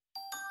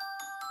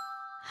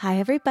Hi,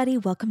 everybody.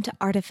 Welcome to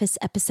Artifice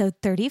episode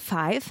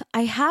 35.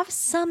 I have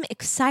some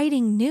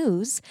exciting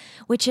news,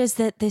 which is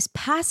that this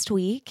past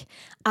week,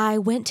 I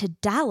went to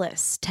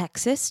Dallas,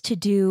 Texas to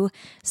do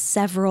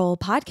several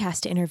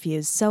podcast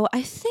interviews. So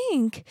I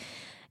think,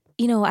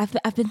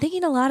 I've been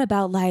thinking a lot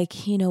about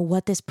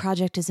what this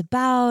project is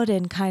about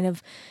and kind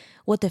of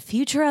what the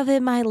future of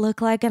it might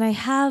look like. And I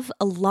have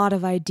a lot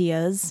of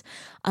ideas.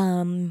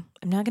 I'm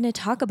not going to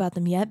talk about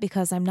them yet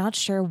because I'm not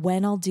sure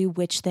when I'll do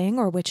which thing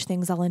or which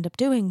things I'll end up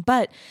doing.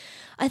 But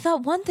I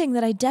thought one thing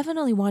that I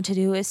definitely want to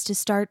do is to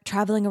start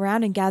traveling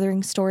around and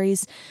gathering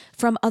stories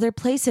from other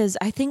places.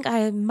 I think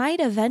I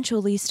might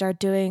eventually start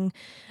doing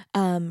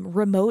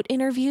remote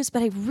interviews,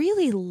 but I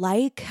really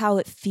like how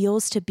it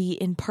feels to be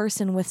in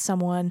person with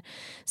someone.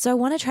 So I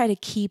want to try to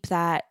keep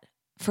that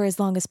for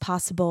as long as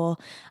possible.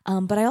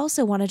 But I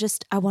also want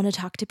to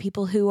talk to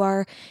people who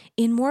are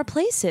in more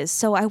places.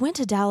 So I went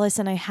to Dallas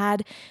and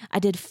I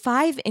did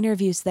 5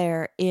 interviews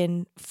there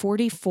in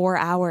 44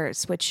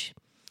 hours, which,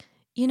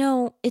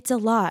 it's a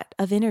lot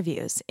of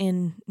interviews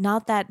in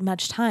not that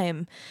much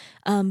time.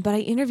 But I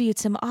interviewed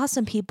some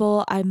awesome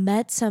people. I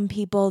met some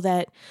people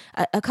that,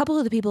 a couple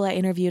of the people I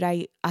interviewed,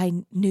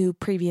 I knew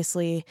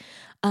previously.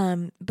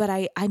 But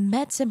I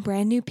met some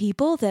brand new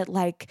people that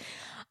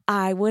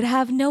I would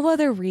have no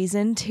other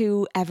reason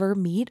to ever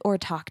meet or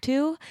talk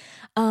to.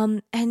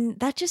 And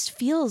that just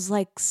feels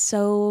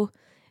so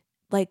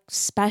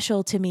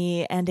special to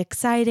me and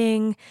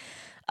exciting.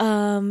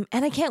 And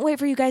I can't wait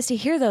for you guys to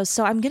hear those.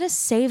 So I'm going to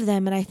save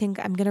them. And I think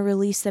I'm going to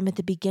release them at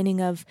the beginning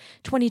of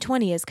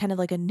 2020 as kind of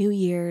like a New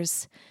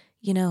Year's,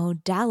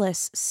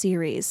 Dallas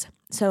series.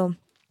 So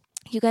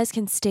you guys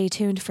can stay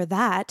tuned for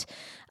that.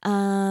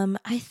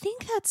 I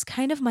think that's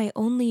kind of my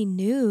only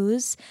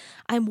news.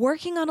 I'm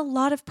working on a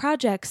lot of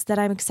projects that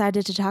I'm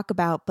excited to talk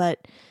about,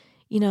 but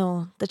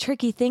the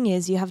tricky thing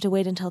is you have to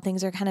wait until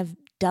things are kind of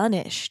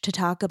done-ish to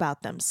talk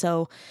about them.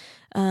 So,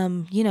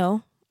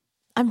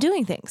 I'm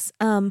doing things.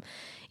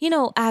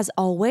 As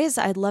always,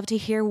 I'd love to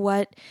hear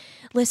what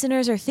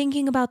listeners are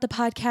thinking about the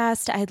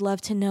podcast. I'd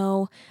love to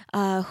know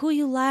who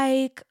you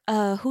like,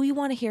 who you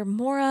want to hear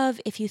more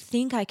of. If you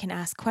think I can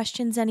ask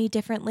questions any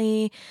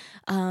differently,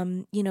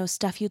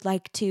 stuff you'd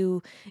like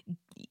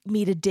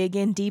me to dig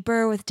in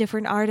deeper with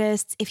different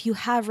artists. If you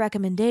have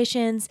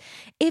recommendations,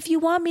 if you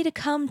want me to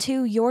come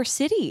to your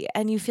city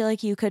and you feel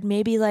like you could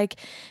maybe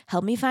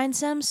help me find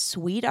some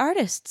sweet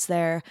artists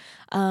there.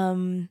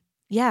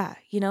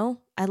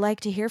 I'd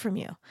like to hear from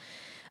you.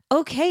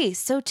 Okay,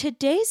 so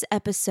today's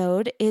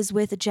episode is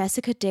with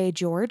Jessica Day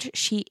George.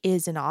 She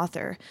is an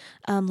author.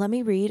 Let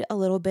me read a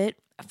little bit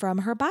from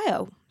her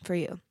bio for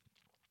you.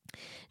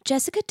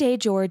 Jessica Day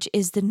George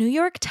is the New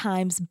York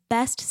Times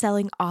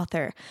best-selling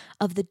author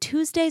of the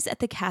Tuesdays at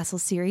the Castle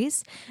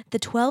series, the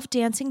 12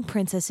 Dancing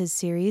Princesses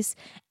series,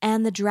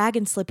 and the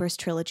Dragon Slippers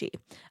trilogy.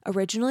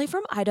 Originally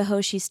from Idaho,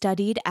 she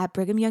studied at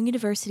Brigham Young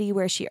University,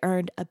 where she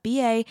earned a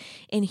BA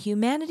in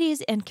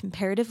Humanities and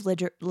Comparative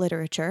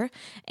Literature.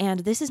 And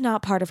this is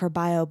not part of her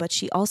bio, but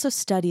she also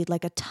studied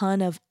a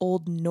ton of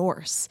Old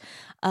Norse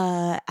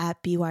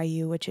at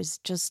BYU, which is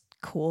just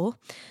cool.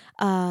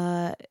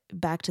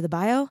 Back to the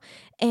bio.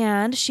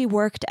 And she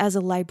worked as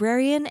a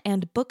librarian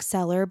and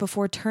bookseller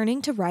before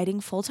turning to writing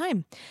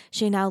full-time.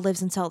 She now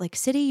lives in Salt Lake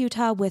City,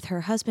 Utah with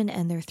her husband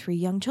and their 3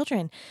 young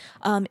children.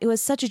 It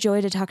was such a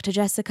joy to talk to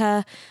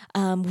Jessica.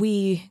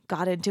 We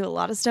got into a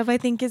lot of stuff I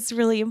think is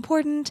really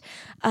important.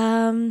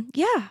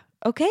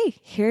 Okay,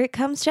 here it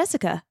comes,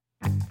 Jessica.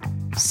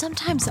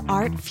 Sometimes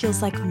art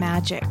feels like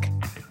magic,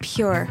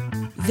 pure,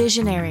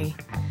 visionary.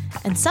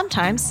 And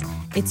sometimes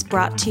it's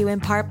brought to you in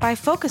part by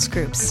focus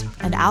groups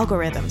and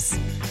algorithms.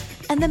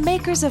 And the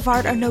makers of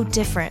art are no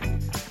different.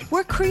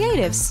 We're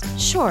creatives,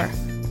 sure,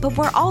 but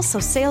we're also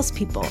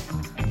salespeople.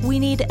 We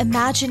need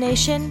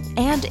imagination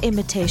and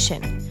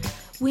imitation.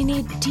 We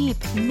need deep,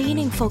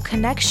 meaningful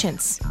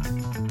connections.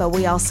 But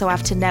we also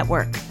have to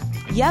network.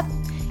 Yep,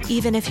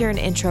 even if you're an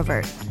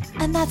introvert.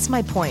 And that's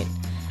my point.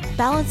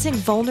 Balancing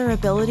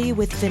vulnerability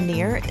with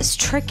veneer is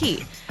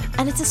tricky,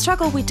 and it's a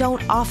struggle we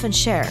don't often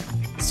share.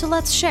 So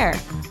let's share.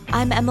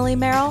 I'm Emily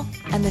Merrill,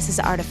 and this is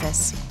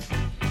Artifice.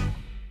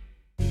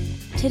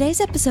 Today's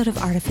episode of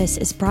Artifice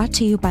is brought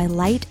to you by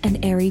Light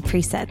and Airy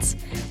Presets.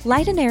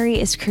 Light and Airy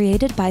is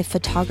created by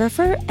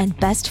photographer and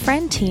best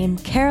friend team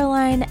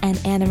Caroline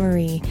and Anna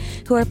Marie,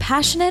 who are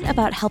passionate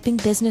about helping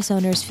business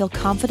owners feel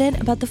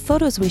confident about the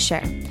photos we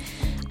share.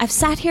 I've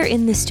sat here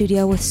in this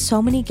studio with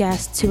so many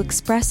guests who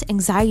express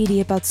anxiety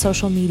about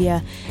social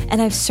media,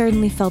 and I've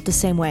certainly felt the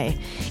same way.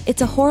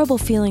 It's a horrible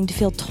feeling to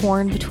feel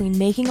torn between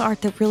making art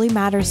that really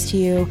matters to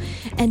you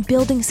and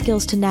building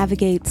skills to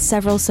navigate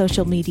several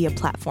social media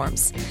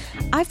platforms.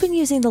 I've been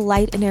using the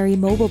Light and Airy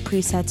mobile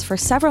presets for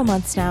several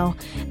months now,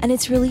 and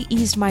it's really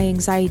eased my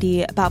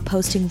anxiety about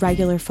posting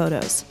regular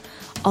photos.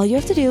 All you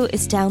have to do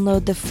is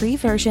download the free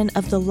version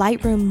of the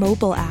Lightroom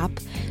mobile app,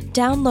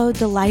 download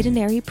the Light and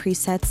Airy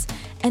presets,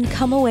 and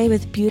come away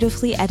with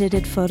beautifully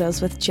edited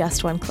photos with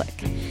just one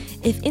click.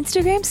 If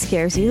Instagram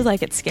scares you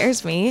like it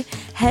scares me,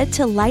 head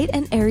to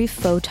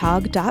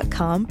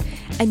lightandairyphotog.com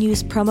and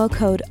use promo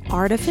code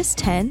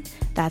ARTIFICE10,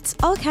 that's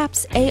all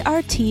caps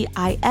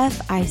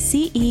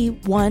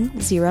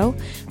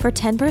ARTIFICE10, for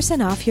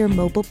 10% off your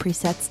mobile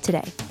presets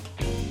today.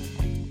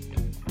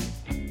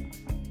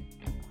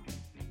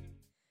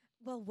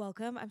 Well,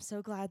 welcome. I'm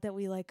so glad that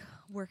we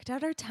worked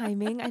out our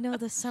timing. I know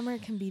the summer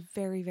can be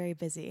very, very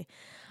busy.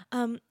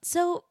 I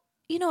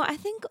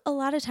think a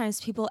lot of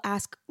times people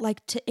ask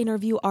to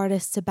interview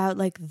artists about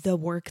the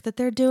work that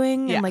they're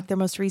doing and their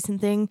most recent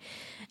thing.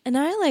 And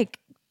I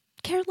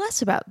care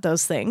less about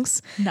those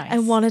things. Nice. I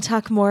want to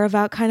talk more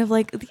about kind of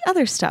the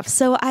other stuff.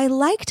 So I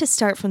like to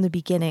start from the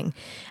beginning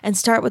and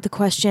start with the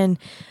question,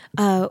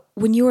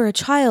 when you were a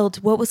child,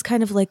 what was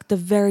kind of the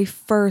very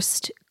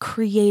first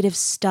creative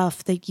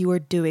stuff that you were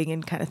doing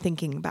and kind of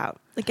thinking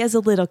about, as a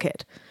little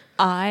kid?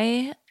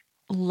 I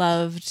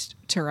loved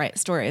to write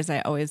stories.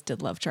 I always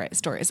did love to write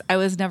stories. I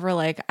was never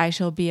I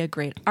shall be a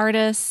great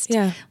artist.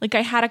 Yeah.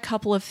 I had a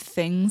couple of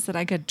things that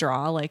I could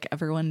draw like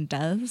everyone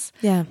does.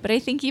 Yeah. But I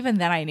think even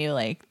then I knew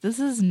this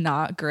is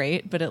not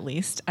great, but at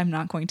least I'm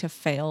not going to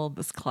fail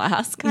this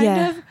class kind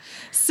of.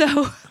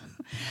 So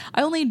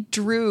I only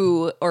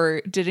drew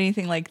or did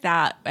anything like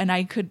that. And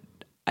I can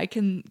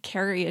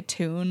carry a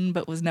tune,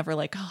 but was never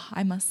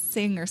I must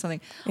sing or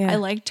something. Yeah. I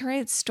like to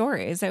write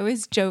stories. I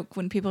always joke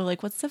when people are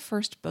what's the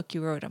first book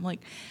you wrote? I'm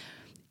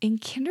in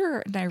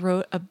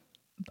kindergarten,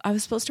 I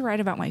was supposed to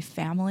write about my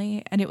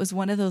family, and it was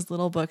one of those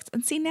little books.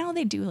 And see, now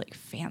they do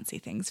fancy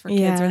things for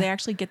kids, or they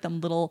actually get them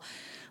little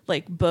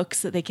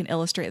books that they can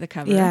illustrate the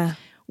cover. Yeah.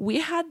 We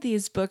had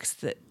these books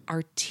that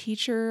our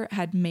teacher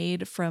had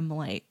made from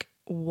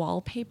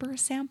wallpaper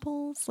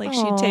samples.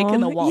 She'd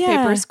taken the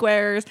wallpaper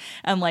squares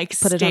and put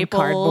stapled it on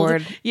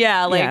cardboard.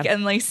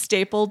 And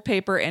stapled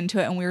paper into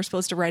it, and we were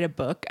supposed to write a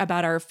book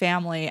about our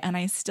family. And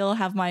I still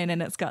have mine,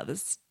 and it's got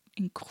this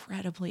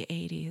incredibly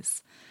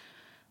 80s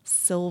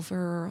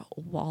silver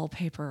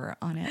wallpaper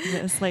on it.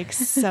 It was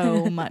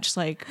so much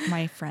like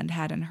my friend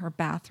had in her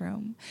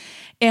bathroom.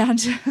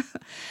 And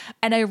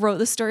I wrote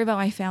the story about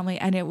my family,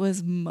 and it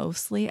was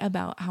mostly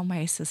about how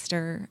my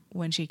sister,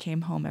 when she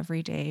came home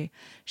every day,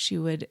 she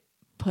would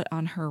put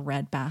on her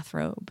red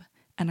bathrobe.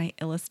 And I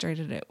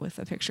illustrated it with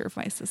a picture of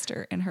my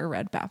sister in her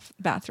red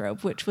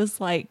bathrobe, which was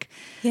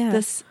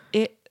this,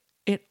 it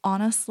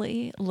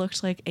honestly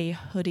looked like a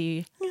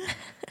hoodie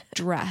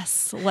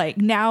dress.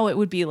 Now it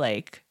would be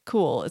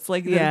cool. It's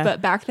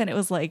but back then it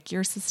was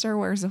your sister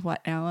wears a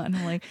what now? And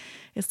I'm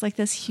it's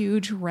this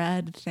huge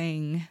red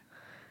thing.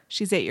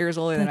 She's 8 years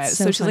older than I was.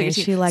 So she's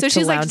she likes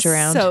to lounge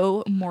around.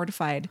 So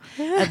mortified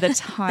at the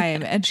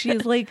time. And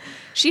she's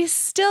she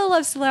still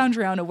loves to lounge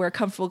around and wear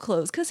comfortable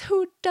clothes, because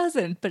who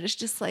doesn't? But it's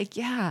just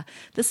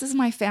this is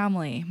my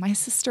family. My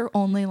sister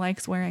only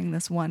likes wearing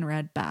this one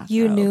red bathrobe.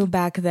 You knew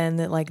back then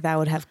that that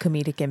would have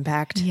comedic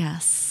impact.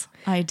 Yes,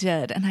 I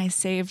did. And I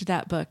saved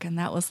that book, and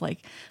that was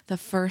the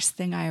first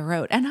thing I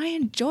wrote. And I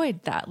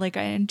enjoyed that.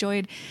 I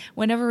enjoyed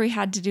whenever we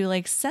had to do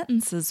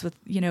sentences with,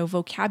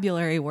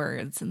 vocabulary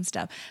words and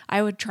stuff.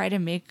 I would try to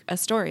make a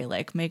story,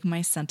 make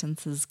my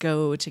sentences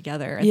go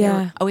together. And they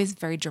were always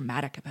very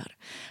dramatic about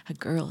a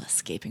girl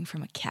escaping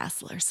from a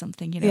castle or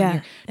something,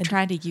 You're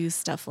trying to use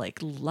stuff like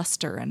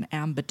luster and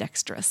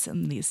ambidextrous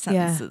in these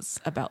sentences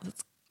about this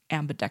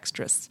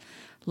ambidextrous,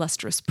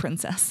 lustrous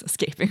princess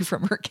escaping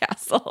from her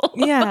castle.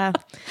 Yeah.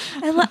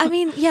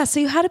 So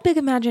you had a big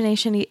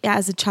imagination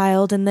as a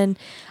child. And then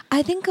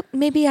I think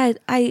maybe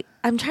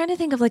I'm trying to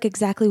think of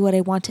exactly what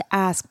I want to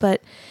ask.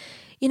 But,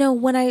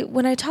 when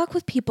I talk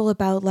with people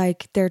about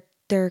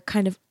their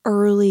kind of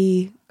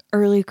early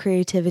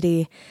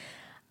creativity,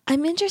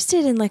 I'm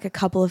interested in a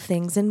couple of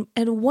things. And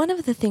one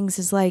of the things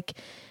is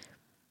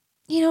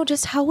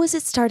just how was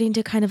it starting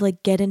to kind of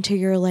get into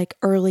your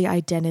early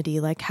identity?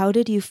 How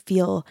did you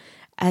feel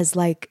as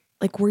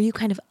were you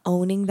kind of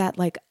owning that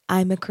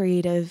I'm a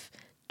creative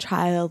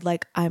child,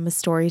 I'm a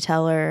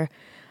storyteller?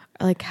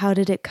 How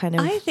did it kind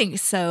of... I think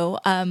so.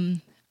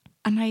 And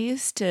I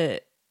used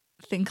to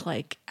think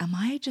am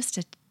I just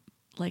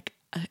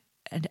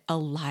a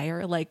liar?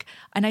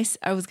 And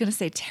I was going to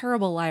say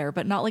terrible liar,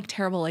 but not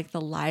terrible,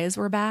 the lies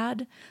were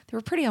bad. They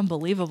were pretty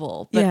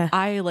unbelievable, but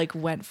I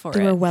went for it.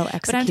 They were well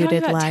executed but I'm talking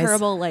about lies.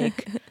 Terrible,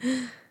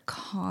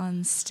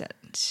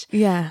 constant.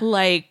 Yeah.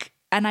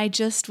 And I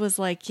just was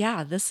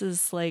this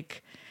is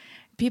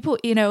people,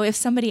 if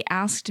somebody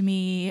asked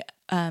me,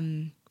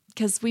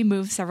 because we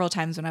moved several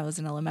times when I was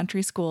in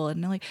elementary school,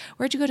 and they're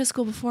where'd you go to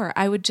school before?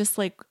 I would just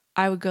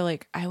I would go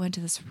I went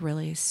to this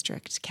really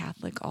strict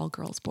Catholic all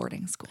girls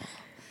boarding school.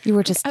 You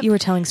were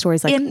telling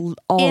stories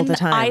all the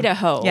time. In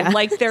Idaho.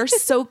 Yeah. They're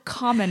so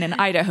common in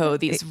Idaho,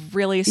 these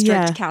really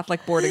strict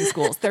Catholic boarding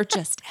schools. They're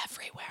just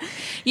everywhere.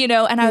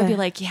 And I would be Yeah.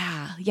 like,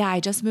 yeah, I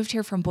just moved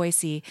here from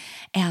Boise.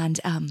 And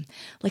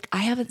like, I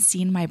haven't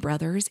seen my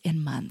brothers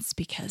in months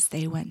because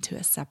they went to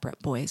a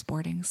separate boys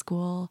boarding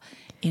school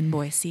in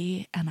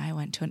Boise. And I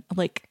went to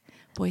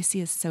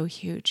Boise is so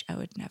huge. I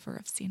would never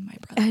have seen my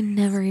brothers. I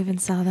never even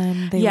saw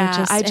them. They Yeah, were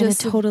just I in a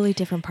just- totally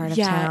different part of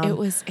town. it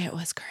was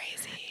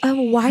crazy.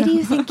 Why do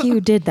you think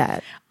you did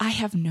that? I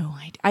have no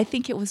idea. I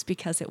think it was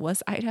because it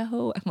was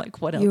Idaho. I'm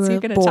like, what else You are you were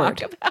going to bored.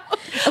 talk about?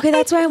 Okay,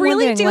 that's why I'm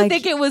really wondering, do like-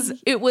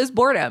 think it was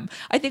boredom.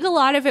 I think a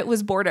lot of it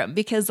was boredom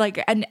because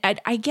like, and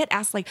I get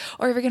asked like,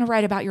 "Oh, are you going to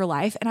write about your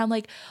life?" And I'm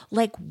like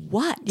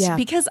what? Yeah.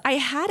 Because I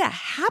had a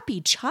happy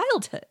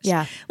childhood.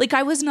 Yeah. Like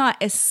I was not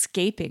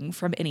escaping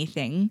from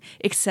anything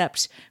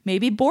except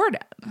maybe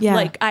boredom. Yeah.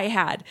 Like I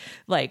had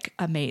like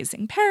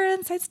amazing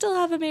parents. I still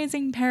have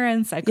amazing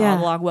parents. I got Yeah.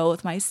 along well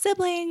with my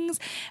siblings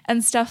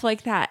and stuff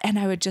like that. And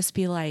I would just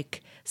be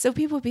like, so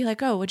people would be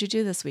like, "Oh, what'd you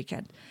do this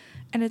weekend?"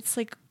 And it's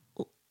like,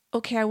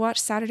 okay, I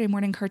watched Saturday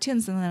morning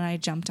cartoons and then I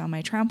jumped on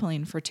my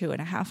trampoline for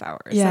 2.5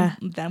 hours. Yeah.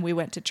 And then we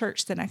went to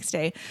church the next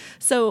day.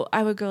 So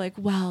I would go like,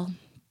 well,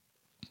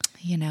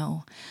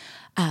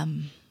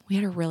 we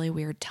had a really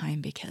weird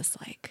time because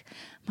like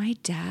my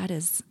dad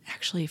is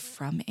actually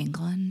from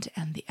England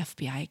and the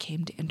FBI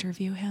came to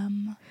interview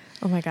him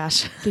Oh my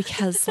gosh.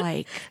 because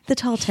like The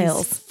tall he's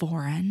tales.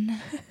 foreign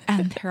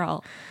and they're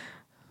all,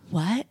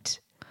 what?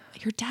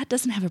 Your dad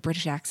doesn't have a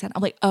British accent?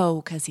 I'm like,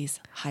 oh, because he's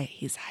hiding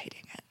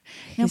it.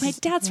 My He's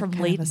dad's from kind of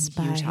a Layton,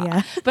 spy, Utah.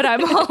 yeah. But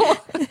I'm all,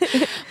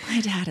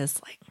 my dad is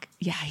like,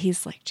 yeah,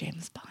 he's like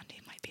James Bond. He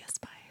might be a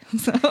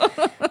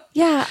spy.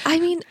 Yeah, I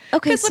mean,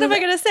 okay, Because what am I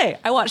going to say?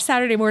 I watch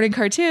Saturday morning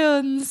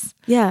cartoons.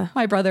 Yeah.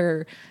 My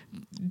brother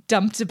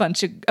dumped a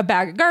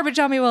bag of garbage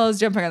on me while I was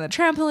jumping on the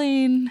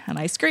trampoline, and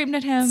I screamed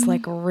at him. It's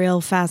like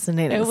real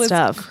fascinating it was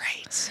stuff.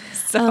 great.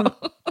 So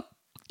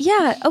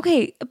Yeah,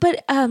 okay.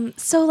 But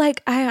so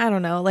like I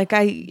don't know. Like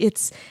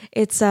it's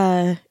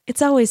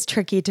always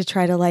tricky to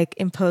try to like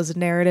impose a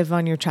narrative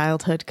on your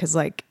childhood cuz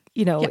like,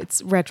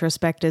 it's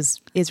retrospect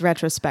is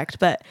retrospect,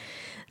 but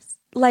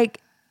like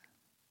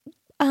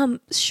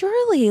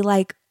surely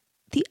like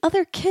the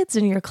other kids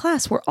in your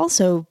class were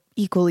also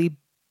equally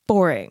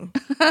boring.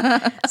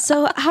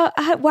 So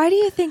why do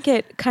you think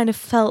it kind of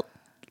felt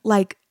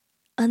like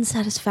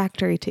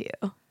unsatisfactory to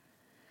you?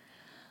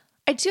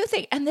 I do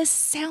think, and this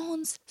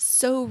sounds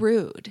so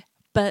rude,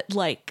 but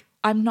like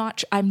I'm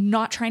not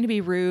trying to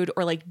be rude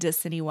or like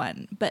diss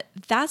anyone, but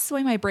that's the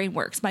way my brain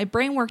works. My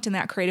brain worked in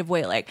that creative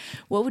way. Like,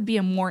 what would be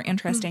a more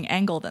interesting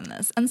angle than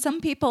this? And some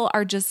people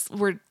were just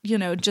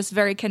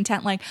very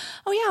content. Like,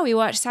 oh yeah, we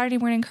watched Saturday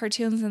morning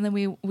cartoons and then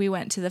we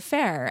went to the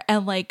fair.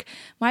 And like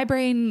my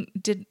brain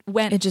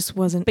went It just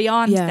wasn't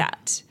beyond yeah.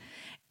 that.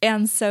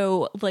 And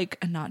so like,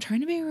 I'm not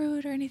trying to be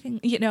rude or anything,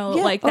 Yeah,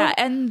 like that.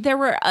 And there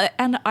were,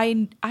 and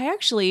I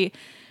actually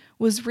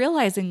was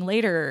realizing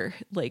later,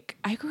 like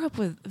I grew up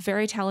with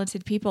very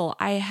talented people.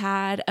 I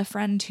had a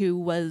friend who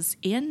was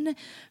in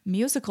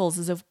musicals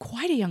as a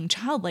quite a young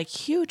child, like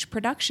huge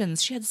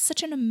productions. She had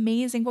such an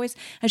amazing voice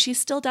and she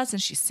still does.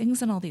 And she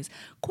sings in all these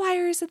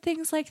choirs and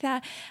things like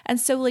that.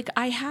 And so like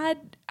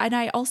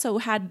I also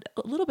had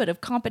a little bit of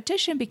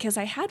competition because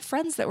I had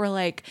friends that were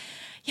like,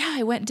 yeah,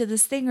 I went to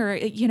this thing or,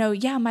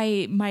 yeah,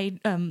 my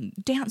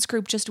dance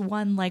group just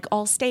won like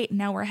all state and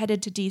now we're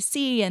headed to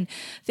DC and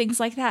things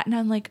like that. And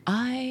I'm like,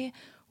 I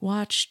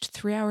watched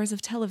 3 hours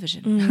of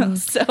television.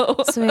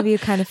 So maybe you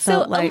kind of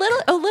felt like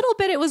a little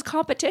bit it was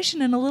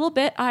competition and a little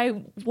bit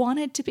I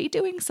wanted to be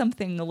doing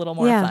something a little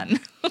more fun.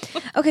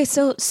 Okay,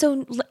 so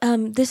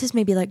this is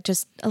maybe like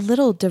just a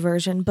little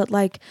diversion, but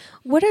like,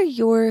 what are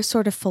your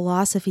sort of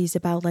philosophies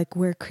about like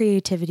where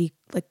creativity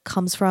like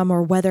comes from,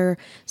 or whether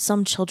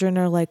some children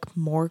are like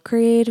more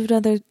creative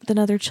than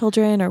other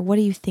children, or what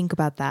do you think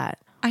about that?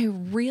 I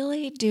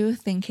really do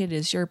think it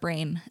is your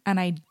brain, and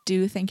I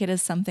do think it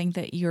is something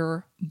that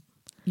you're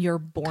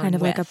born Kind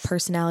of with. like a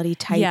personality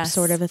type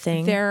sort of a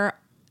thing. There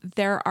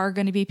are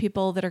going to be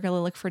people that are going to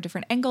look for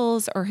different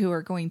angles, or who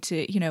are going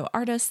to,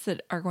 artists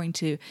that are going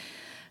to,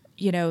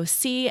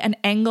 see an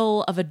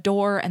angle of a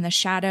door and the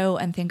shadow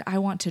and think, I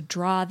want to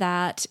draw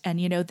that. And,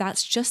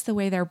 that's just the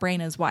way their brain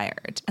is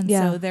wired. And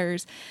Yeah. so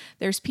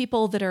there's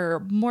people that are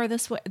more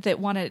this way, that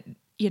want to,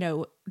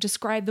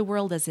 describe the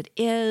world as it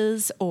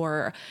is,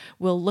 or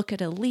will look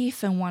at a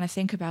leaf and want to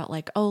think about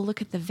like, oh, look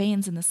at the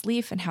veins in this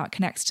leaf and how it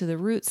connects to the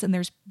roots.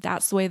 And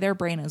that's the way their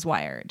brain is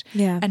wired.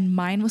 Yeah. And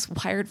mine was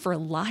wired for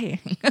lying.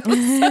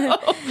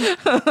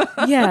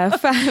 Yeah,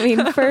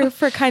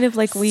 for kind of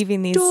like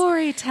weaving these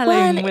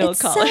Storytelling, and we'll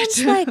call it.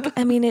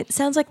 It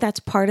sounds like that's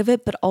part of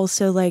it, but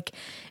also like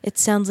it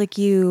sounds like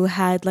you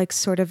had like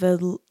sort of a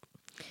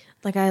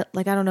I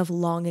don't know if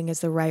longing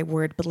is the right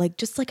word, but like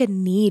just like a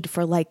need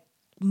for like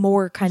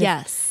more kind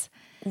Yes.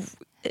 of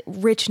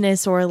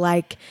richness or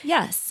like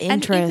Yes.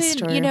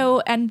 interest, and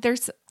even, and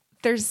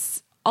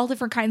there's all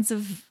different kinds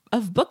of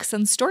books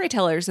and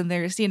storytellers, and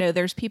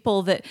there's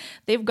people that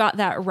they've got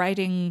that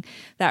writing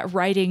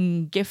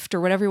gift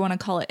or whatever you want to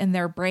call it in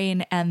their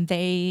brain, and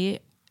they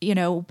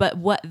but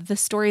what the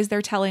stories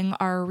they're telling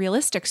are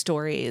realistic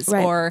stories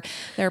Right. or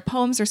they're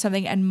poems or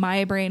something. And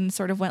my brain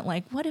sort of went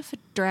like, what if a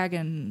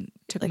dragon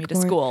took me to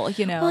more- school,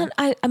 Well,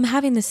 I'm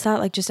having this thought,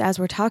 like, just as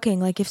we're talking,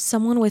 like, if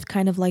someone with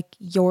kind of like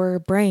your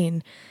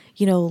brain,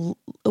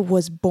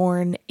 was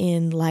born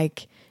in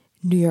like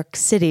New York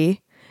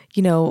City,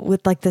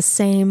 with like the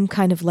same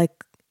kind of like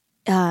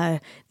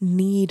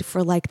need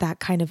for like that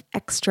kind of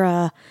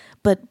extra,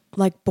 but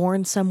like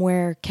born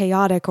somewhere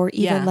chaotic, or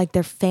even Yeah. like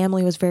their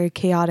family was very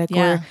chaotic,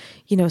 Yeah.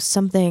 or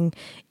something,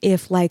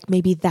 if like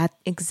maybe that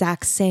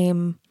exact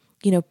same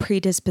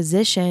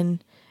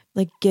predisposition,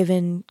 like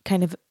given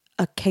kind of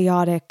a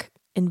chaotic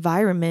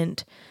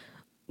environment,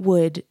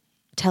 would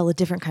tell a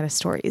different kind of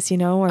stories,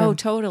 or Oh,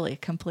 totally,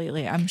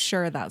 completely. I'm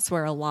sure that's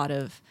where a lot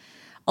of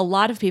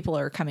people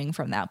are coming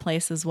from that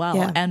place as well.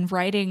 Yeah. And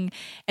writing,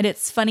 and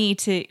it's funny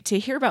to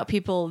hear about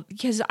people,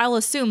 because I'll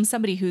assume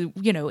somebody who,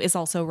 is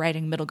also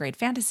writing middle grade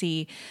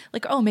fantasy,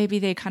 like, oh, maybe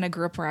they kind of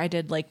grew up where I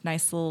did, like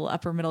nice little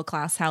upper middle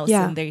class house,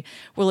 Yeah. and they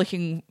were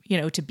looking,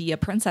 to be a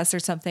princess or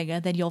something.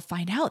 And then you'll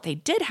find out they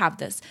did have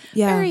this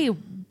Yeah. very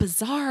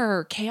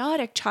bizarre,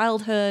 chaotic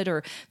childhood,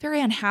 or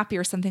very unhappy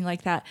or something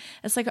like that.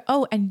 It's like,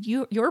 oh, and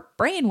your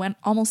brain went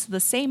almost to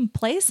the same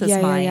place as Yeah,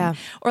 yeah, mine. yeah.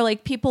 Or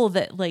like people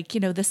that like,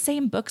 the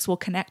same books will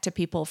connect to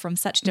people from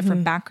such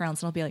different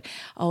backgrounds. And I'll be like,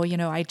 oh,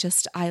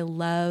 I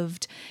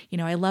loved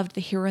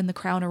The Hero and the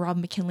Crown of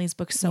Robin McKinley's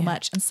books so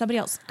much. And somebody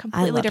else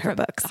completely loved her different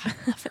books. Oh, I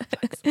love her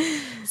books.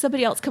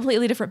 Somebody else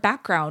completely different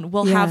background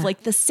will Yeah. have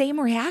like the same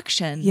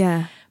reaction.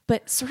 Yeah.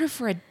 But sort of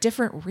for a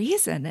different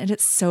reason. And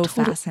it's so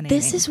fascinating.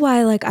 This is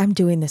why, like, I'm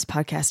doing this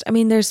podcast. I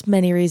mean, there's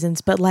many reasons,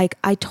 but like,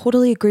 I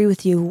totally agree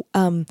with you.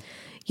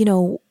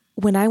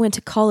 When I went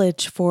to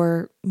college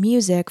for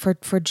music,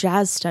 for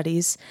jazz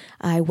studies,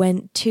 I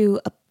went to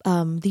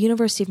the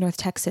University of North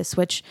Texas,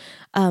 which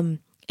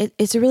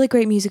it's a really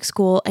great music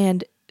school,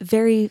 and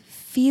very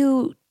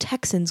few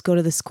Texans go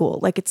to the school.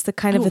 Like, it's the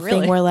kind of Oh, a really?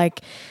 thing where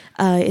like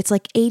it's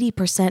like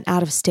 80%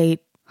 out of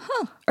state.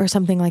 Or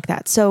something like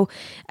that. So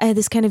I had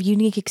this kind of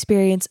unique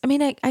experience. I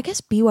mean, I guess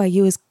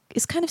BYU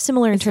is kind of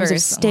similar in terms very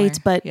of states,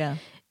 similar. but Yeah.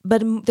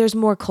 there's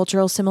more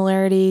cultural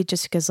similarity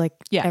just because like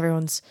Yeah.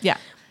 everyone's Yeah.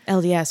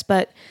 LDS.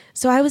 But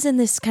so I was in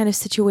this kind of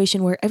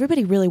situation where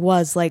everybody really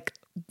was like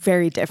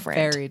very different.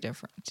 Very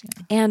different.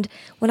 Yeah. And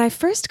when I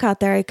first got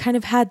there, I kind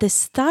of had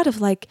this thought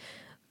of like,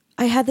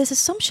 I had this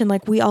assumption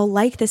like we all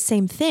like the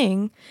same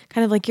thing,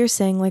 kind of like you're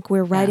saying, like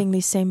we're writing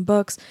these same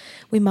books.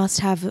 We must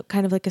have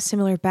kind of like a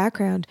similar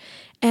background.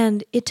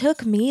 And it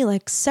took me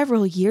like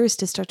several years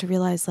to start to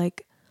realize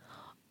like,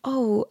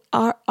 oh,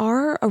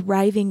 our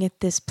arriving at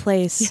this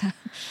place,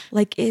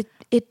 like it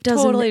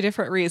doesn't Totally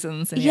different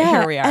reasons. And yet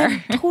here we are.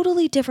 and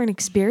totally different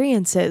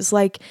experiences.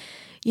 Like,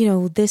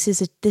 this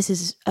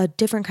is a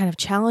different kind of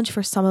challenge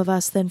for some of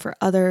us than for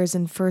others.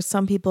 And for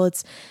some people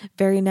it's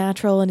very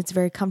natural and it's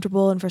very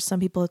comfortable. And for some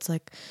people it's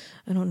like,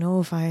 I don't know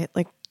if I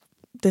like,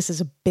 this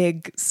is a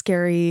big,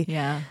 scary.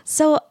 Yeah.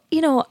 So,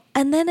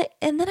 and then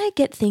I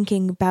get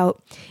thinking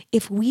about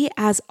if we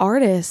as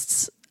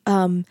artists,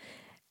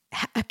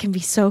 can be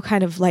so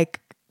kind of like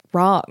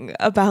wrong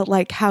about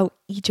like how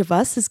each of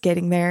us is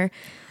getting there,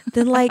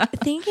 then like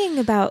thinking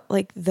about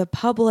like the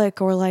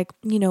public or like,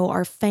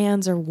 our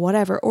fans or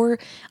whatever, or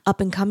up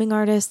and coming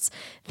artists,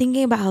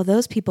 thinking about how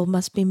those people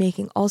must be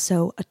making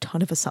also a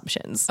ton of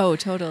assumptions. Oh,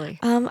 totally.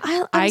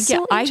 I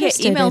get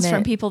emails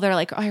from people that are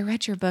like, oh, I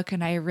read your book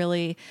and I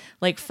really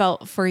like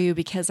felt for you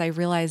because I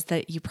realized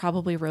that you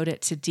probably wrote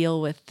it to deal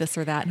with this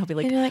or that. And he'll be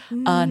like, And you're like,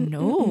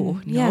 no.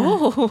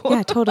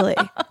 Yeah, totally.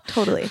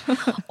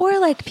 Or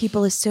like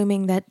people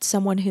assuming that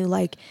someone who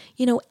like,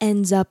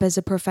 ends up as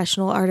a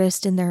professional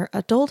artist in their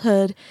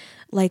adulthood,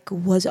 like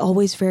was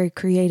always very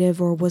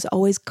creative or was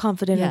always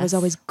confident or was Yes.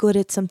 always good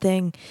at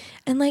something.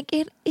 And like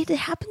it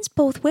happens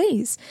both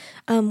ways.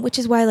 Which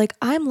is why like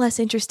I'm less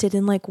interested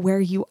in like where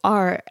you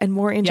are and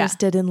more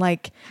interested in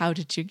like, How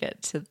did you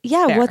get to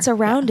yeah, there? what's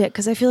around it.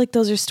 Cause I feel like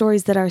those are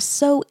stories that are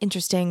so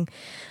interesting,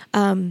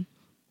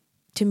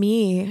 to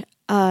me.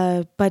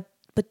 But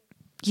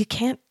you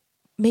can't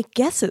make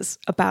guesses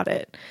about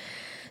it.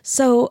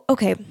 So,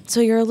 okay. So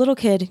you're a little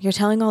kid, you're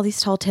telling all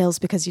these tall tales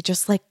because you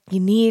just like, you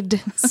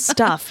need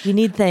stuff, you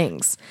need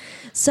things.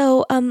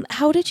 So,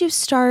 how did you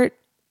start,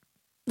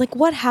 like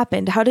what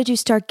happened? How did you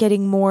start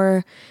getting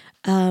more,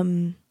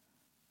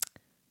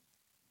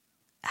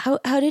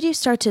 how did you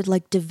start to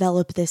like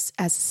develop this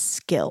as a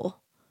skill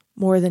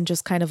more than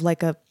just kind of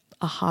like a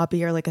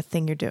hobby or like a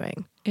thing you're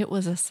doing? It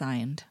was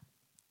assigned.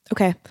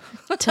 Okay.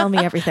 Tell me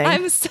everything.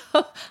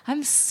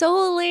 I'm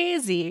so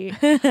lazy.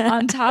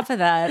 On top of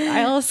that,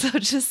 I also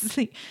just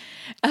think,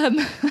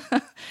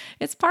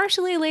 it's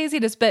partially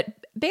laziness,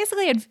 but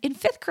basically in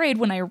fifth grade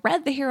when I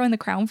read The Hero and the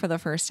Crown for the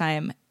first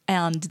time,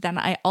 and then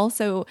I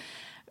also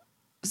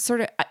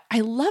I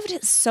loved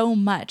it so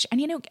much.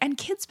 And, and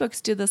kids' books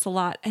do this a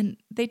lot, and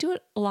they do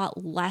it a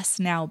lot less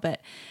now,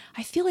 but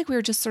I feel like we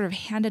were just sort of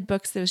handed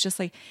books that was just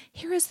like,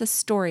 here is the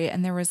story.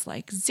 And there was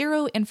like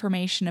zero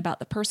information about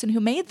the person who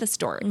made the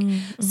story.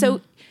 Mm-hmm.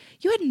 So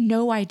you had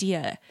no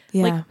idea.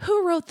 Yeah. Like,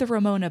 who wrote the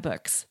Ramona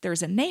books?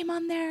 There's a name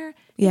on there.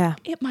 Yeah.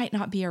 It might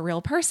not be a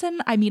real person.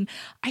 I mean,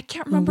 I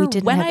can't Well, we remember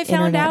didn't when have I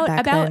found internet out back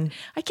about, then.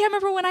 I can't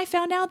remember when I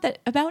found out that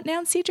about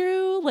Nancy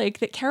Drew, like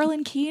that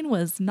Carolyn Keene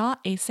was not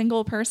a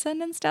single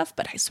person and stuff,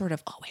 but I sort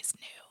of always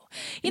knew.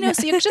 You know,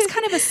 so you just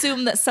kind of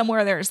assume that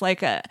somewhere there's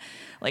like a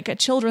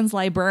children's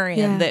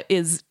librarian Yeah. that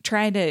is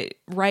trying to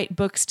write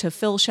books to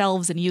fill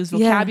shelves and use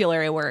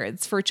vocabulary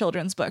words for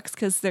children's books,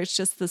 because there's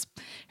just this,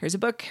 here's a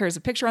book, here's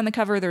a picture on the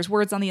cover, there's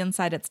words on the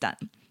inside, it's done.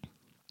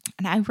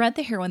 And I read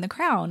The Hero and the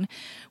Crown,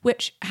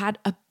 which had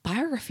a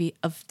biography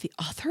of the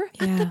author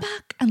at the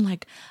back, and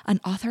like an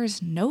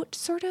author's note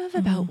sort of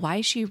about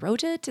why she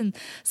wrote it and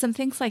some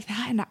things like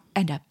that.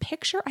 And a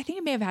picture. I think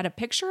it may have had a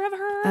picture of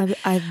her. I'm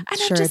and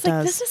sure I'm just it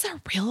like, does. this is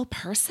a real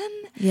person.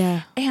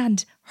 Yeah.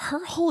 And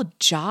her whole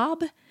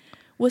job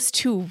was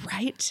to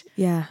write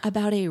Yeah.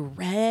 about a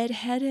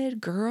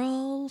red-headed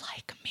girl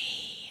like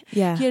me.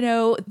 Yeah. You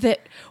know,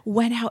 that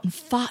went out and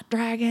fought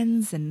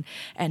dragons and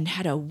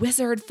had a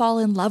wizard fall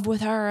in love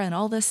with her and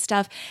all this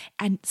stuff.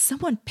 And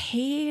someone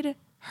paid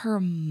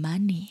her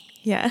money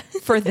Yeah.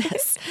 for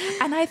this.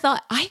 And I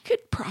thought, I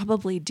could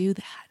probably do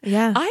that.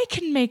 Yeah. I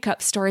can make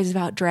up stories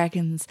about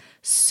dragons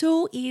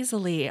so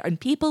easily, and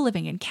people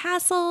living in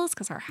castles,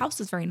 because our house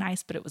was very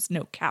nice, but it was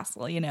no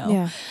castle, you know?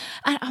 Yeah.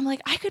 And I'm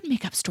like, I could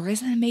make up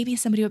stories and then maybe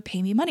somebody would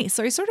pay me money.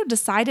 So I sort of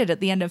decided at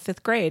the end of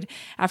 5th grade,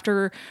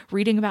 after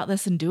reading about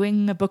this and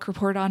doing a book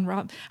report on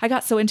Rob, I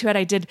got so into it.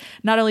 I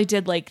not only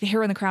did like The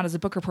Hero and the Crown as a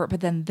book report, but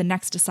then the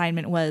next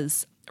assignment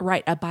was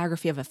write a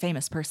biography of a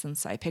famous person.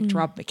 So I picked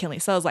Rob McKinley.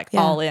 So I was like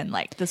all in,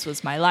 like this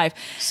was my life.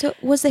 So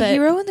was The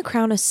Hero and the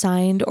Crown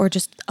assigned or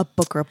just a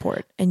book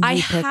report? And I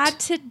you picked... had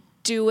to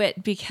do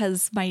it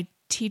because my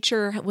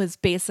teacher was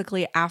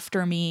basically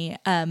after me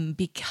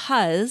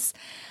because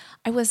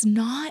I was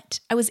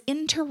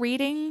into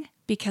reading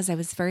because I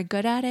was very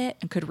good at it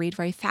and could read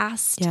very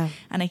fast. Yeah.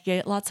 And I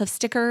get lots of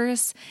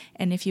stickers.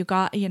 And if you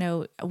got, you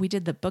know, we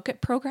did the Book It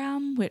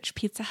program, which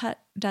Pizza Hut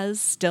does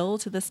still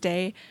to this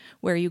day,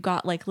 where you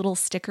got like little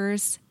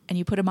stickers and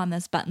you put them on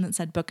this button that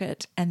said Book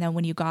It. And then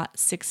when you got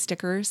 6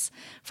 stickers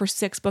for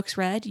 6 books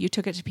read, you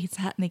took it to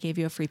Pizza Hut and they gave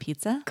you a free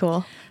pizza.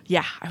 Cool.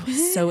 Yeah, I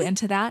was so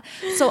into that.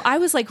 So I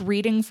was like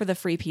reading for the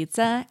free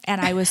pizza,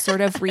 and I was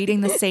sort of reading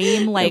the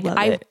same, like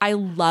I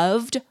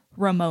loved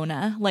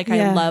Ramona, like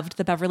I loved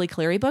the Beverly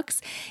Cleary books,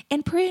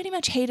 and pretty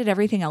much hated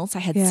everything else I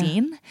had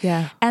seen.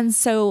 Yeah. And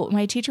so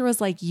my teacher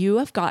was like, you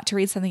have got to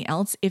read something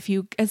else. If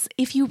you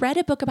read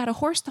a book about a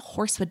horse, the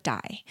horse would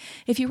die.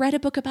 If you read a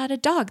book about a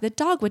dog, the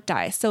dog would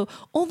die. So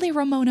only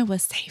Ramona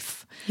was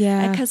safe.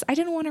 Yeah. Because I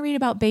didn't want to read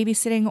about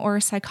babysitting or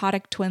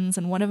psychotic twins,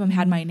 and one of them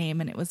had my name,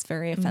 and it was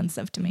very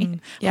offensive to me.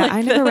 Yeah, Like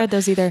I never read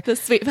those either. The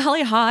Sweet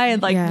Valley High,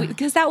 and like,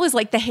 because that was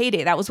like the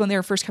heyday. That was when they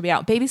were first coming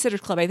out.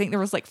 Babysitter's Club, I think there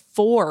was like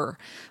 4,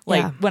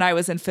 when I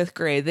was in 5th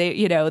grade.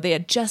 They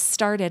had just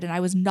started, and I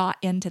was not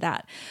into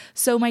that.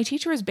 So my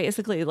teacher was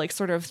basically like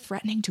sort of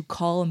threatening to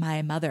call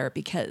my mother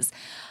because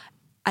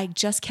I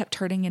just kept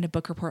turning in a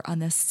book report on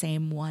this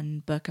same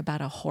one book about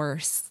a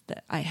horse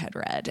that I had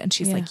read. And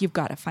she's like, you've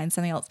got to find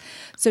something else.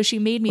 So she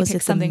made me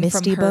pick something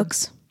Misty from her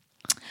books?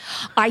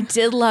 I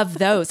did love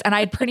those, and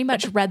I'd pretty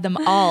much read them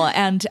all.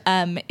 And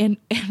in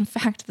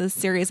fact, the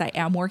series I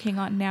am working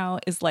on now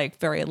is like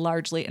very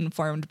largely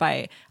informed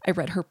by, I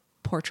read her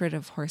Portrait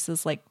of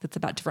Horses, like that's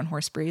about different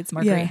horse breeds,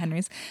 Marguerite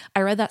Henry's.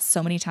 I read that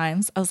so many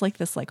times. I was like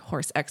this like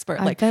horse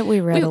expert. I bet we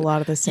read a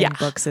lot of the same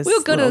books as we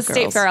would go to the little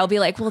state girls. fair. I'll be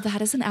like, well,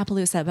 that is an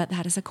Appaloosa, but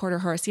that is a quarter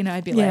horse. You know,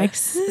 I'd be like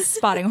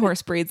spotting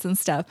horse breeds and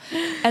stuff.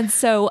 And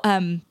so,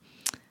 and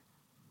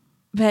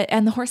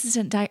the horses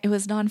didn't die. It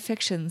was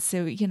nonfiction.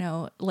 So, you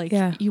know, like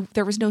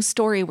there was no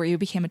story where you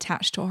became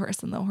attached to a horse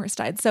and the horse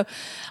died. So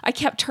I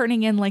kept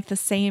turning in like the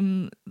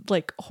same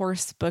like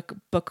horse book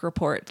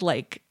report,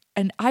 like,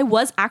 and I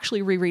was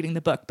actually rereading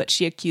the book, but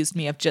she accused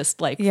me of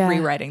just like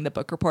rewriting the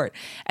book report.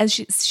 And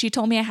she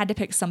told me I had to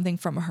pick something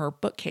from her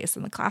bookcase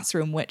in the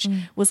classroom, which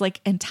was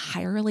like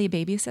entirely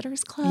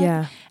Babysitter's Club.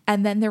 Yeah.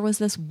 And then there was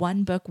this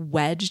one book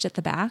wedged at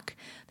the back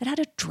that had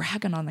a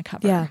dragon on the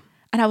cover. Yeah.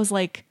 And I was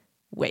like,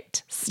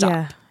 wait, stop.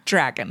 Yeah.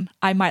 Dragon.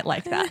 I might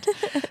like that.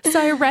 So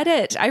I read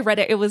it.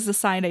 It was the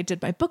sign. I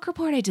did my book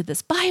report. I did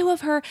this bio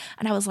of her.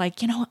 And I was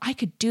like, you know, I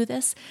could do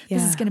this.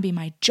 This is going to be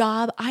my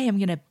job. I am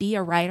going to be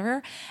a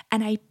writer.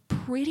 And I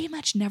pretty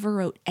much never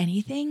wrote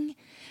anything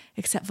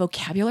except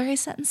vocabulary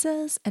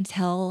sentences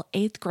until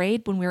 8th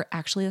grade, when we were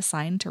actually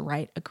assigned to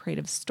write a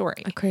creative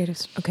story.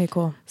 Okay,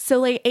 cool.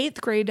 So like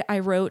 8th grade, I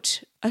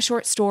wrote a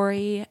short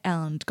story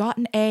and got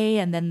an A,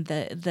 and then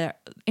the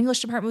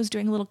English department was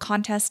doing a little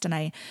contest, and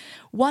I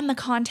won the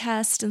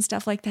contest and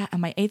stuff like that.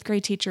 And my 8th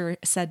grade teacher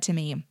said to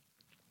me,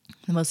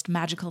 the most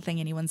magical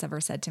thing anyone's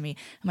ever said to me.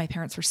 And my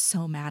parents were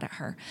so mad at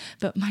her.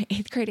 But my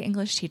 8th grade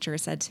English teacher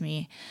said to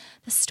me,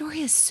 the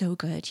story is so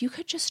good. You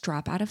could just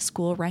drop out of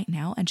school right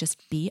now and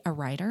just be a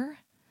writer.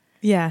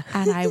 Yeah.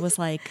 And I was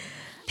like,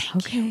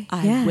 thank you.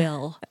 I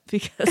will.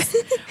 Because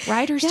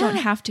writers don't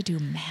have to do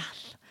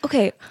math.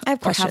 Okay, I have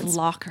Or questions. have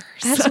lockers.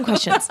 I have some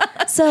questions.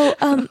 So,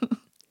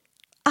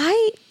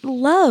 I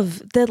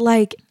love that,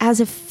 like,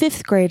 as a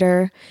fifth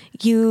grader,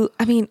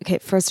 okay,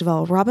 first of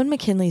all, Robin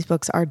McKinley's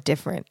books are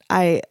different.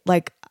 That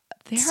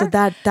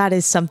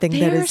is something that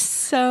They're is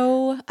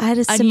so I had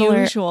a similar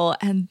unusual,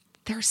 and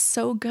they're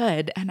so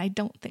good. And I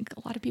don't think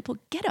a lot of people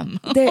get them.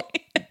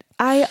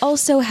 I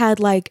also had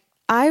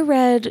I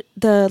read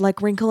the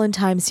Wrinkle in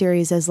Time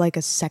series as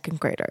a second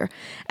grader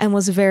and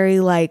was very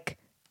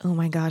oh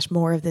my gosh,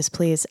 more of this,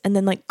 please. And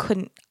then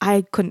couldn't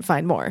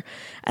find more.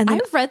 And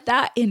then I read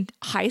that in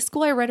high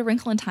school. I read A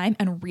Wrinkle in Time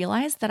and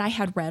realized that I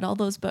had read all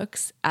those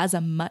books as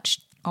a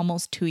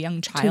almost too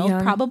young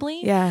child,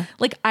 probably. Yeah.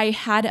 I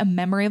had a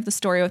memory of the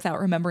story without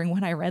remembering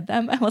when I read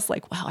them. I was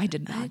like, wow, I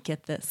did not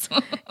get this.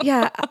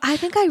 Yeah. I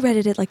think I read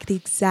it at the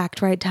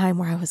exact right time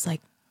where I was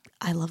like,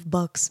 I love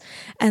books.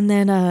 And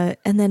then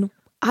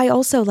I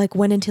also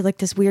went into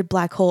this weird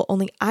black hole.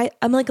 Only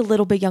I'm a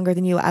little bit younger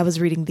than you. I was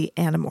reading the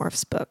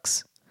Animorphs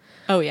books.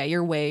 Oh yeah,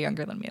 you're way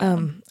younger than me.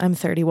 I'm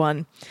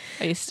 31.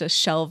 I used to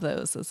shelve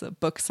those as a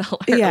bookseller.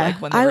 Yeah,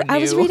 when they were new. I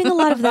was reading a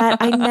lot of that.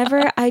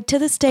 I to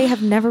this day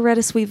have never read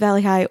a Sweet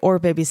Valley High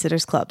or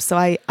Babysitter's Club. So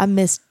I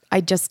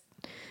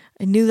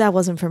knew that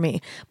wasn't for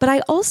me. But I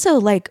also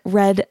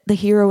read The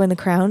Hero and the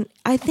Crown.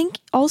 I think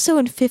also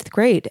in 5th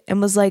grade, and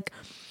was like,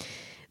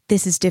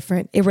 this is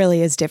different. It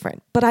really is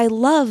different. But I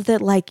love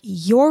that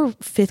your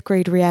 5th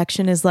grade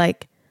reaction is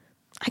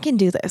I can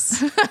do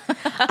this.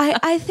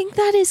 I think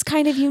that is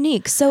kind of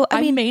unique. So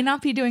I may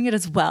not be doing it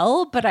as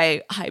well, but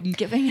I'm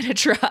giving it a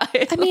try.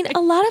 I mean,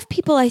 a lot of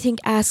people I think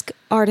ask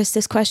artists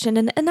this question,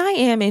 and I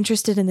am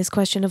interested in this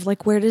question of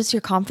where does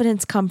your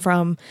confidence come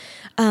from?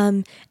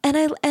 And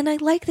I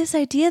like this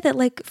idea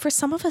that for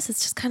some of us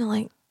it's just kind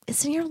of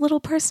it's in your little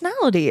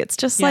personality. It's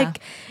just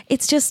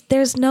it's just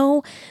there's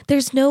no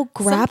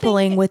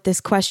grappling with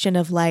this question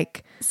of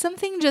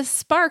something just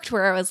sparked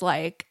where I was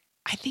like,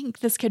 I think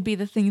this could be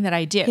the thing that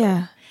I do.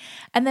 Yeah.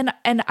 And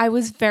I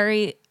was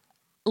very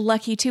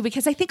lucky too,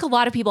 because I think a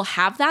lot of people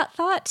have that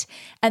thought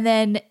and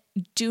then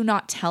do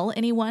not tell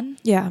anyone.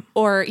 Yeah.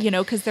 Or,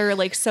 because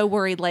they're so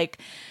worried,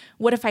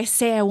 what if I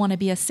say I want to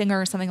be a singer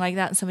or something like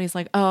that? And somebody's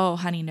like, oh,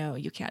 honey, no,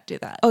 you can't do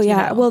that. Oh,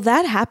 yeah. Well,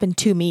 that happened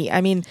to me.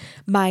 I mean,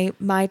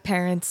 my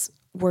parents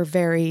were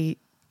very,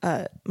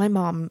 my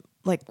mom,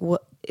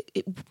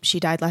 she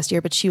died last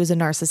year, but she was a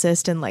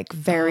narcissist and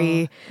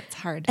very, it's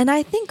hard. And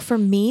I think for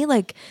me,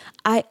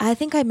 I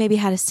think I maybe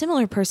had a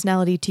similar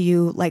personality to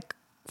you,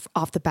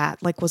 off the bat,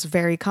 was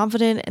very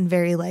confident and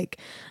very I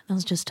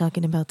was just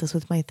talking about this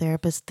with my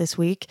therapist this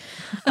week,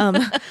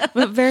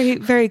 but very,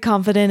 very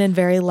confident and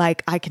very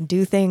I can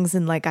do things.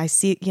 And I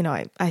see,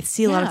 I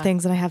see a lot of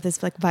things and I have this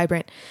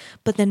vibrant,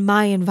 but then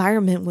my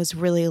environment was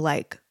really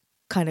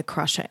kind of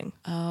crushing.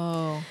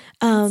 Oh,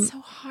 that's so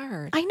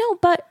hard. I know,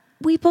 but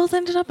we both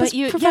ended up as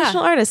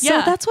professional artists. So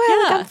that's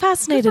why I'm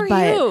fascinated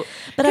by it.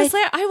 But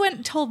I went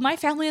and told my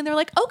family and they're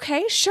like,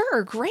 okay,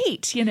 sure.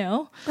 Great.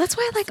 That's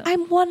why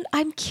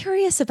I'm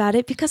curious about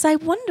it, because I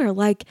wonder,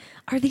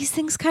 are these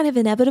things kind of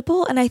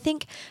inevitable? And I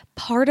think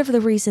part of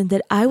the reason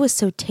that I was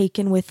so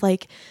taken with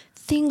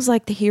things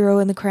like The Hero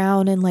and the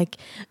Crown and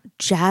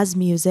jazz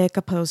music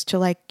opposed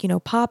to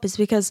pop is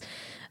because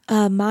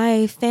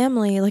my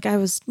family, I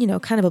was,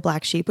 kind of a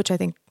black sheep, which I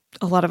think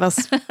a lot of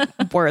us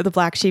were the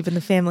black sheep in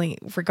the family,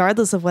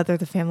 regardless of whether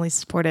the family's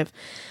supportive.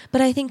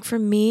 But I think for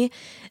me,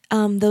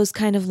 those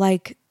kind of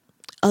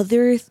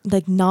other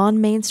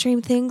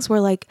non-mainstream things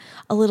were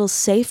a little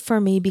safe for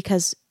me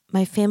because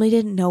my family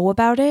didn't know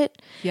about it.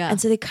 Yeah.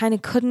 And so they kind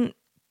of couldn't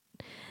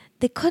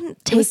take it away.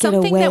 It was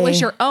something that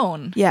was your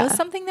own. Yeah. It was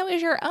something that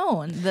was your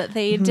own that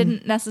they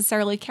didn't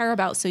necessarily care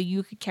about, so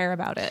you could care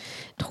about it.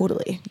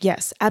 Totally.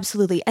 Yes,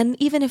 absolutely. And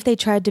even if they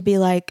tried to be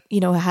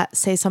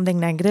say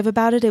something negative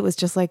about it, it was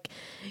just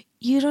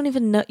you don't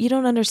even know, you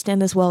don't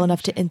understand this well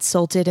enough to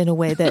insult it in a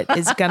way that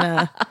is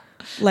gonna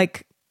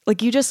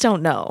you just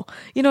don't know.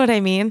 You know what I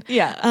mean?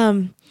 Yeah.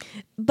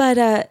 But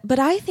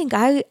I think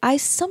I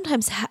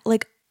sometimes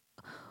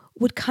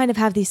would kind of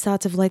have these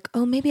thoughts of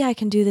oh, maybe I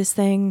can do this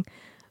thing,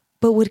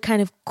 but would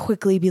kind of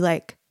quickly be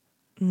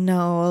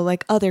no,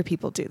 other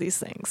people do these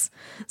things.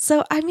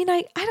 So, I mean,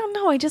 I don't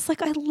know. I just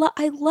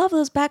I love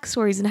those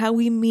backstories and how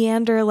we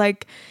meander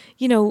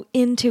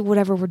into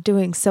whatever we're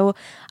doing. So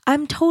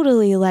I'm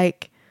totally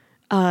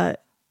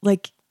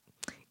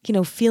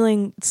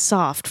feeling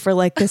soft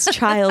for this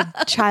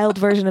child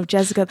version of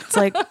Jessica. It's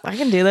I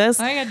can do this.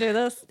 I can do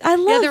this. I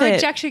love it. The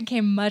rejection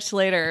came much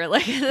later.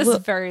 This is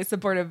very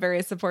supportive,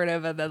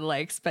 and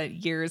then spent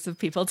years of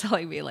people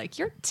telling me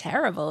you're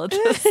terrible at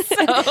this.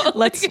 So,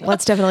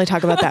 let's definitely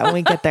talk about that when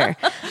we get there.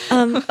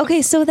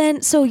 Okay, so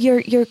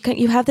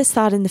you have this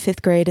thought in the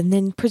 5th grade, and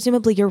then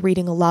presumably you're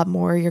reading a lot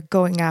more. You're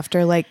going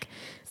after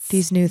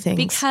these new things.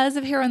 Because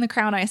of Hero and the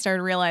Crown, I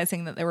started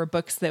realizing that there were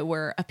books that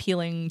were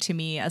appealing to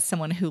me as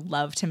someone who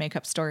loved to make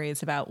up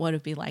stories about what it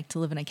would be like to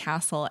live in a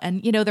castle.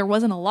 And, there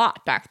wasn't a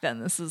lot back then.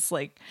 This is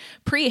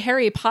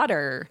pre-Harry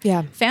Potter.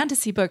 Yeah.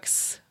 Fantasy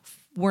books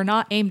were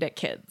not aimed at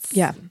kids.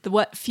 Yeah.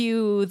 What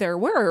few there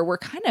were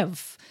kind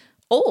of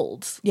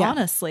old,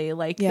 honestly.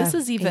 This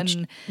is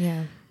even...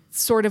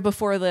 sort of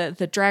before the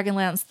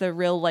Dragonlance, the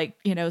real like,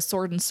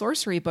 sword and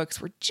sorcery books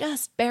were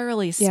just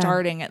barely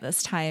starting at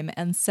this time.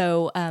 And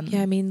so, I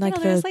mean, like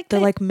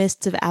the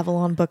Mists of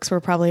Avalon books were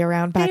probably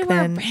around back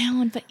then. They were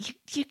around, but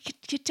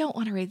you don't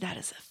want to read that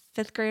as a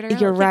fifth grader.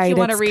 You're right. You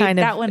want to read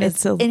that one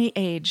at any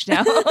age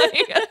now.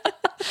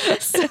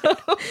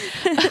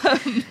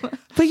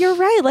 But you're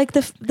right. Like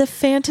the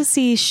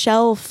fantasy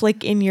shelf,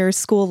 like in your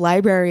school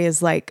library,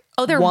 is like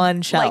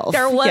one shelf. Like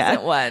there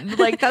wasn't one.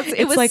 Like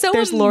it was like so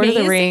there's Lord of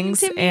the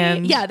Rings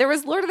and there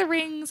was Lord of the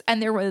Rings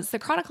and there was the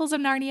Chronicles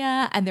of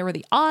Narnia and there were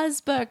the Oz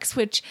books,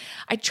 which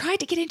I tried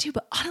to get into,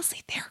 but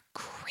honestly, they're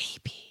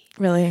creepy.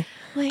 Really?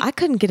 Like, I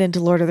couldn't get into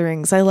Lord of the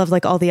Rings. I love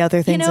like all the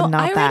other things and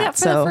not that. I read it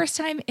for the first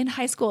time in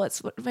high school.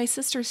 It's my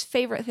sister's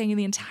favorite thing in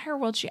the entire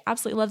world. She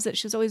absolutely loves it.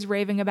 She's always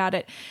raving about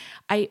it.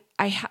 I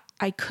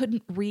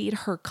couldn't read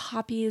her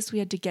copies. We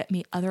had to get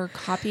me other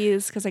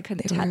copies because I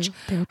couldn't touch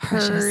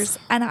hers.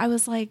 And I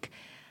was like,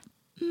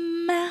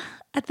 meh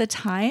at the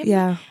time.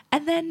 Yeah.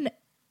 And then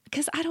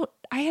because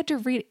I had to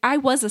read, I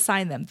was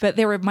assigned them, but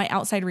they were my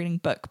outside reading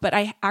book. But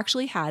I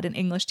actually had an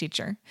English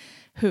teacher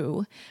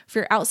who, for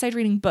your outside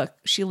reading book,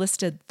 she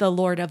listed The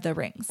Lord of the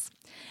Rings.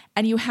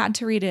 And you had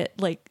to read it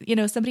like,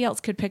 somebody else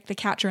could pick The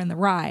Catcher in the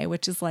Rye,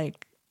 which is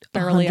like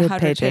barely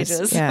 100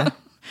 pages. Yeah.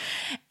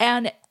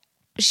 And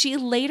she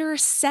later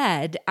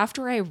said,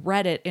 after I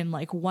read it in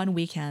like one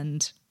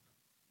weekend,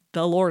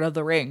 The Lord of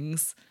the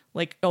Rings,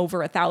 like over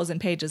 1,000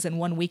 pages in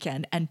one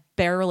weekend, and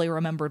barely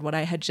remembered what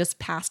I had just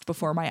passed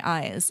before my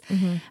eyes,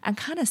 and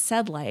kind of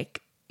said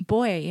like,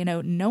 boy,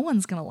 no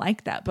one's going to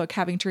like that book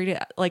having to read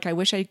it. Like, I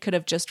wish I could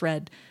have just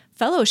read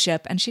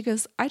Fellowship. And she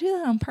goes, I do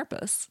that on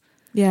purpose.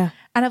 Yeah.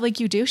 And I'm like,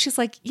 you do? She's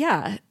like,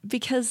 yeah,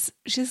 because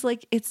she's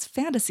like, it's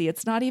fantasy.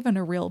 It's not even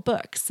a real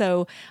book.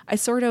 So I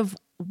sort of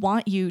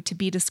want you to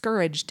be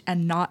discouraged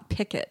and not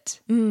pick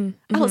it. I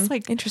was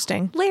like,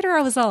 interesting. Later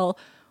I was all,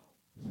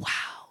 wow,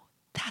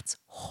 that's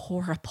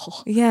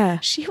horrible. Yeah.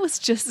 She was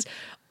just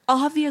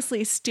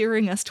obviously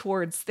steering us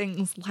towards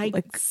things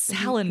like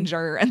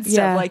Salinger and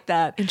stuff like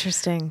that.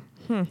 Interesting.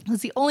 It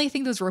was the only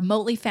thing that was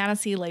remotely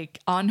fantasy, like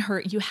on her.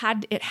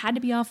 It had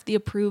to be off the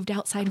approved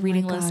outside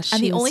reading list.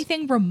 And the only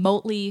thing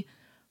remotely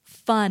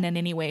fun in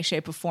any way,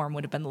 shape, or form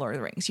would have been The Lord of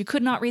the Rings. You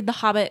could not read The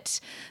Hobbit.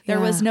 There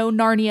was no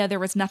Narnia. There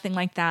was nothing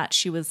like that.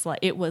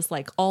 It was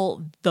like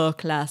all the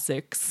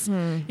classics,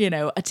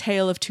 A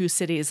Tale of Two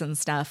Cities and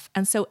stuff.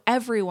 And so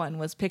everyone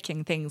was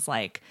picking things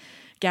like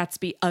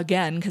Gatsby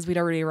again, because we'd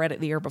already read it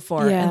the year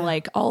before, and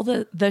like all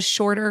the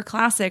shorter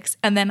classics.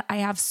 And then I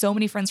have so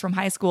many friends from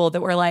high school that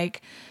were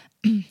like,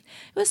 it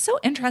was so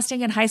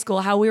interesting in high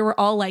school how we were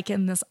all like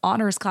in this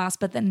honors class,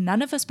 but then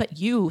none of us but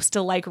you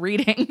still like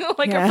reading. A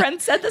friend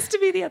said this to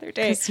me the other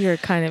day. Because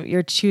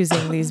you're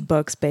choosing these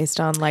books based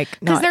on like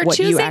not what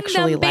you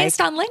actually like. Based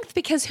on length,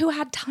 because who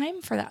had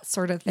time for that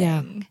sort of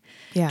thing?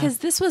 Yeah. Because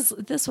this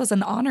was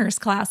an honors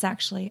class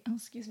actually. Oh,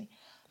 excuse me.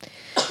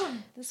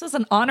 This was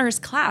an honors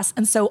class.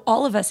 And so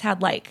all of us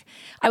had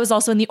I was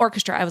also in the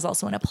orchestra. I was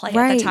also in a play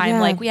at the time.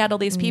 Yeah. Like we had all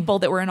these people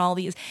that were in all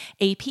these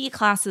AP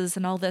classes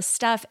and all this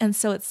stuff. And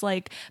so it's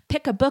like,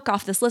 pick a book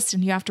off this list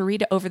and you have to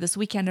read it over this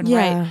weekend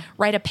and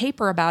write a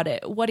paper about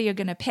it. What are you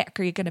going to pick?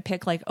 Are you going to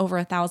pick like over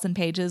 1,000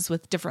 pages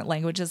with different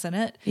languages in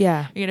it?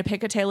 Yeah. You're going to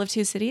pick A Tale of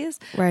Two Cities?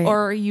 Right.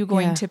 Or are you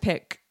going to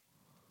pick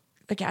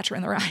The Catcher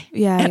in the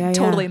Rye?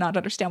 Totally not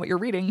understand what you're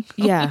reading.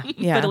 Yeah.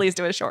 Yeah. But at least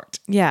it was short.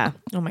 Yeah.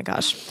 Oh my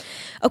gosh.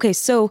 Okay.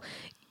 So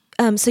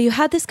you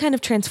had this kind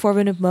of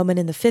transformative moment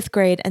in the 5th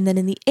grade, and then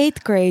in the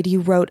 8th grade, you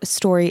wrote a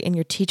story and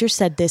your teacher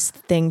said this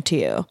thing to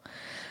you.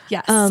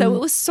 Yes. So it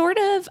was sort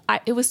of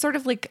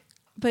like,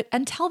 but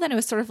until then it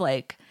was sort of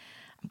like,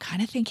 I'm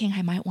kind of thinking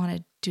I might want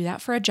to do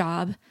that for a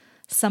job.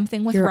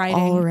 Something with writing.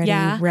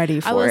 Already ready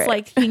for it. I was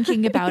like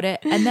thinking about it.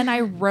 And then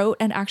I wrote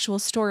an actual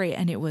story,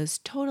 and it was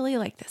totally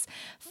like this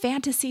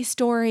fantasy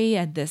story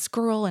and this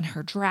girl and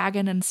her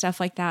dragon and stuff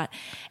like that.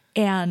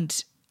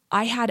 And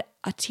I had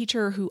a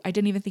teacher who I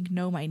didn't even think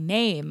know my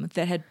name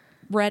that had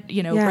read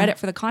it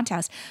for the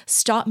contest,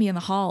 stop me in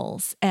the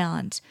halls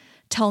and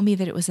tell me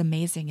that it was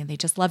amazing and they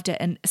just loved it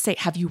and say,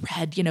 have you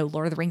read,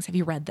 Lord of the Rings? Have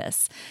you read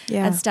this?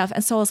 And stuff.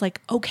 And so I was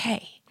like,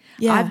 okay,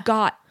 I've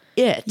got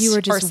it. You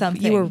were just,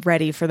 you were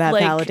ready for that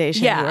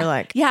validation. Yeah, you were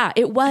like,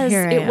 it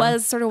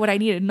was sort of what I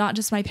needed. Not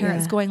just my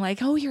parents going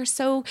like, oh, you're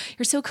so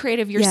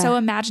creative. You're so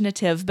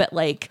imaginative, but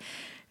like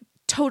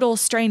total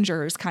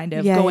strangers kind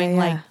of going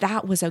like,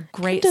 that was a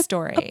great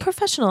story. A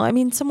professional. I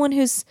mean, someone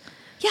who's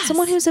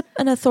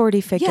an authority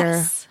figure.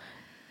 Yes.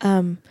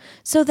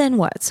 So then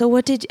what? So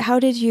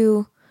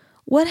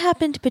what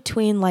happened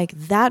between like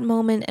that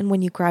moment and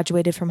when you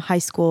graduated from high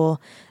school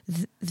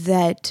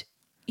that,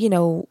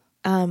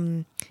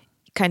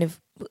 kind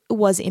of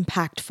was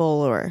impactful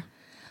or?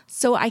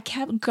 So I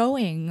kept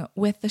going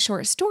with the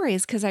short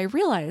stories because I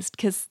realized,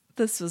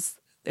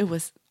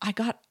 I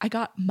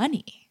got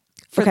money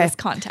for this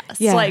contest.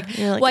 Yeah.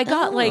 I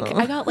got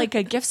like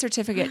a gift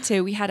certificate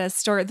too. We had a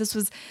store. This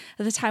was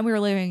at the time we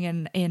were living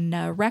in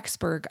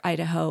Rexburg,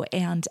 Idaho.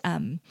 And,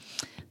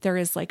 there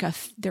is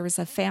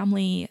a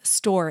family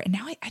store, and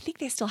now I think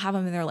they still have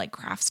them in their like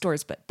craft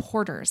stores, but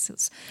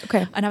Porter's.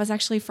 Okay. And I was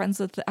actually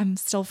I'm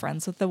still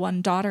friends with the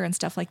one daughter and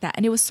stuff like that.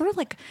 And it was sort of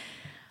like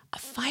a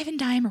five and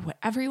dime or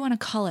whatever you want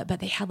to call it, but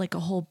they had like a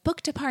whole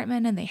book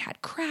department, and they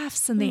had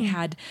crafts, and they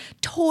had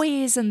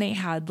toys, and they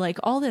had like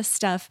all this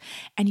stuff.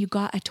 And I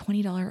got a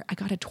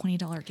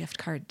 $20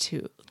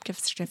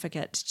 gift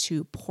certificate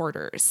to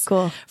Porter's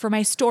Cool. for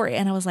my story.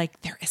 And I was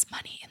like, there is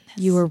money in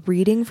this. You were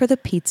reading for the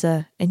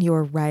pizza and you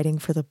were writing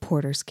for the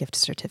Porter's gift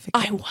certificate.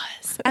 I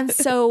was. And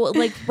so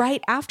like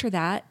right after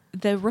that,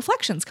 the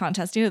reflections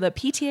contest, the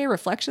PTA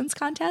reflections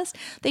contest,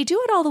 they do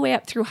it all the way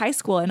up through high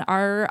school. And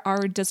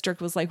our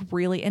district was like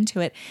really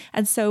into it.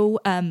 And so,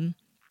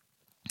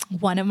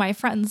 one of my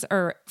friends'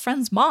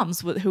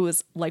 moms, who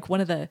was like one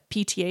of the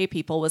PTA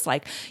people, was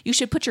like, you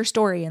should put your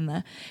story in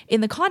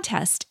the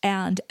contest.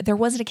 And there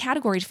wasn't a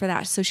category for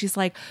that. So she's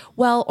like,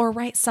 well, or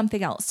write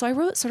something else. So I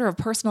wrote sort of a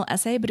personal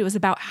essay, but it was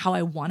about how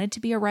I wanted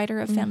to be a writer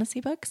of fantasy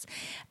books.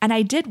 And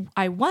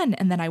I won,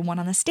 and then I won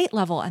on the state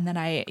level. And then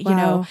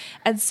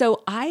and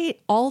so I,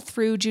 all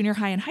through junior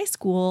high and high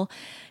school,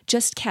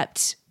 just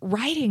kept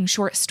writing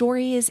short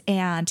stories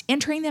and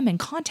entering them in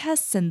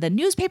contests, and the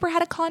newspaper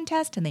had a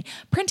contest and they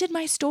printed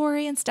my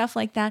story and stuff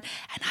like that.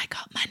 And I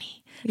got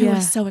money. It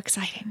was so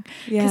exciting.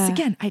 Because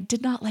again, I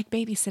did not like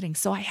babysitting.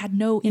 So I had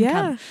no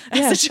income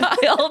as a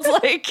child.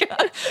 Like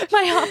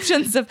my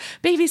options of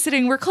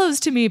babysitting were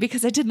closed to me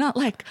because I did not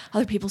like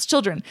other people's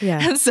children.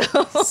 Yeah. And so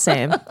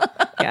Same.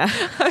 Yeah.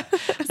 I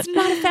was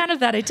not a fan of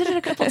that. I did it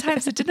a couple of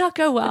times. It did not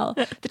go well.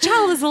 The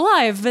child is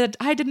alive, but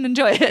I didn't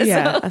enjoy it.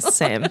 Yeah.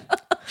 Same.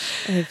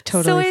 I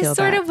totally so feel it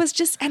sort that. of was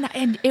just,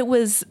 and it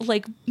was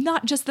like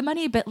not just the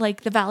money, but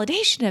like the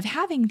validation of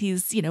having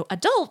these,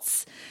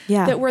 adults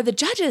that were the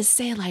judges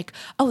say like,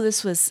 oh,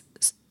 this was,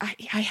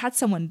 I had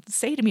someone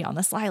say to me on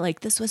the slide,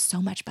 like, this was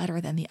so much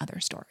better than the other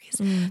stories.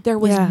 There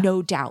was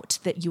no doubt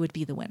that you would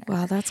be the winner.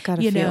 Wow, that's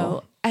gotta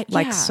feel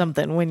like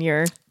something when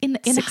you're in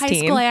 16. high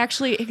school.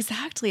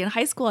 In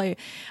high school,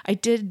 I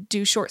did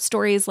do short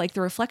stories. Like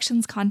the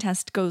reflections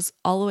contest goes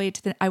all the way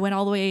I went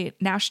all the way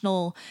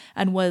national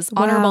and was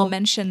honorable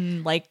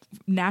mention, like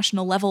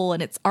national level,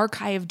 and it's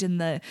archived in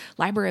the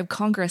Library of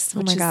Congress,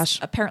 which is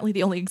apparently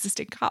the only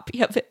existing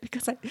copy of it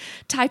because I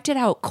typed it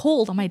out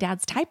cold on my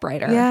dad's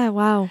typewriter. Yeah,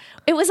 wow.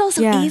 It was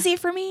also easy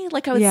for me.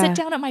 Like I would sit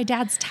down at my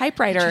dad's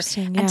typewriter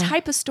and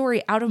type a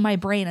story out of my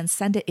brain and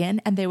send it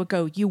in, and they would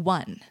go, "You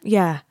won."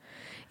 Yeah.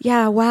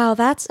 Yeah, wow,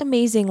 that's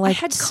amazing. Like, I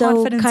had so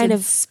confidence kind in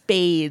of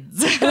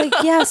spades. like,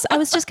 yes, I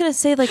was just gonna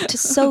say, like,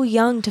 just so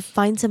young to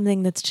find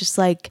something that's just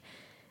like,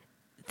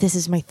 this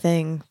is my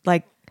thing.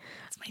 Like,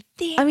 it's my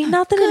thing. I mean,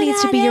 not that it needs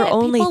to be your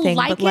only thing,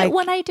 like but like it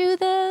when I do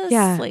this.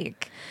 Yeah.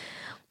 Like,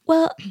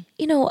 well,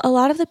 a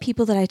lot of the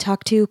people that I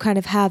talk to kind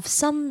of have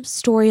some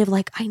story of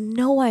like, I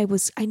knew I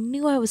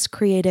was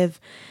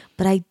creative,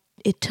 but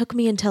it took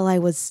me until I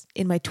was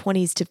in my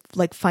 20s to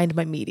like find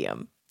my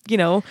medium.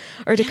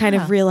 Or to kind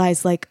of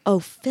realize like, oh,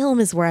 film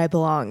is where I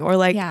belong, or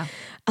like,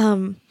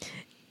 and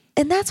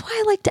that's why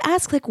I like to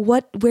ask, like,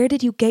 where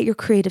did you get your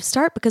creative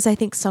start? Because I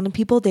think some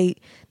people,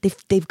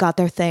 they've got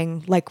their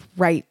thing like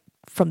right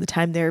from the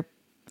time they're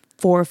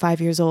 4 or 5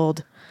 years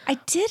old. I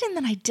did, and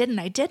then I didn't.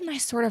 I did, and I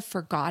sort of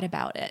forgot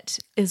about it.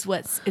 It's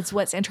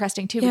what's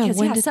interesting too,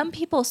 because some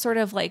people sort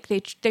of like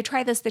they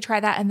try this, they try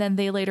that, and then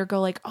they later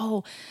go like,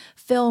 oh,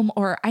 film.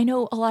 Or I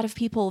know a lot of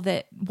people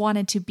that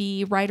wanted to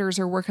be writers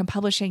or work in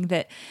publishing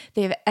that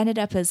they've ended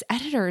up as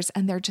editors,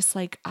 and they're just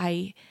like,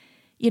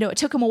 it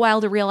took them a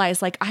while to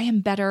realize like I am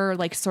better,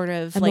 like sort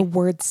of I'm like a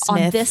wordsmith.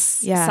 on this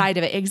side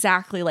of it,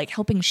 exactly, like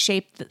helping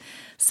shape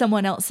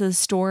someone else's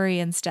story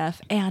and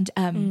stuff, and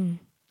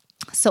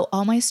So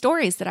all my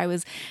stories that I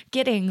was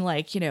getting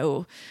like,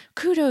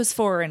 kudos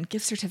for and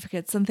gift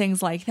certificates and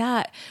things like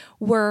that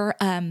were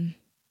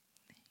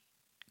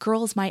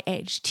girls my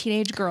age,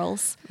 teenage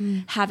girls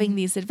having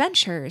these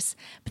adventures.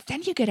 But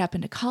then you get up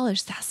into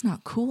college, that's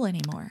not cool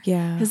anymore.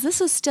 Yeah. Because this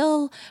was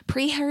still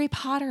pre-Harry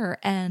Potter.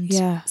 And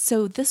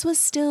so this was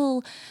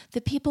still the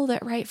people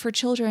that write for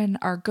children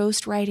are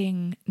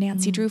ghostwriting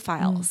Nancy Drew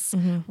files,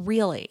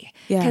 really.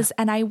 Yeah.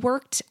 And I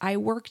worked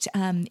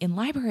in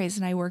libraries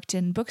and I worked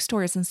in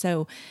bookstores. And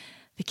so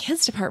the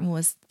kids department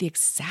was the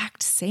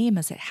exact same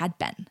as it had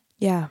been.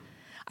 Yeah.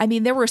 I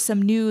mean, there were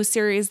some new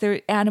series, there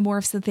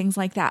Animorphs and things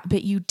like that,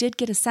 but you did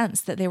get a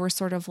sense that they were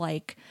sort of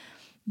like,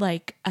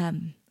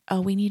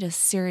 oh, we need a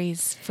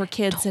series for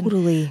kids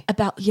and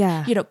about,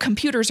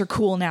 computers are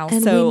cool now.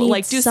 And so we need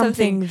like do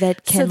something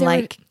that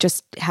can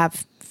just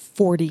have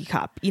 40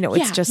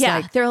 it's just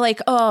like, they're like,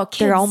 oh, kids,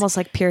 they're almost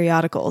like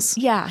periodicals.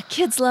 Yeah.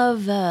 Kids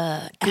love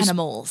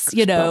animals,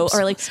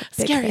 or like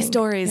scary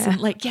stories and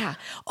like,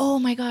 oh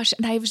my gosh.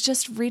 And I was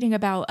just reading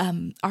about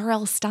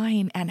R.L.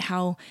 Stine and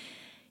how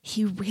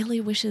he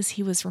really wishes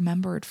he was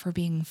remembered for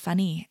being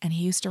funny. And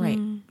he used to write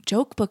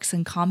joke books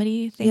and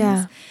comedy things.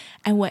 Yeah.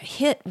 And what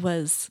hit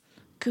was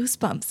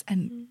Goosebumps.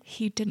 And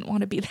he didn't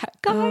want to be that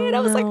guy. And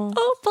I was like,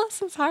 oh, bless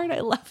his heart.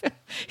 I love him.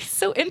 He's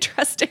so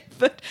interesting.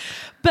 But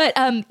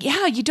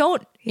you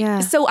don't.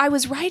 Yeah. So I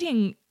was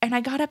writing and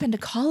I got up into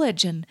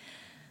college and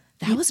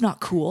that was not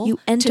cool. You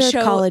entered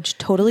college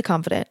totally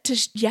confident.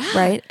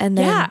 Right? And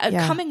then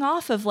coming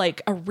off of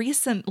like a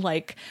recent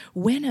like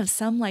win of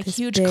some like This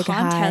huge big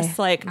contest.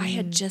 high. Like I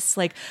had just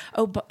like,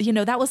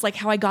 that was like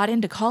how I got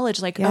into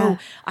college. Like,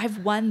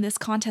 I've won this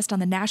contest on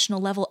the national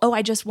level. Oh,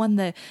 I just won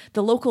the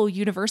local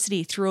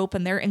university threw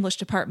open their English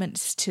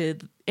departments to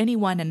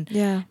anyone.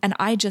 And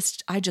I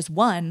just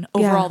won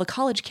over all the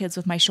college kids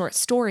with my short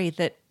story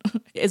that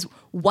is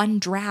one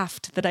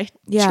draft that I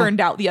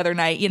churned out the other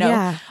night.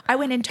 I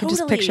went in totally.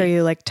 Just picture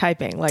you like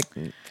typing, like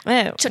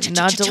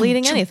not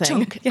deleting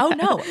anything. Oh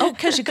no! Oh,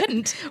 because you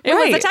couldn't. It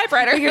was a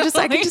typewriter. You're just.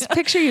 I can just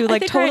picture you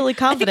like totally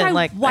confident.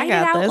 I got whited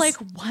out this. like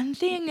one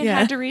thing and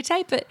had to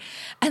retype it,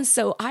 and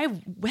so I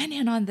went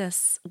in on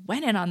this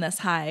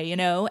high,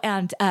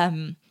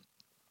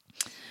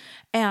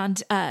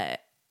 and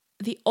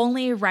the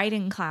only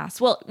writing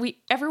class,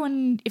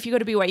 everyone, if you go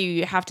to BYU,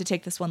 you have to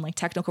take this one like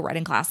technical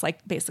writing class,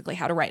 like basically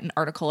how to write an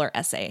article or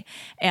essay.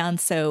 And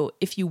so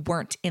if you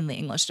weren't in the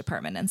English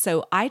department, and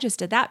so I just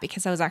did that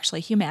because I was actually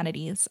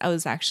humanities. I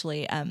was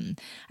actually, I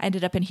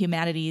ended up in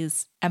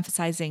humanities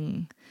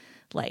emphasizing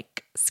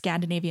like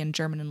Scandinavian,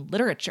 German, and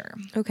literature.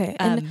 Okay.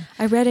 And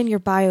I read in your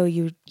bio,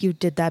 you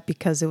did that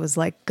because it was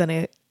like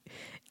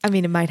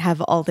it might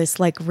have all this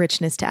like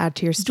richness to add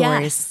to your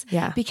stories. Yes,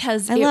 yeah.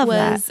 Because it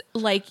was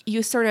like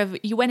you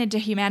went into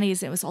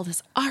humanities and it was all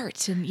this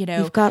art and,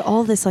 You've got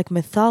all this like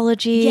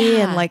mythology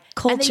and like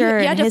culture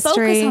and you had history.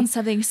 to focus on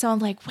something. So I'm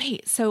like,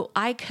 wait, so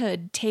I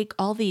could take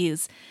all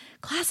these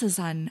classes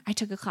I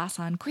took a class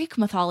on Greek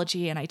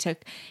mythology and I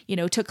took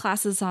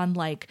classes on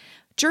like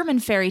German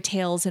fairy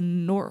tales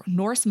and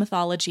Norse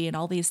mythology and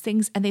all these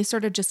things. And they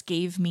sort of just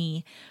gave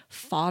me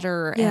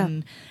fodder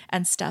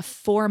and stuff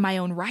for my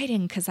own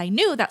writing because I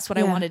knew that's what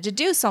I wanted to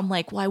do. So I'm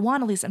like, well, I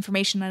want all this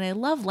information and I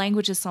love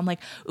languages. So I'm like,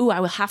 I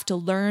will have to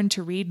learn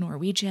to read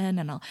Norwegian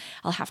and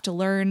I'll have to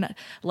learn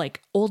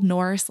like Old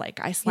Norse,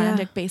 like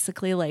Icelandic,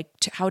 basically like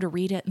how to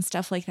read it and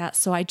stuff like that.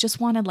 So I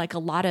just wanted like a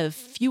lot of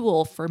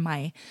fuel for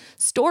my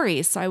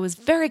stories. So I was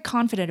very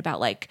confident about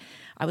like,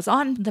 I was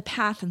on the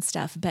path and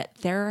stuff, but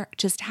there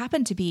just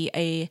happened to be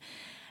a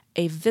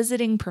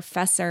visiting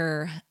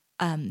professor.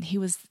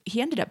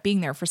 He ended up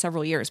being there for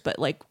several years, but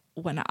like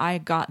when I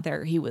got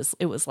there, it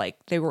was like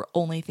they were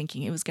only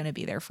thinking it was going to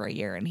be there for a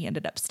year, and he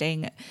ended up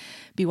staying at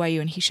BYU,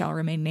 and he shall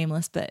remain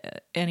nameless.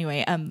 But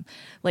anyway,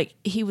 like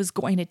he was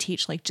going to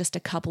teach like just a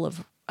couple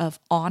of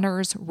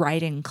honors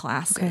writing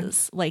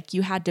classes. Okay. Like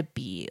you had to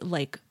be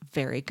like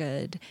very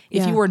good.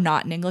 If you were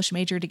not an English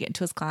major to get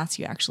into his class,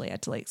 you actually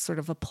had to like sort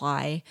of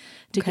apply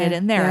to get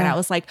in there. And I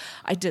was like,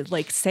 I did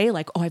like say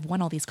like, I've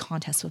won all these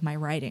contests with my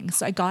writing.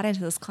 So I got into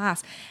this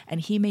class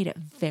and he made it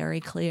very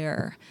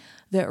clear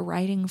that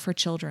writing for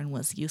children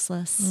was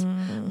useless,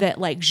 that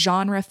like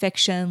genre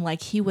fiction,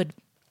 like he would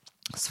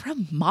sort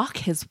of mock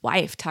his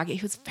wife talking.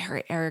 He was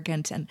very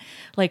arrogant and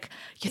like,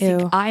 you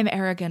think I'm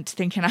arrogant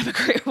thinking I'm a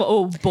great,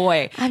 oh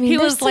boy. I mean, he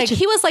was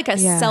like a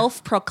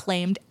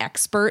self-proclaimed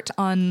expert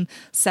on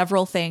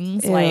several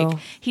things. Like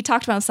he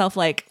talked about himself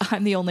like,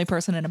 I'm the only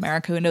person in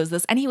America who knows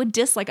this. And he would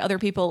diss like other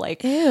people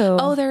like,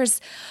 oh,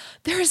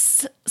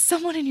 there's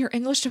someone in your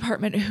English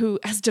department who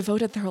has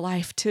devoted their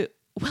life to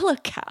Willa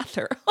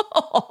Cather.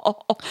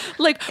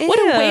 Like what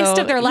a waste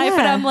of their life.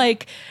 And I'm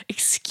like,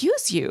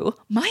 excuse you,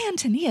 My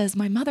Antonia is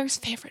my mother's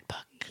favorite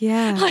book.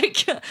 Yeah. Like,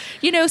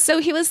 so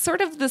he was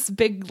sort of this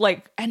big,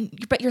 like,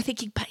 but you're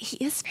thinking, but he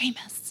is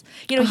famous.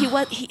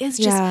 He is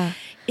just,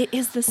 it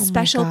is this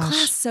special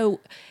class. So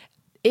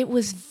it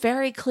was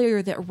very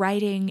clear that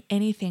writing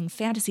anything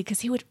fantasy, because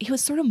he would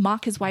sort of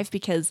mock his wife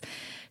because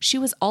she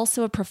was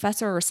also a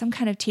professor or some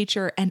kind of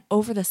teacher. And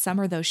over the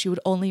summer though, she would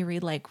only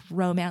read like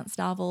romance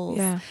novels,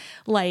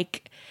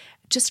 like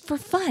just for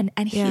fun.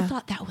 And he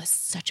thought that was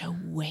such a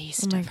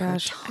waste of her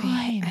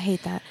time. I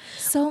hate that.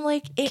 So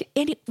like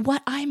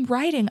what I'm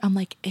writing, I'm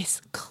like,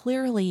 is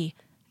clearly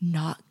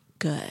not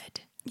good.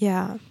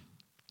 Yeah.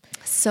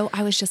 So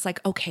I was just like,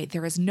 okay,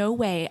 there is no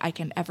way I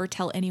can ever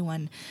tell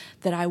anyone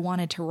that I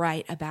wanted to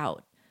write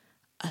about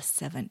a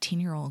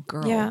 17-year-old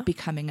girl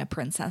becoming a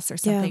princess or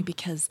something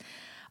because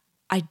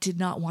I did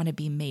not want to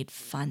be made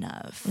fun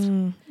of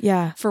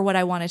for what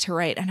I wanted to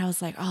write. And I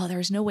was like, oh,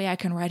 there's no way I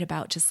can write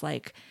about just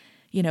like,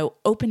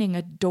 opening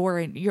a door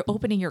and you're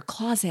opening your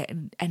closet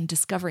and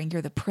discovering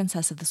you're the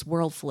princess of this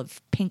world full of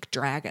pink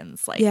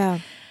dragons. Like,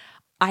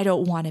 I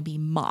don't want to be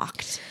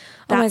mocked.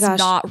 That's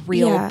not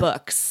real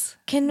books.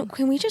 Can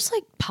we just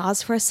like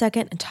pause for a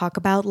second and talk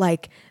about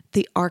like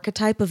the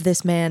archetype of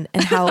this man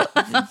and how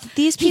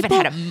these people he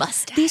even had a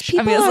mustache. These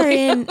people are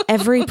in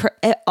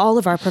all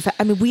of our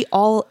we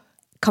all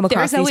come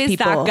across these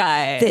people. That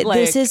guy.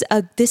 This is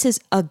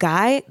a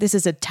guy. This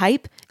is a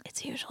type.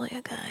 It's usually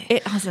a guy.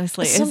 It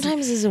honestly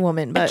sometimes is a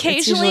woman, but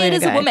occasionally it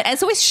is a woman. And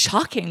it's always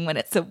shocking when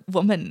it's a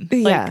woman.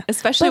 Like,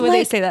 especially when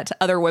they say that to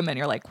other women.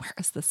 You're like, where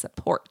is the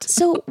support?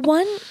 So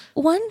one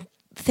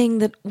thing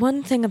that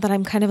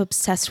I'm kind of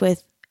obsessed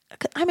with.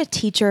 I'm a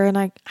teacher and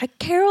I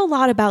care a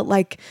lot about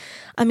like,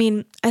 I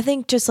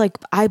think just like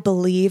I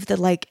believe that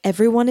like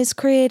everyone is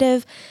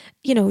creative.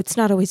 It's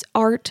not always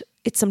art.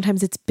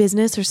 sometimes it's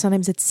business or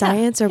sometimes it's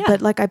science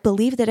but like I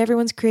believe that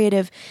everyone's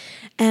creative,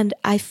 and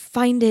I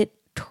find it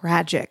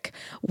tragic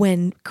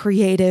when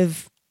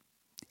creative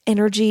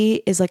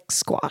energy is like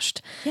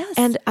squashed. Yes.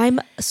 And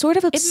I'm sort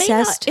of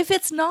obsessed. If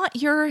it's not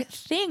your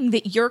thing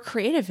that you're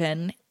creative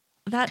in,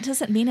 that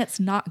doesn't mean it's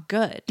not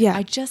good. Yeah.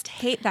 I just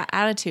hate that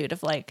attitude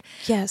of like,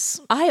 yes.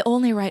 I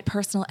only write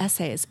personal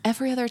essays.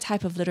 Every other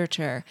type of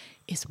literature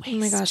is waste. Oh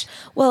my gosh.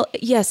 Well,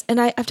 yes.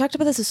 And I've talked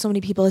about this with so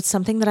many people. It's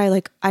something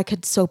that I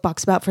could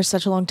soapbox about for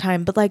such a long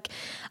time, but like,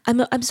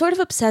 I'm sort of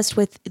obsessed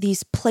with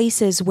these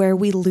places where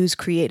we lose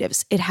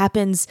creatives. It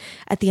happens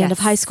at the end of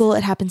high school.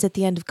 It happens at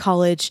the end of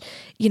college.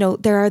 You know,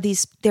 there are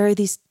these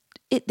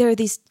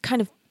kind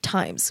of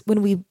times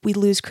when we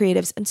lose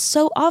creatives, and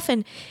so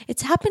often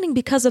it's happening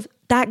because of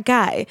that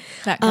guy,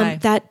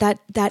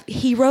 that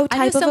hero type of a person.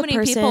 I know so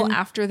many people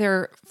after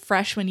their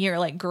freshman year,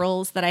 like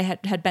girls that I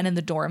had been in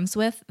the dorms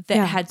with,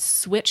 that had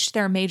switched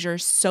their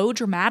majors so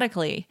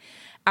dramatically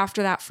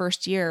after that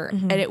first year,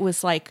 and it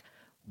was like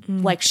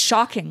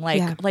shocking,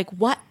 like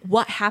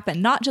what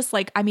happened? Not just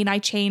like, I mean, I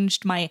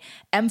changed my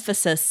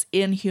emphasis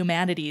in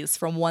humanities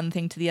from one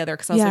thing to the other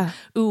because I was like,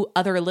 ooh,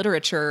 other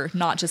literature,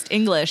 not just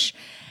English.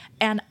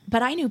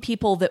 But I knew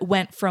people that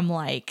went from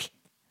like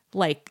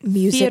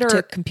music theater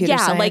to computer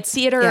science. like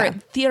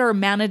theater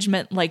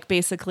management, like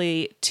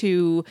basically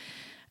to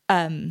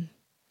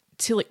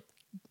like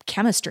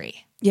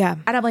chemistry. Yeah.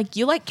 And I'm like,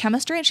 you like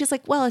chemistry? And she's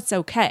like, well, it's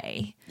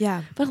okay.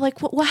 Yeah. But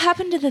like, what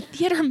happened to the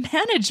theater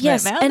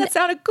management, man? And, that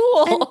sounded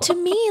cool. And to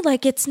me,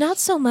 like, it's not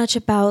so much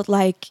about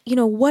like, you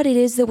know, what it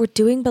is that we're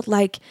doing, but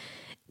like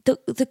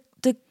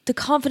the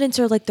confidence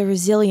or like the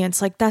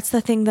resilience. Like that's the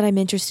thing that I'm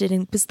interested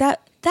in, because that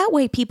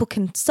way people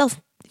can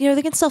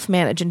they can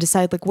self-manage and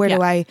decide like, where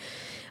do I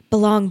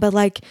belong? But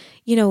like,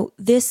 you know,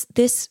 this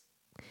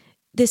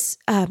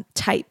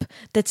type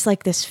that's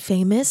like this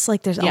famous,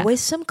 like there's always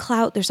some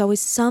clout, there's always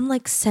some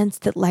like sense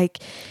that like,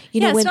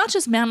 you know, it's not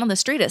just man on the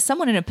street, it's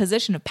someone in a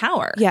position of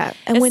power. Yeah.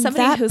 And it's when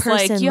somebody that who's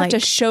person, like, you have to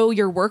show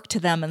your work to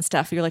them and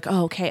stuff, you're like,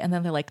 oh, okay. And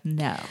then they're like,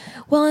 no.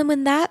 Well, and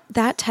when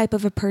that type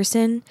of a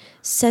person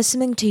says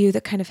something to you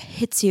that kind of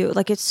hits you,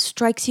 like it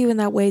strikes you in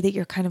that way that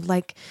you're kind of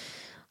like,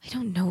 I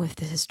don't know if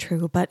this is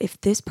true, but if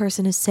this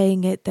person is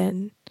saying it,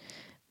 then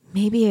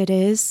maybe it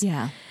is.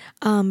 Yeah.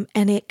 And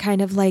it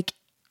kind of like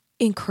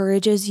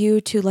encourages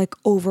you to like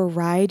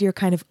override your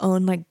kind of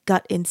own like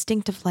gut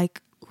instinct of like,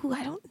 ooh,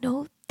 I don't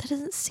know, that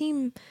doesn't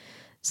seem,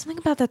 something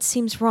about that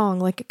seems wrong.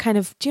 Like it kind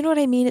of, do you know what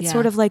I mean? It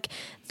sort of like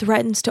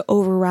threatens to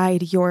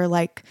override your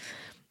like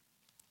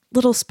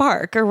little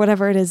spark or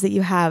whatever it is that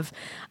you have.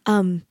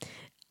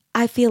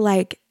 I feel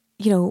like,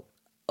 you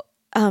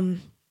know,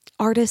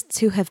 artists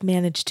who have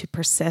managed to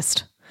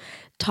persist,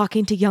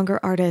 talking to younger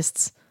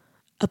artists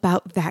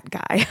about that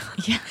guy.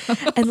 Yeah.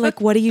 And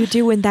like, what do you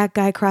do when that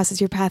guy crosses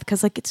your path?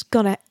 Cause like, it's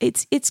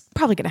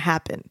probably gonna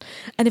happen.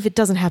 And if it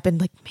doesn't happen,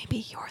 like maybe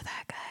you're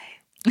that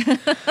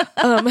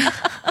guy.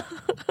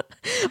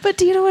 But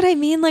do you know what I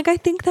mean? Like, I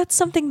think that's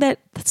something that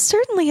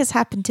certainly has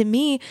happened to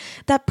me.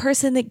 That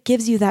person that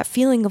gives you that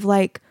feeling of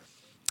like,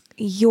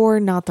 you're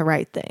not the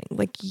right thing.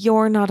 Like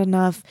you're not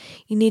enough.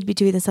 You need to be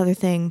doing this other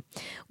thing.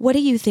 What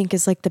do you think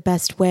is like the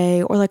best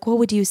way? Or like, what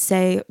would you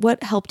say?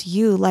 What helped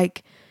you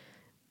like,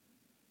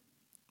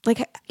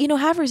 you know,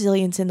 have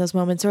resilience in those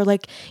moments? Or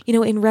like, you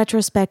know, in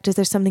retrospect, is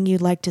there something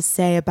you'd like to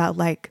say about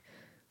like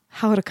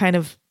how to kind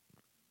of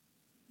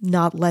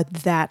not let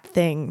that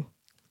thing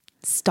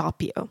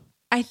stop you?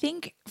 I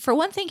think for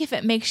one thing, if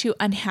it makes you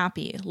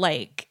unhappy,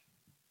 like,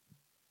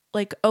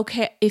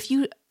 okay,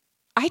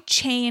 I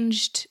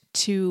changed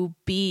to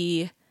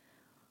be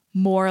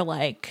more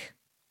like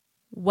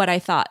what I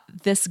thought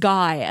this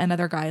guy and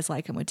other guys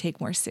like him would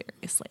take more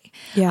seriously.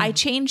 Yeah. I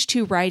changed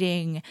to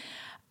writing.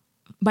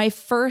 My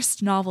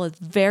first novel is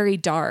very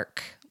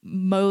dark.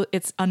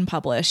 It's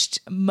unpublished.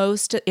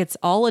 It's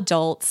all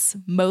adults.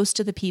 Most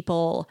of the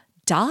people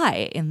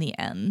die in the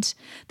end.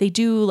 They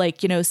do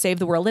like, you know, save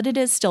the world, and it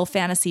is still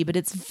fantasy, but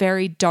it's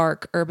very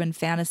dark urban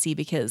fantasy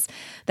because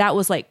that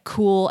was like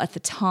cool at the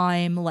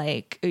time.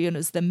 Like, you know, it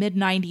was the mid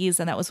 90s,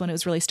 and that was when it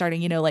was really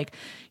starting, you know, like,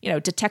 you know,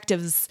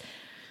 detectives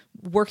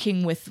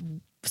working with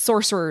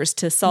sorcerers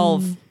to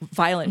solve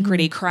violent,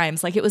 gritty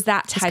crimes. Like it was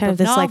that type of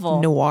this novel.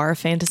 Like noir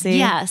fantasy.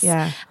 Yes.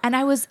 Yeah. And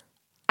I was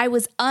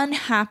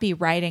unhappy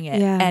writing it.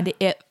 Yeah. And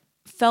it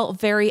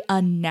felt very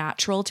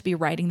unnatural to be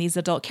writing these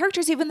adult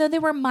characters, even though they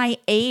were my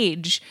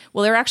age.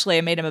 Well,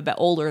 I made them a bit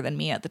older than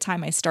me at the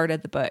time I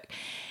started the book.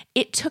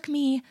 It took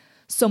me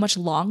so much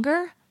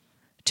longer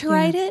to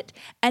write it.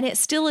 And it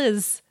still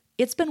is.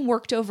 It's been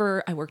worked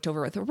over. I worked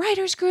over with a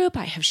writer's group.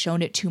 I have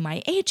shown it to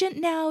my agent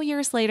now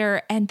years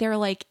later, and they're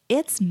like,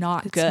 it's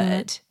not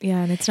good.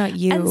 And it's not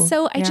you. And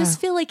so I just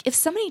feel like if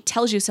somebody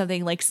tells you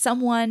something, like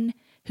someone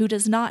who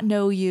does not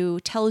know you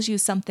tells you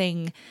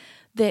something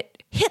that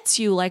hits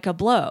you like a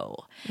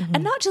blow,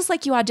 and not just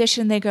like you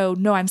audition, they go,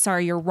 no, I'm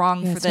sorry, you're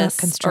wrong for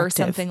this or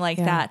something like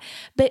that.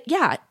 But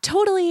yeah,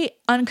 totally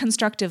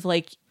unconstructive.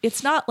 Like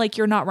it's not like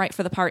you're not right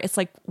for the part. It's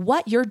like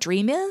what your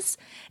dream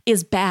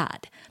is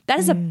bad. That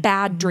is a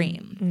bad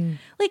dream.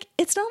 Like,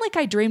 it's not like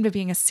I dreamed of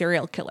being a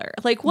serial killer.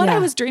 Like, what I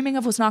was dreaming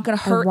of was not going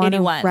to hurt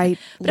anyone. Write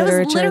but I was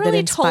literature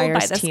literally that told by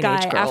inspires this teenage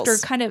guy girls. after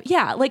kind of,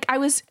 like I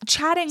was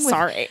chatting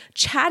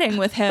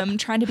with him,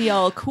 trying to be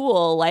all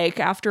cool, like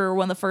after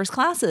one of the first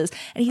classes.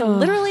 And he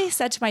literally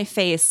said to my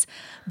face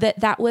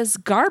that was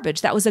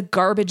garbage. That was a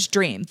garbage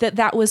dream.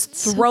 That was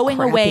throwing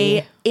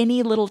away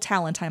any little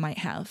talent I might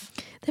have.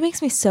 That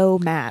makes me so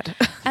mad.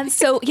 And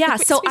so,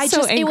 so I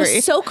just, angry. it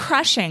was so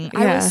crushing.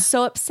 I was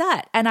so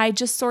upset. And I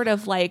just sort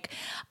of like,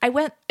 I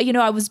went,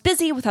 I was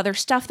busy with other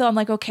stuff though. I'm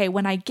like, okay,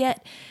 when I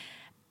get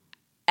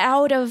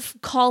out of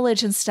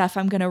college and stuff,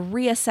 I'm going to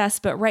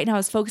reassess. But right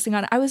now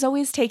I was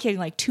always taking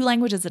like 2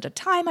 languages at a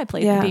time. I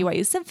played the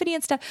BYU Symphony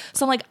and stuff.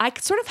 So I'm like, I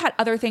sort of had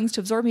other things to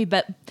absorb me,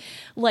 but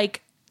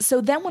like, so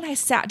then when I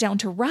sat down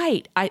to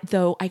write, I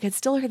could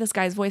still hear this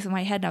guy's voice in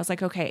my head. And I was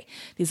like, okay,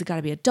 these have got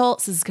to be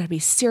adults. This is got to be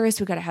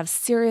serious. We got to have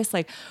serious,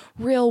 like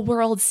real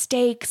world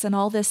stakes and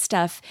all this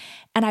stuff.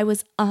 And I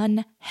was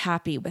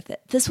unhappy with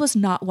it. This was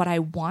not what I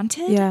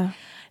wanted. Yeah.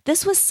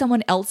 This was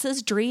someone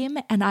else's dream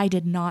and I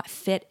did not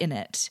fit in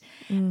it.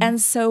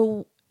 And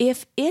so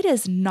if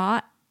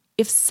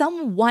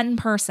some one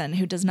person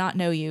who does not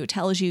know you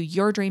tells you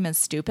your dream is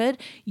stupid,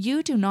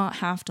 you do not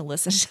have to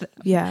listen to them.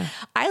 Yeah.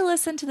 I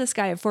listened to this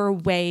guy for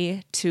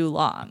way too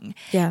long.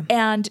 Yeah.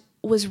 And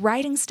was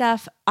writing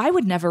stuff I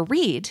would never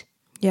read.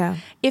 Yeah.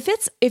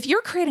 If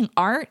you're creating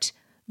art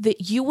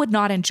that you would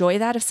not enjoy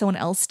that if someone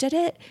else did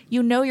it,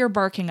 you're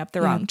barking up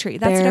the wrong tree.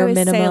 That's what I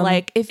always say.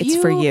 Like, it's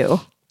for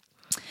you.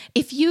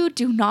 If you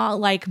do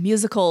not like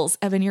musicals,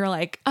 Evan, you're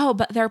like, oh,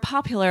 but they're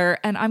popular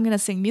and I'm going to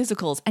sing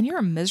musicals and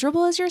you're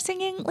miserable as you're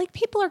singing, like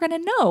people are going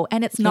to know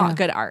and it's not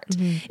good art.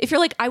 If you're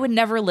like, I would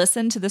never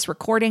listen to this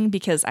recording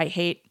because I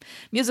hate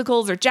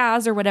musicals or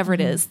jazz or whatever it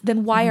is,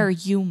 then why are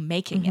you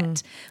making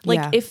it?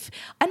 Like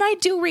and I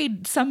do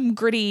read some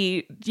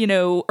gritty,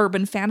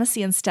 urban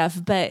fantasy and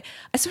stuff, but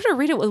I sort of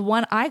read it with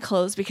one eye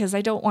closed because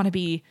I don't want to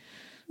be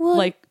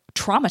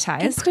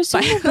traumatized. And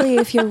presumably,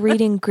 if you're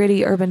reading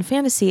gritty urban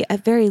fantasy,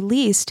 at very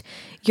least,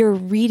 you're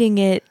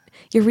reading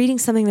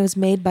something that was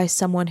made by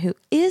someone who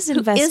is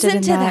invested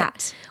in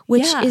that,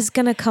 which is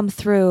going to come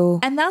through.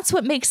 And that's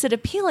what makes it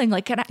appealing.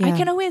 Like, I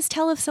can always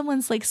tell if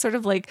someone's like, sort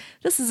of like,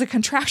 this is a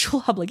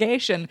contractual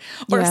obligation,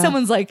 or if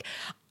someone's like,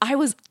 I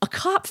was a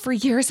cop for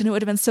years and it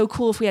would have been so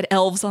cool if we had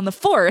elves on the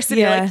force. And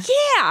you're like,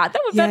 that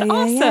would have been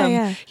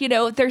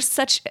awesome. There's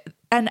such...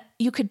 And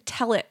you could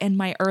tell it in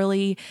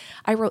I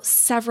wrote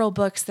several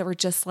books that were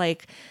just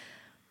like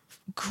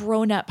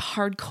grown up,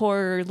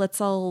 hardcore, let's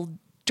all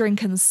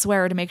drink and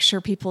swear to make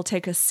sure people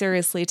take us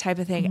seriously type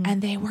of thing.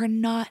 And they were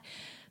not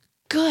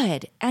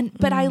good.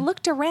 But I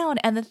looked around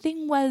and the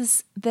thing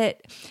was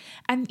that,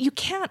 and you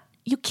can't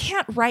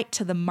write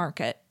to the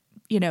market,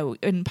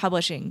 in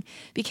publishing,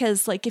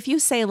 because like, if you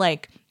say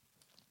like,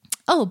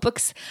 oh,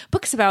 books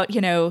about,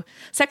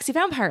 sexy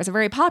vampires are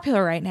very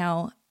popular right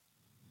now.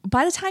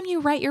 By the time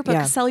you write your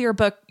book, sell your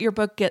book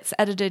gets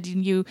edited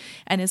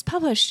and is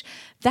published,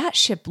 that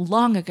ship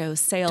long ago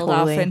sailed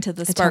off into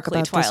the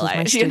sparkly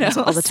twilight.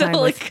 All the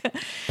time with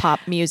pop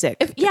music.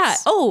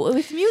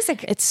 With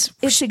music, it's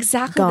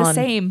exactly gone. the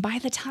same. By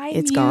the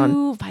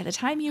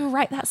time you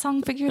write that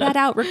song, figure that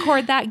out,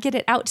 record that, get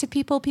it out to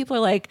people, people are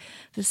like,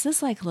 this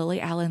is like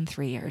Lily Allen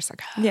 3 years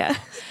ago. Yeah.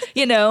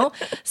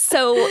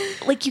 So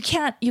like you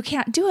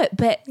can't do it.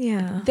 But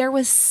there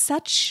was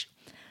such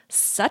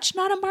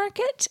not a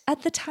market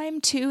at the time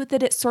too,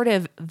 that it sort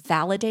of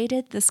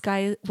validated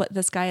what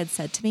this guy had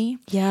said to me.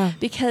 Yeah.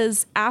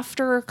 Because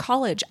after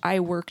college, I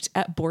worked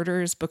at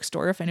Borders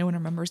bookstore. If anyone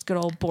remembers good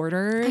old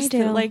Borders, I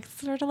do. Like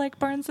sort of like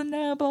Barnes and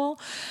Noble.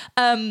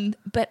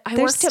 But I There's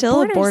worked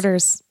still at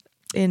Borders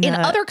in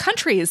other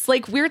countries,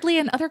 like weirdly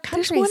in other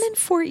countries.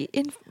 There's one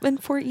in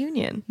Fort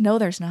Union. No,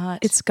 there's not.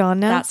 It's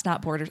gone now? That's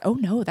not Borders. Oh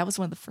no, that was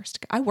one of the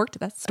first. I worked at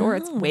that store.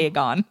 It's way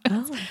gone.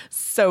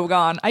 So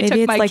gone.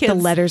 Maybe it's like the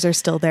letters are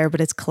still there, but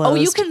it's closed. Oh,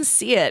 you can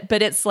see it,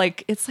 but it's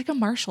like a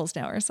Marshall's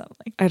now or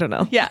something. I don't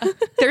know. Yeah.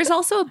 There's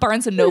also a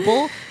Barnes and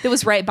Noble that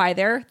was right by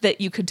there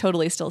that you could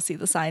totally still see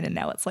the sign, and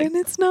now it's like, and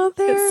it's not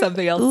there. It's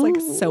something else, like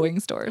a sewing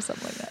store or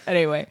something like that.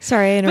 Anyway.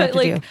 Sorry, I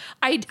interrupted you.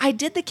 I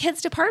did the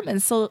kids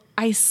department, so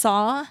I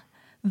saw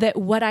that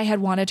what I had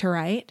wanted to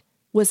write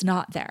was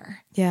not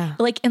there. Yeah.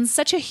 Like in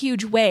such a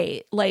huge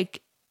way.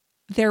 Like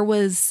it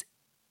was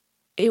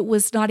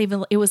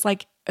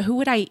like, who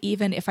would I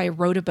even, if I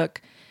wrote a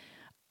book,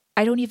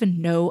 I don't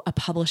even know a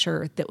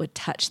publisher that would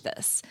touch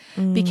this,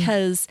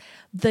 because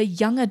the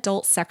young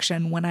adult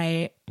section when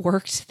I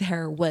worked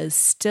there was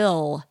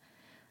still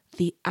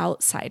The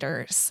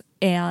Outsiders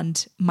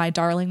and My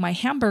Darling, My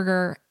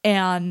Hamburger,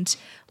 and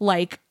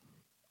like,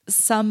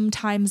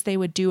 sometimes they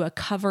would do a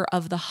cover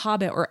of The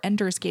Hobbit or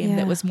Ender's Game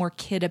that was more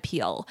kid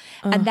appeal.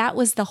 And that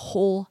was the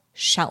whole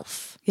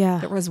shelf. Yeah.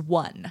 There was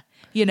one,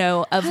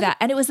 of that.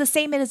 And it was the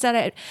same as that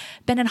I'd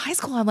been in high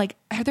school. I'm like,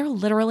 are there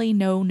literally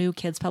no new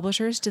kids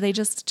publishers? Do they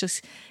just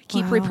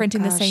keep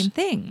reprinting the same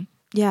thing?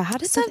 Yeah. How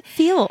does that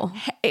feel?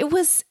 It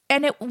was,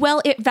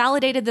 it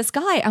validated this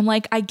guy. I'm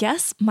like, I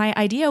guess my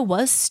idea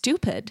was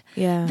stupid.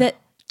 Yeah. That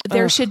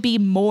there should be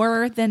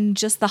more than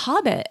just The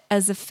Hobbit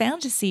as a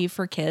fantasy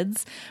for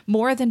kids,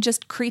 more than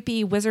just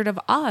creepy Wizard of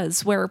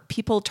Oz where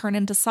people turn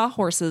into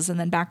sawhorses and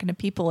then back into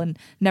people and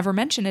never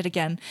mention it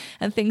again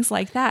and things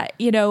like that.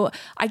 You know,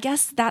 I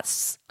guess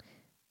that's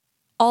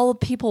all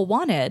people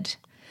wanted.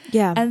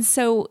 Yeah. And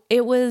so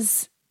it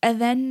was, and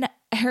then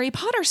Harry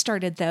Potter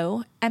started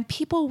though, and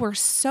people were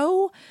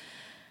so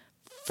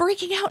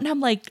freaking out, and I'm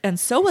like, and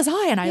so was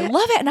I, and I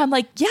love it, and I'm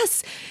like,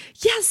 yes,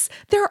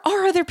 there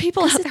are other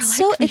people out there it's like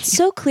so me. it's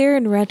so clear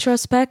in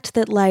retrospect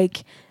that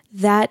like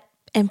that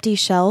empty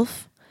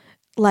shelf,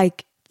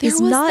 like There is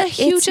was not the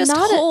hugest it's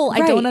not hole. I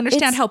don't right,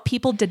 understand it's- how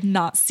people did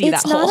not see that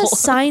it's not hole. a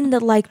sign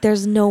that like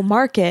there's no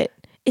market.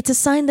 It's a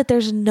sign that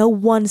there's no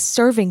one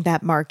serving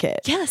that market.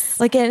 Yes.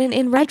 Like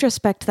in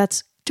retrospect,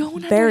 that's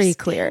Don't very understand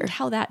clear.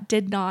 how that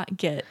did not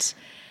get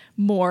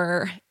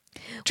more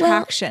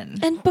traction.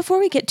 Well, and before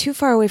we get too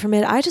far away from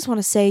it, I just want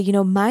to say, you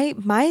know,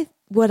 my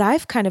what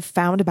I've kind of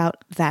found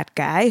about that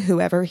guy,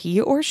 whoever he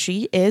or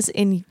she is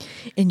in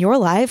your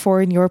life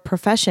or in your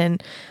profession,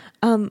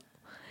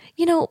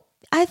 you know,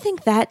 I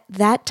think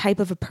that type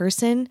of a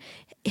person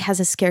has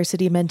a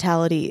scarcity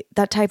mentality.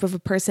 That type of a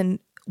person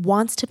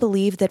wants to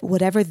believe that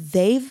whatever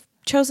they've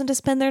chosen to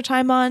spend their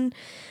time on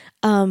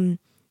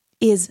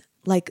is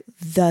like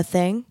the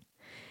thing.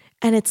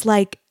 And it's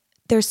like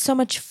there's so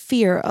much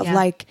fear of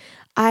like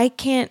I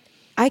can't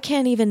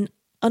even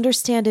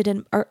understand it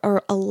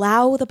or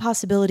allow the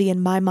possibility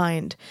in my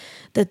mind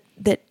that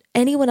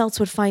anyone else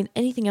would find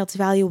anything else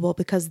valuable,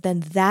 because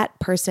then that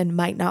person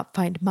might not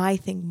find my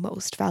thing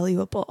most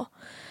valuable.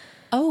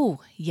 Oh,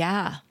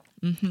 yeah.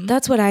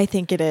 That's what I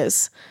think it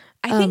is.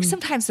 I think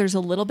sometimes there's a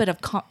little bit of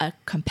a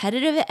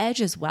competitive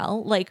edge as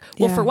well. Like,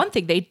 well, Yeah. for one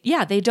thing, they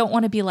don't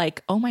want to be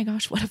like, oh my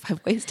gosh, what if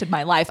I've wasted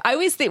my life? I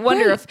always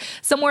wonder Right. if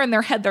somewhere in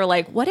their head they're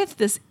like, what if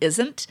this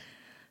isn't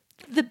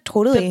the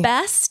Totally.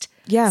 best?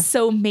 Yeah.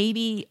 So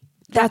maybe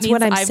That's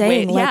what I'm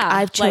saying. Like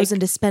I've like, chosen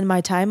to spend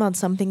my time on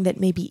something that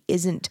maybe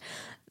isn't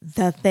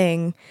the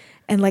thing.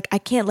 And like, I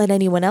can't let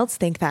anyone else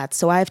think that.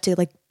 So I have to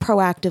like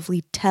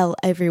proactively tell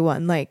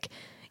everyone like,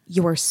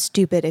 you're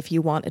stupid if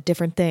you want a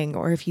different thing,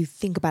 or if you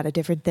think about a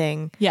different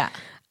thing. Yeah.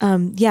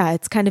 Yeah,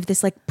 it's kind of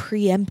this like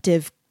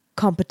preemptive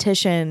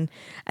competition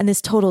and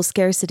this total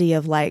scarcity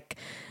of like,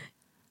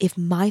 if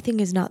my thing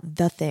is not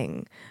the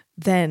thing,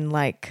 then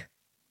like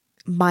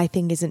my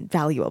thing isn't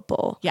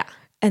valuable. Yeah.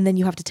 And then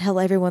you have to tell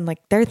everyone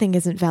like their thing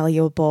isn't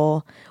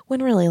valuable,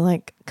 when really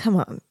like, come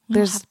on,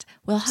 there's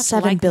we'll have to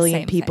 7 like the billion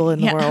same people thing.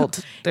 in the Yeah.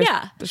 world.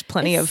 There's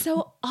plenty It's of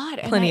so odd.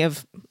 And plenty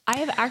of I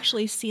have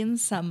actually seen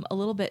some a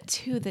little bit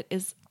too that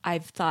is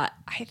I've thought,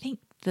 I think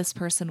this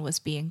person was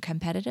being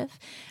competitive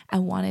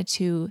and wanted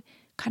to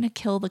kind of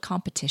kill the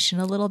competition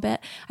a little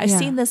bit. I've Yeah.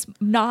 seen this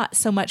not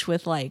so much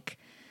with like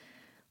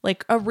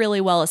a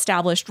really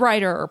well-established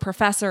writer or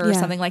professor or Yeah.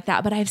 something like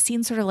that, but I've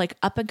seen sort of like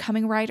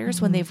up-and-coming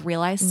writers when they've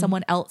realized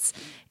someone else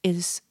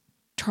is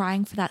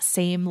trying for that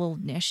same little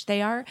niche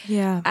they are.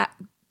 Yeah.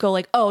 Go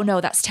like, oh no,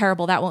 that's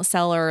terrible, that won't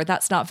sell, or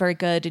that's not very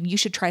good, and you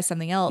should try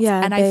something else.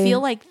 Yeah, and I they- feel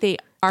like they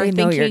are they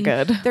know thinking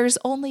you're good. there's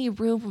only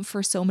room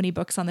for so many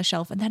books on the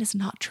shelf, and that is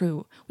not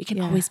true. We can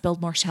always build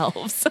more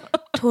shelves.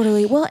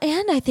 Totally. Well,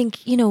 and I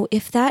think, you know,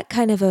 if that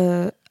kind of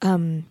a,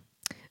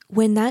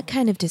 when that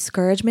kind of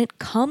discouragement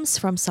comes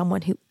from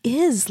someone who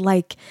is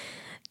like,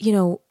 you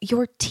know,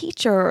 your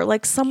teacher, or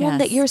like someone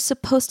that Yes. you're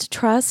supposed to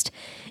trust,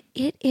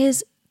 it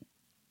is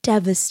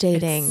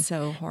devastating. It's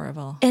so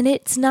horrible. And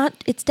it's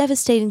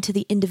devastating to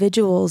the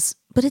individuals,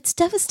 but it's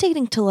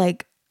devastating to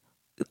like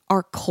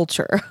our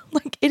culture.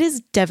 Like it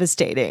is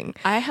devastating.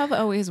 I have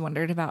always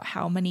wondered about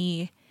how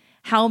many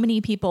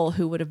people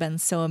who would have been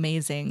so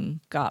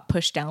amazing got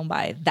pushed down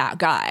by that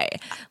guy.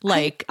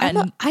 Like, I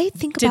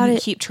think didn't about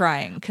it keep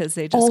trying because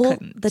they just all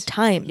couldn't. the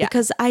time, Yeah.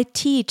 because I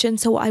teach, and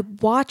so I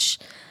watch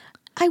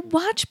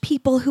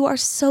people who are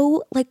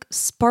so like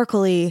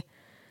sparkly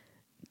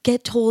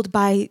get told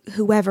by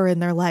whoever in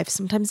their life.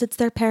 Sometimes it's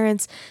their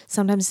parents,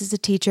 sometimes it's a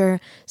teacher,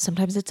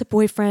 sometimes it's a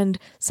boyfriend,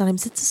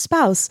 sometimes it's a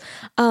spouse.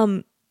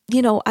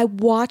 You know, I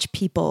watch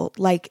people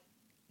like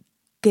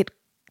get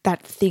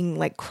that thing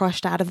like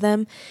crushed out of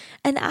them,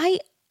 and I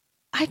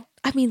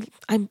mean,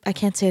 I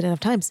can't say it enough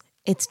times.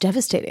 It's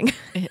devastating.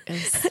 It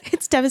is.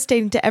 It's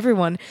devastating to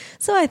everyone.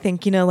 So I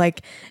think, you know,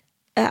 like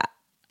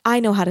I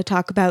know how to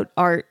talk about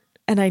art,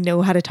 and I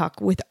know how to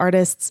talk with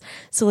artists.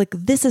 So like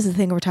this is the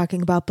thing we're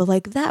talking about, but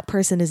like that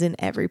person is in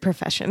every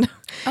profession.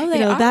 Oh, they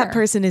you know, that are.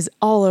 person is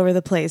all over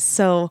the place.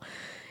 So,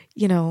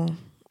 you know,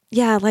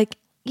 yeah, like,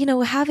 you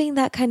know, having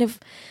that kind of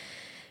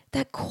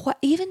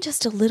even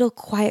just a little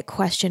quiet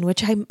question,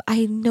 which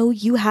I know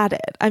you had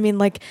it. I mean,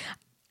 like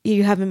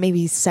you haven't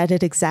maybe said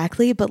it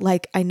exactly, but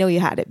like I know you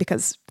had it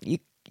because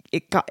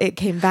it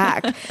came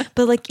back.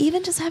 But like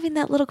even just having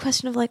that little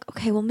question of like,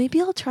 okay, well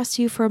maybe I'll trust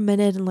you for a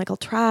minute, and like I'll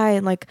try,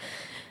 and like,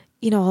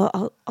 you know,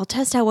 I'll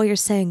test out what you're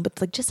saying, but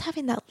like just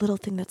having that little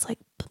thing that's like,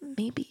 but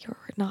maybe you're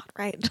not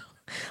right.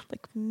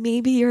 Like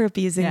maybe you're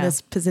abusing Yeah.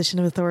 this position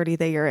of authority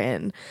that you're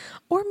in,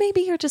 or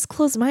maybe you're just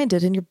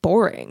closed-minded and you're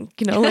boring,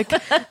 you know, like,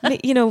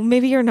 you know,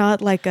 maybe you're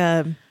not like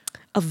a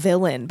a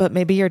villain, but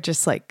maybe you're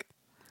just like,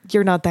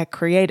 you're not that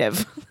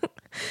creative.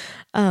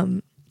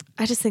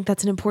 I just think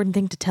that's an important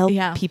thing to tell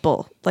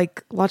people.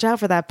 Like, watch out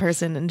for that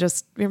person and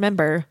just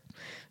remember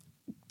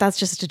that's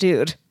just a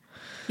dude.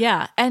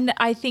 Yeah. And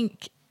I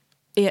think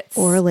it's...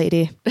 Or a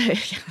lady. We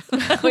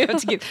have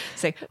to keep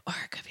saying, or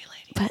it could be a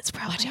lady. But it's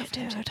probably a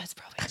dude. It's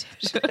probably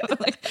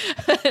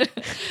a dude.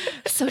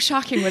 So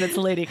shocking when it's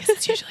a lady because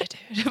it's usually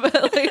a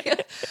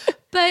dude.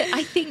 But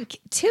I think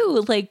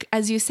too, like,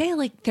 as you say,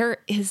 like, there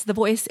is the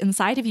voice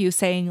inside of you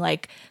saying,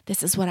 like,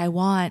 this is what I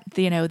want.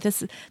 You know,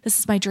 this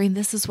is my dream.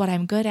 This is what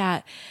I'm good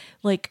at.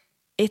 Like,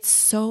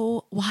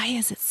 why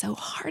is it so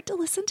hard to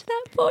listen to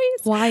that voice?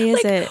 Why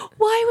is it?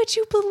 Why would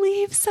you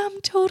believe some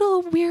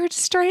total weird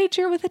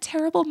stranger with a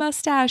terrible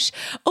mustache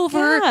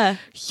over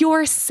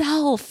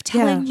yourself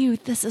telling you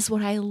this is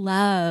what I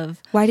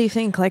love? Why do you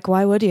think? Like,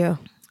 why would you?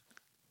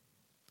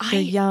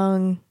 You're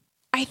young.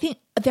 I think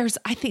there's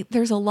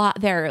a lot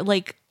there.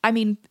 Like, I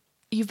mean,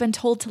 you've been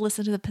told to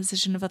listen to the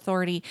position of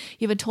authority.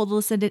 You've been told to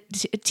listen to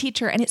a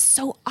teacher. And it's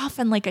so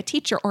often like a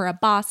teacher or a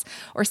boss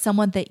or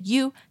someone that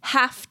you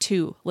have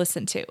to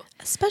listen to.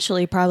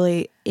 Especially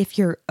probably if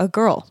you're a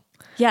girl.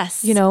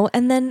 Yes. You know,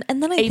 and then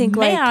I think a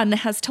man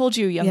has told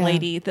you, young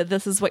lady, that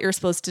this is what you're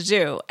supposed to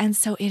do. And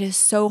so it is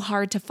so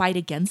hard to fight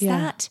against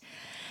that.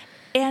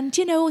 And,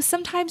 you know,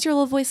 sometimes your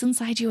little voice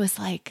inside you is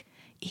like,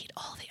 eat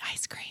all the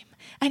ice cream.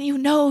 And you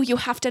know you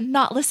have to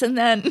not listen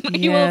then.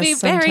 You will be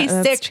very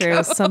sick. That's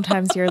true.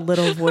 Sometimes your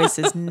little voice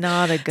is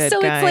not a good guide.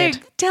 So it's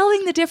like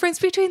telling the difference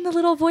between the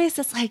little voice.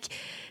 It's like,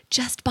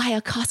 just buy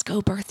a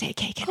Costco birthday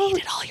cake and eat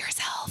it all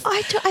yourself.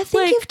 I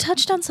think you've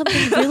touched on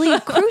something really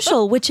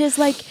crucial, which is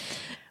like,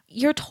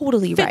 you're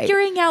totally right.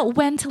 Figuring out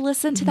when to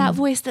listen to that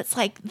voice that's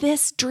like,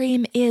 this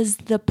dream is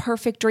the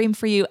perfect dream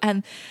for you.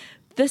 And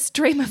this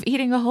dream of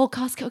eating a whole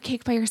Costco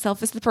cake by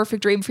yourself is the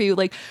perfect dream for you.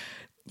 Like,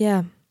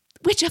 yeah.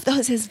 Which of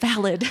those is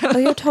valid? Oh,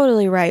 you're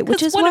totally right.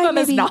 Which is why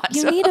maybe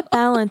you need a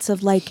balance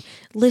of like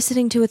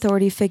listening to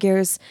authority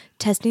figures,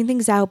 testing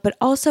things out, but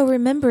also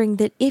remembering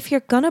that if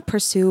you're going to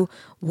pursue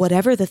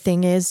whatever the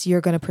thing is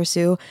you're going to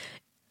pursue,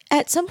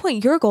 at some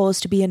point your goal is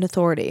to be an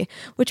authority,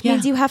 which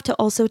means you have to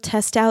also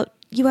test out,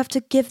 you have to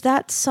give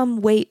that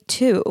some weight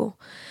too.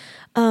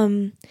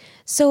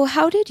 So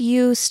how did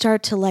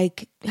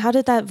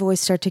that voice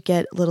start to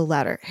get a little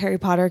louder? Harry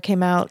Potter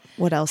came out.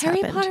 What else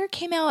happened? Harry Potter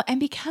came out. And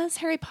because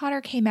Harry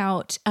Potter came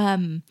out,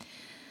 after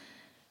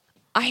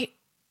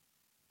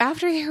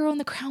The Hero and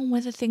the Crown, one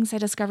of the things I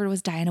discovered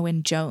was Diana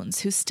Wynne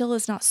Jones, who still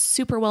is not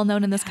super well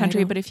known in this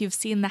country. But if you've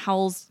seen the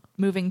Howl's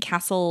Moving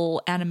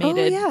Castle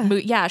animated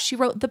movie, she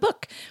wrote the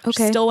book, which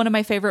is still one of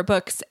my favorite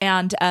books,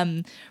 and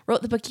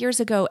wrote the book years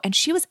ago. And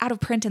she was out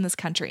of print in this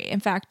country. In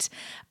fact,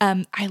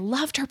 I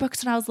loved her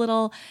books when I was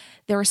little.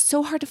 They were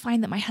so hard to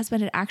find that my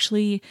husband had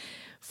actually,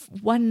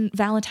 one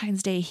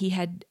Valentine's Day, he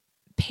had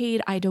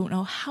paid, I don't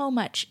know how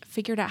much,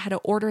 figured out how to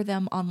order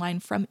them online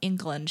from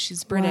England.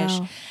 She's British,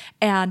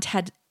 and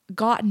had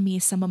gotten me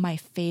some of my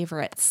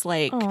favorites,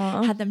 like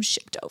had them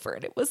shipped over.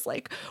 And it was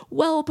like,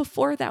 well,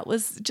 before that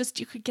was just,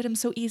 you could get them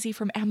so easy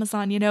from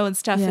Amazon, you know, and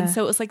stuff. And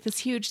so it was like this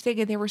huge thing,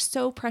 and they were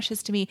so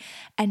precious to me.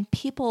 And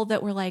people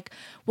that were like,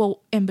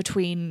 well, in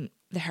between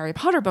the Harry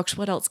Potter books,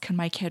 what else can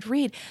my kid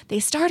read? They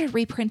started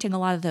reprinting a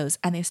lot of those,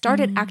 and they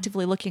started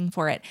actively looking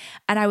for it.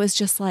 And I was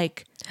just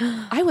like,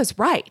 I was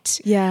right.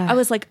 Yeah. I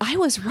was like, I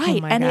was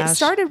right. And it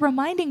started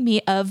reminding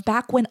me of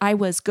back when I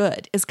was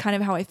good, is kind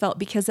of how I felt.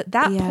 Because at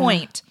that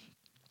point,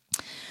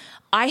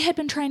 I had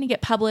been trying to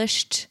get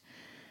published,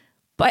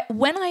 but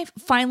when I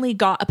finally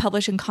got a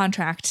publishing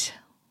contract,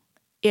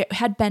 it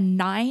had been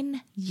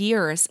 9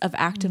 years of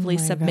actively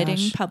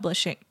submitting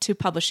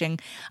publishing.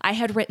 I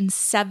had written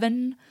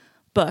 7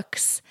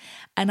 books,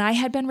 and I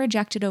had been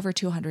rejected over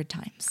 200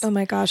 times. Oh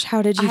my gosh,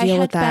 how did you deal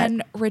with that? I had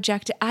been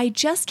rejected. I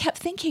just kept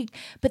thinking,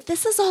 but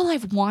this is all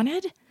I've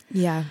wanted.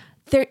 Yeah.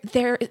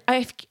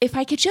 If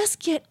I could just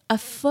get a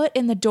foot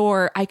in the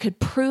door, I could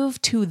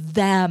prove to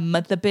them,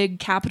 the big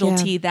capital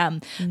T them,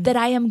 that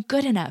I am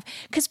good enough.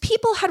 Because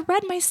people had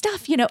read my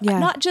stuff, you know,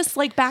 not just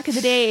like back in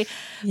the day,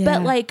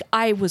 but like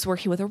I was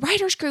working with a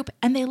writer's group,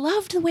 and they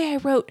loved the way I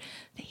wrote.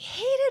 They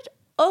hated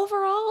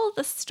overall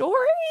the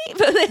story,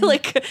 but they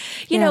like,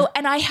 you know,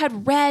 and I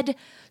had read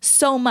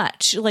so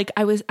much. Like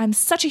I'm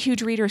such a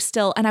huge reader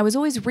still. And I was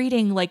always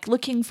reading, like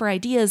looking for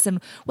ideas and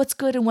what's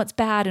good and what's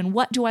bad and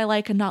what do I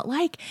like and not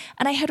like.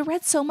 And I had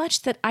read so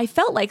much that I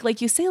felt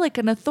like you say, like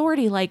an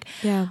authority, like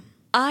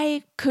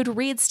I could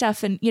read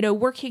stuff. And, you know,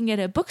 working at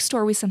a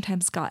bookstore, we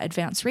sometimes got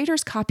advanced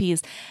readers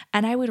copies,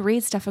 and I would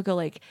read stuff and go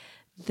like,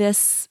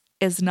 this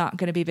is not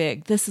going to be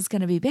big. This is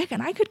going to be big.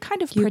 And I could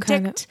kind of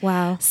predict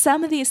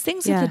some of these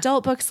things with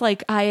adult books.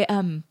 Like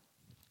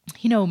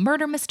you know,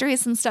 murder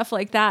mysteries and stuff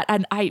like that.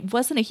 And I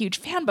wasn't a huge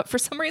fan, but for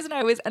some reason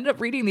I always ended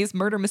up reading these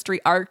murder mystery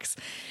arcs.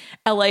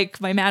 And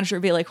like my manager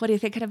would be like, what do you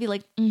think? And I'd be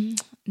like,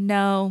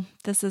 no,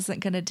 this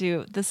isn't going to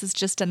do. This is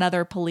just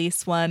another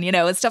police one, you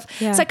know, and stuff.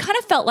 Yeah. So I kind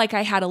of felt like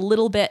I had a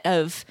little bit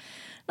of,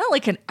 not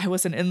like I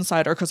was an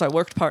insider because I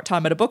worked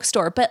part-time at a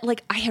bookstore, but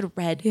like I had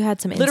read You had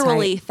some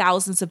literally insight.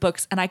 thousands of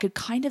books and I could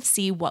kind of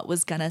see what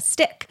was going to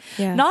stick.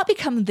 Yeah. Not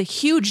become the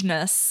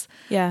hugeness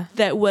Yeah.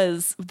 that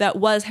was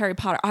Harry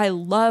Potter. I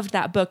loved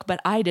that book, but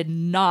I did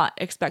not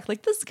expect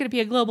like this is going to be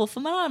a global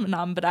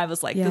phenomenon, but I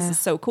was like, this Yeah. is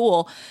so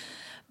cool.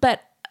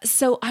 But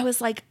so I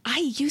was like, I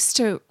used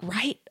to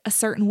write a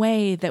certain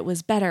way that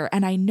was better.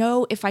 And I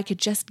know if I could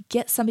just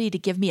get somebody to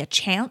give me a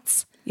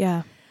chance,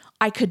 Yeah.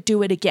 I could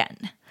do it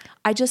again.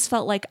 I just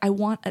felt like I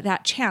want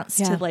that chance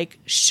Yeah. to like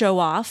show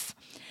off.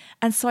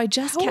 And so I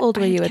just How old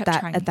were you at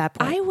that point?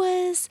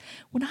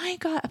 When I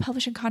got a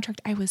publishing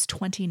contract, I was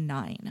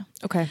 29.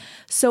 Okay.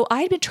 So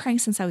I'd been trying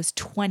since I was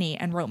 20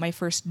 and wrote my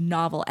first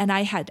novel. And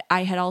I had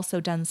also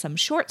done some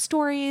short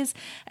stories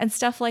and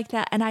stuff like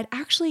that. And I'd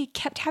actually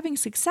kept having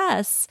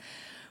success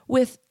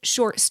with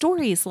short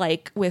stories,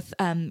 like with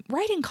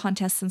writing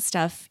contests and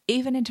stuff,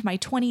 even into my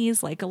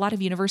 20s. Like a lot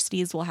of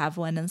universities will have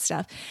one and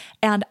stuff.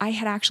 And I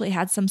had actually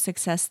had some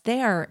success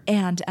there.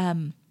 And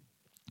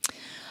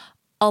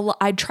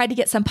I tried to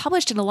get some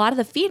published, and a lot of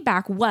the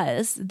feedback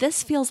was,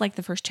 this feels like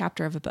the first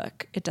chapter of a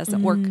book. It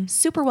doesn't work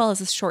super well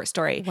as a short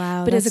story,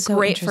 Wow, but it's that's a so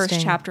great first interesting.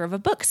 chapter of a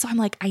book. So I'm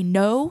like, I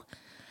know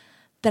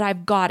that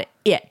I've got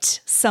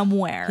it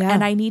somewhere, Yeah.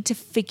 and I need to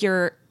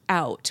figure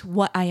out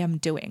what I am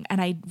doing.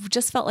 And I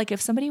just felt like if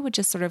somebody would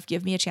just sort of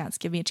give me a chance.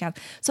 So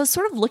I was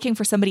sort of looking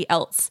for somebody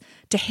else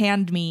to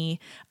hand me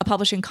a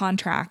publishing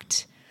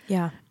contract.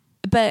 Yeah.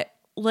 But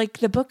like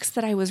the books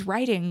that I was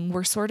writing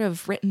were sort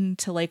of written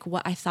to like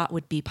what I thought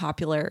would be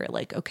popular,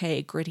 like,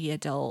 okay, gritty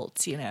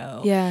adults, you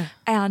know? Yeah.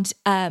 And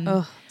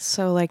Oh,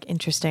 so like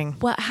interesting.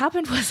 what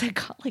happened was I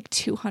got like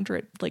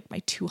 200, like my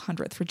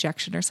 200th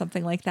rejection or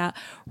something like that,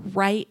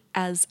 right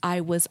as I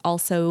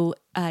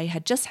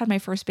had just had my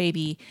first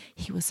baby.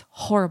 He was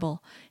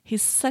horrible.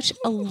 He's such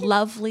a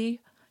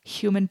lovely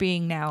human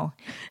being now.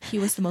 He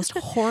was the most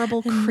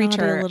horrible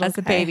creature little as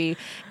a guy. baby.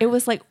 It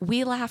was like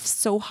we laughed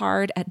so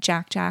hard at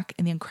Jack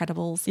and the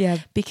Incredibles. Yeah.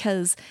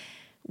 Because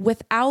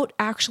without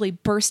actually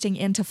bursting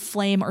into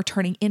flame or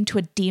turning into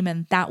a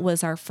demon, that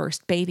was our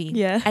first baby.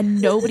 Yeah.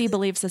 And nobody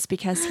believes us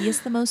because he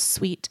is the most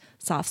sweet,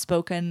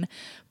 soft-spoken,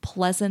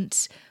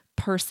 pleasant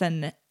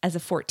person as a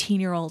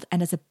 14-year-old,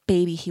 and as a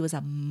baby he was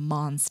a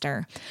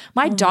monster.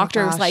 My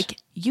doctor was gosh. like,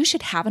 you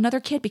should have another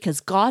kid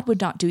because God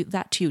would not do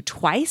that to you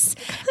twice,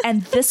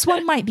 and this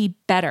one might be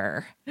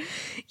better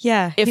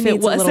Yeah. if he it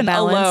needs a little wasn't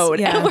balance. alone.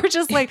 Yeah. And we're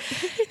just like,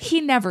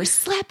 he never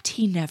slept,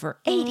 he never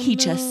ate, he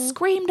just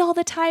screamed all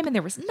the time, and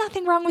there was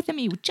nothing wrong with him.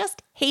 He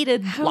just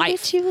hated How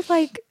life. did you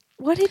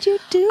what did you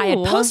do?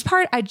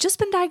 I'd just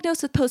been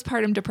diagnosed with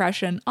postpartum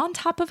depression on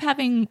top of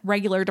having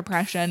regular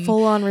depression,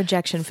 Full on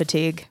rejection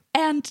fatigue.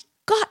 and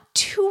got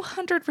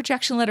 200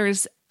 rejection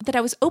letters that I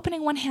was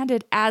opening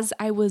one-handed as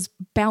I was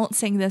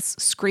bouncing this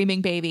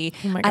screaming baby.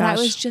 Oh my And I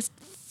gosh. was just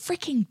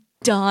freaking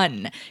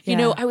done. You Yeah.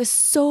 know, I was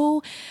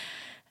so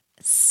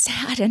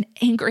sad and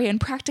angry and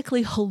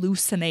practically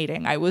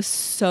hallucinating. I was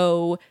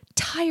so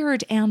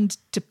tired and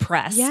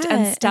depressed Yeah.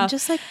 and stuff. And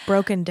just like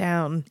broken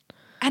down.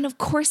 And of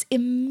course,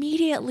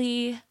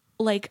 immediately,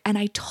 and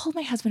I told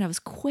my husband I was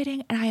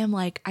quitting, and I am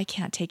like, I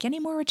can't take any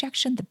more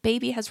rejection. The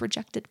baby has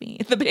rejected me.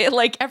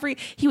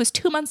 He was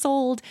 2 months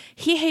old.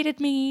 He hated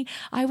me.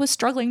 I was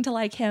struggling to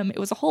like him. It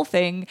was a whole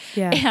thing.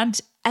 Yeah.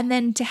 And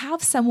then to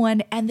have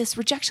someone, and this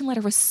rejection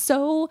letter was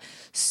so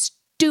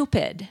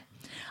stupid.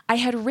 I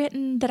had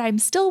written that I'm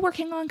still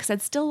working on, because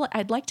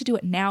I'd like to do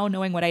it now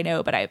knowing what I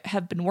know, but I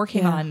have been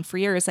working Yeah. on for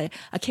years a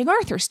King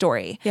Arthur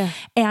story. Yeah.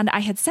 And I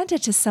had sent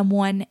it to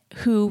someone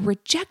who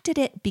rejected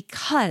it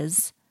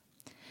because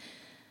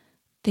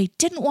they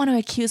didn't want to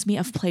accuse me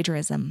of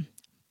plagiarism.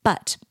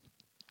 But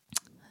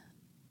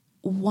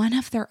one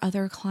of their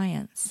other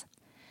clients,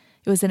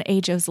 it was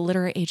a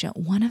literary agent,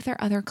 one of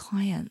their other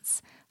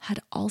clients had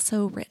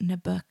also written a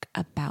book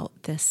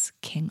about this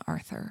King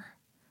Arthur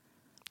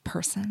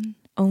person.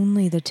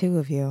 Only the two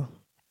of you.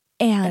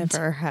 And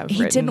Ever have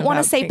he written didn't want to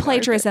about say King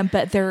plagiarism,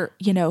 but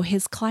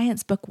his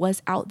client's book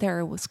was out there.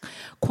 It was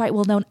quite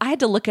well known. I had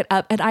to look it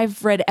up, and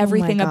I've read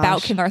everything about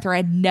gosh. King Arthur.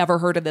 I'd never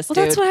heard of this dude.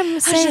 That's what I'm I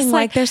was saying. just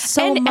Like, there's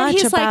so much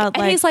he's about,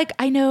 and he's like,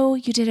 I know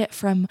you did it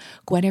from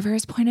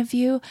Guinevere's point of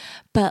view,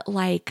 but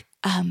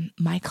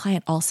my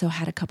client also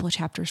had a couple of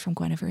chapters from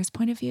Guinevere's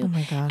point of view. Oh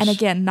my gosh. And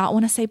again, not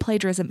want to say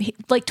plagiarism.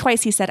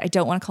 Twice he said, I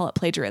don't want to call it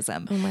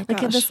plagiarism. Oh my in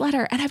gosh. this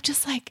letter. And I'm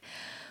just like,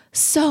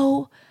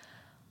 so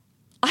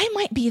I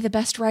might be the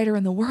best writer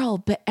in the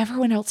world, but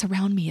everyone else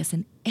around me is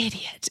an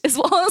idiot, is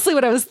honestly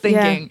what I was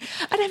thinking.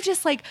 And I'm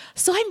just like,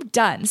 so I'm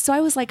done. So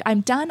I was like,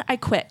 I'm done. I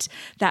quit.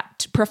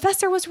 That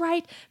professor was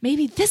right.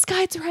 Maybe this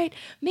guy's right.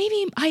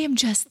 Maybe I am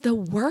just the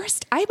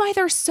worst. I'm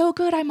either so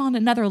good I'm on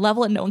another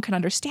level and no one can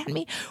understand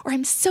me, or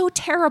I'm so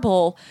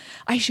terrible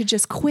I should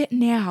just quit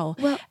now.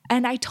 Well-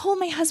 and I told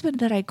my husband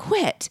that I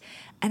quit,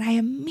 and I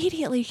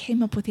immediately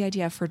came up with the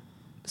idea for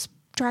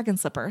Dragon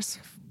Slippers.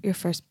 Your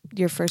first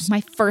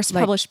My first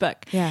published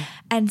book. Yeah.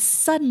 And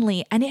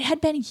suddenly, and it had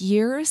been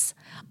years,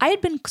 I had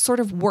been sort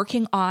of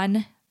working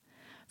on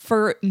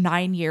for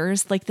 9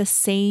 years, like the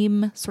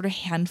same sort of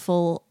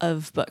handful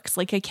of books.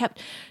 Like I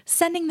kept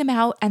sending them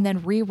out and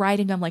then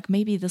rewriting them, like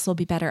maybe this will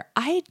be better.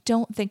 I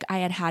don't think I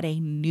had a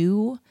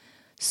new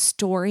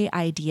story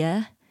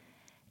idea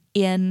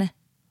in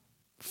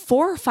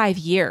 4 or 5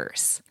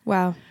 years.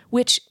 Wow.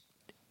 Which,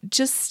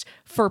 just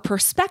for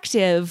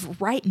perspective,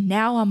 right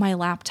now on my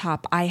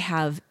laptop, I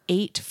have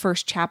 8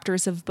 first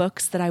chapters of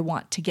books that I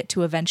want to get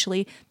to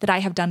eventually that I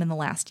have done in the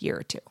last year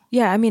or two.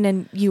 Yeah, I mean,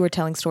 and you were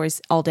telling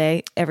stories all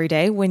day, every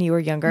day when you were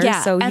younger.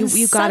 Yeah, So and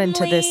you got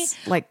into this,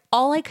 like,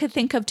 all I could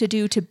think of to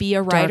do to be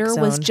a writer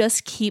was zone.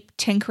 just keep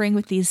tinkering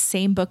with these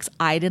same books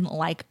I didn't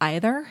like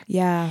either.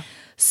 yeah.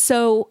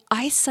 So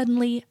I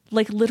suddenly,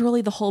 like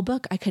literally the whole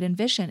book I could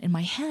envision in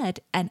my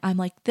head. And I'm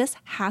like, this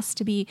has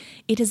to be,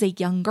 it is a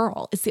young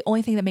girl. It's the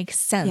only thing that makes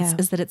sense Yeah.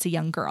 is that it's a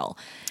young girl.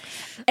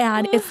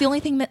 And it's the only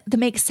thing that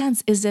makes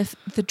sense is if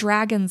the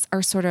dragons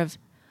are sort of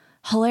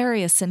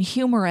hilarious and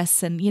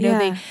humorous and, you know, Yeah.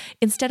 they,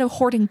 instead of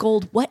hoarding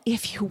gold, what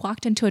if you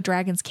walked into a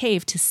dragon's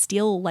cave to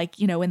steal, like,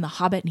 you know, in The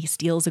Hobbit and he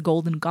steals a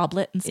golden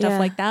goblet and stuff Yeah.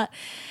 like that.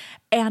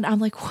 And I'm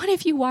like, what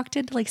if you walked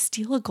in to like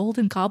steal a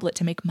golden goblet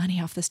to make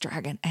money off this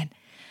dragon? And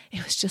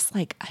it was just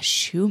like a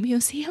shoe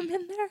museum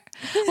in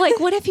there. Like,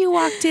 what if you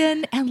walked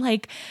in and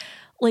like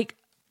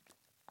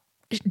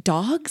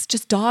dogs,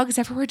 just dogs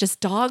everywhere, just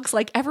dogs,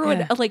 like everyone,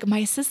 Yeah. like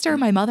my sister,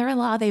 my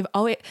mother-in-law,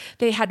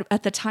 they had,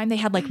 at the time they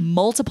had like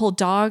multiple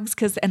dogs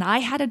and I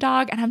had a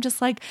dog and I'm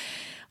just like,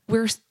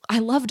 I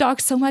love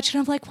dogs so much. And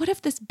I'm like, what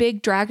if this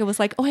big dragon was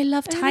like, oh, I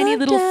love tiny love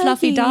little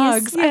fluffy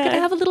doggies. dogs. I'm going to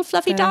Yeah. have a little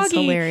fluffy That's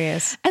doggy.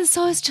 hilarious. And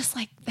so it's just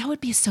like, that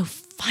would be so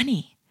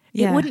funny.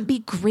 Yeah. It wouldn't be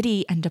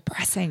gritty and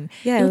depressing.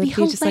 Yeah, it would be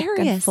just like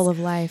hilarious. and full of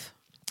life.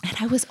 And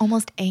I was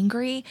almost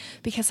angry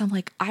because I'm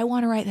like, I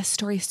want to write this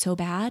story so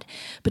bad.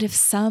 But if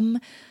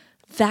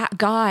that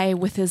guy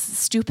with his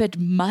stupid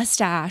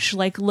mustache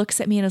like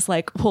looks at me and is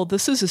like, well,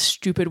 this is a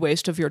stupid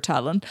waste of your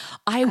talent,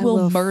 I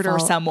will murder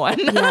someone.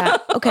 Yeah.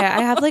 Okay.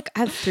 I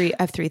have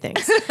three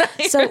things.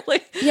 So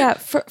Really? yeah.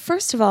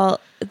 First of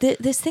all,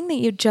 this thing that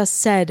you just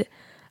said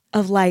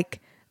of like,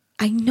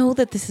 I know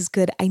that this is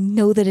good. I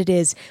know that it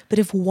is. But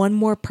if one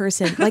more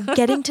person, like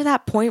getting to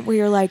that point where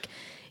you're like,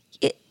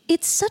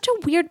 it's such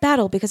a weird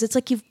battle because it's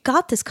like you've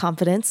got this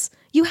confidence,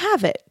 you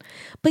have it,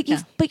 but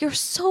you're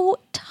so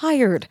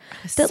tired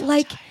that so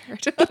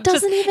tired. It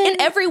doesn't even.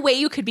 In every way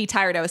you could be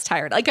tired, I was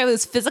tired. Like I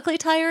was physically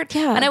tired,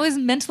 Yeah. and I was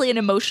mentally and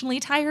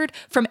emotionally tired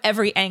from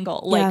every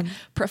angle. Like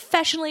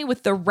professionally,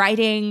 with the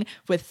writing,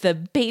 with the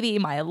baby,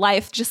 my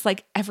life, just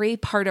like every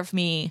part of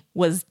me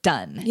was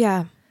done.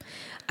 Yeah.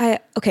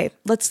 Okay,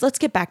 let's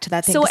get back to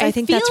that thing. So 'Cause I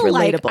think that's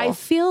relatable. I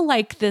feel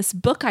like this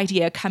book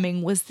idea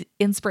coming was the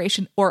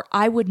inspiration, or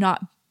I would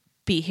not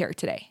be here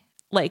today.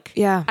 Like,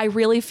 Yeah. I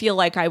really feel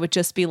like I would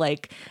just be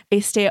like a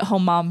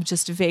stay-at-home mom,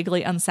 just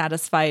vaguely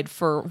unsatisfied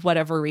for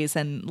whatever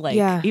reason.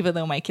 Like, even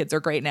though my kids are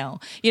great now,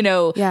 you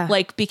know,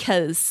 like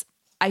because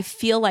I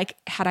feel like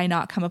had I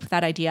not come up with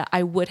that idea,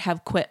 I would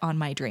have quit on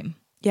my dream.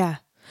 Yeah.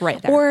 Right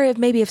there. Or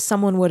if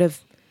someone would have,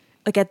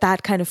 like at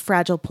that kind of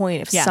fragile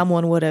point, if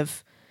someone would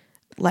have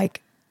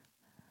like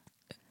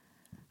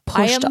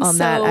pushed on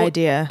that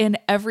idea. In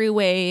every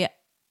way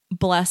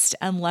blessed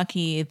and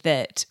lucky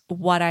that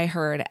what I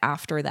heard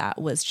after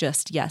that was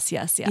just yes,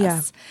 yes, yes.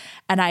 Yeah.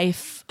 And I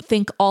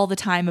think all the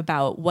time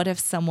about what if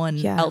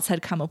someone else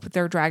had come up with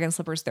their dragon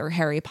slippers, their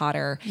Harry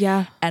Potter.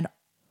 Yeah. And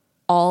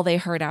all they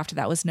heard after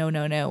that was no,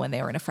 no, no, when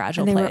they were in a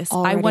fragile And they were place. I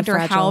already wonder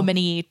how fragile.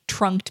 many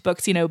trunked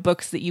books, you know,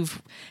 books that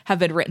have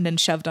been written and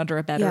shoved under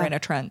a bed or in a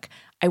trunk.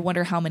 I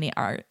wonder how many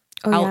are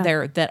out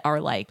there that are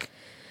like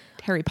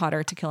Harry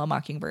Potter, To Kill a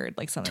Mockingbird,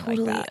 like something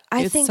like that.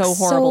 I It's think so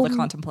horrible to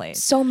contemplate.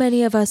 So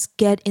many of us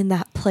get in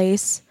that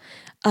place,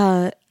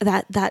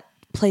 that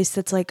place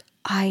that's like,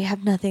 I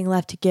have nothing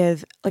left to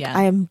give. Like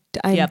I'm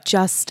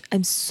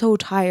so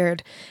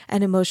tired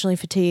and emotionally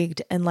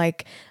fatigued, and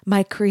like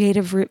my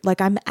creative, like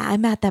I'm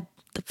at the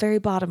very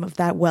bottom of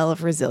that well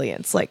of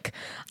resilience. Like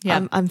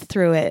I'm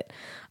through it.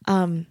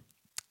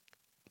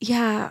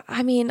 Yeah.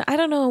 I mean, I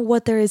don't know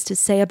what there is to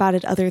say about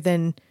it other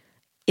than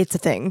it's a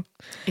thing.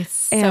 It's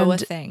so a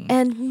thing.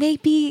 And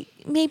maybe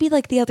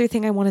like the other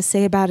thing I want to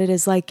say about it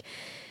is like,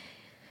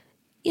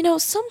 you know,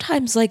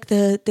 sometimes like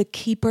the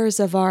keepers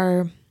of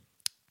our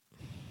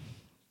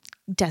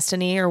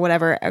destiny or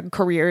whatever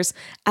careers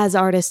as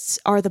artists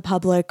are the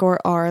public or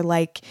are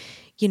like,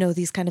 you know,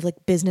 these kind of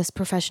like business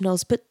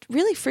professionals, but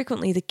really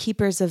frequently the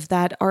keepers of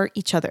that are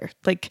each other.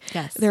 Like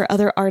there are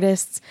other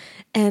artists,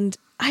 and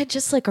I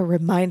just like a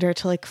reminder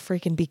to like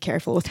freaking be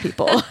careful with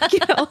people, you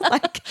know,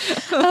 like,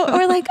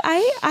 or like I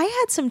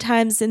had some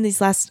times in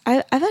these I've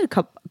had a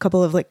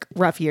couple of like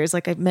rough years.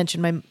 Like I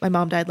mentioned, my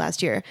mom died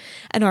last year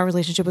and our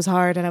relationship was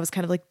hard and I was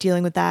kind of like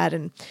dealing with that.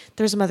 And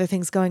there's some other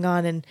things going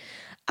on. And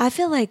I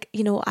feel like,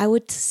 you know, I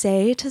would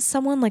say to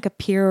someone like a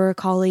peer or a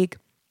colleague,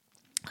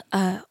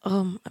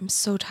 I'm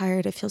so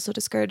tired. I feel so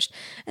discouraged.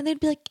 And they'd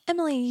be like,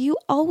 Emily, you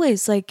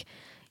always like,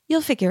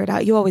 you'll figure it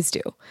out. You always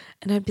do.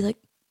 And I'd be like,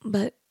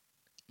 but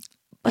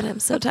but I'm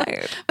so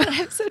tired.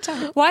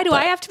 Why do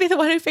I have to be the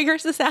one who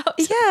figures this out?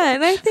 Yeah,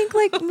 and I think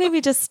like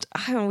maybe just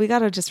I don't know, we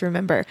gotta just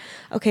remember.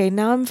 Okay,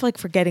 now I'm like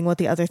forgetting what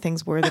the other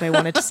things were that I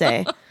wanted to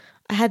say.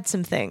 I had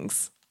some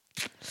things.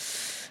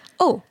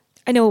 Oh,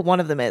 I know what one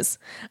of them is.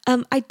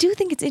 I do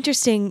think it's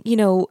interesting, you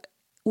know,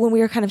 when we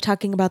were kind of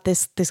talking about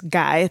this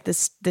guy,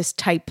 this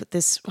type,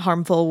 this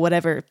harmful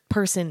whatever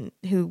person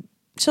who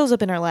shows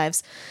up in our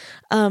lives.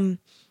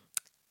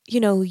 You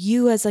know,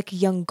 you as like a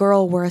young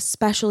girl were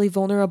especially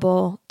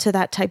vulnerable to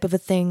that type of a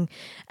thing.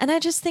 And I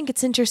just think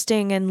it's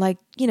interesting and like,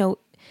 you know,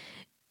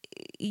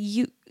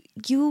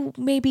 you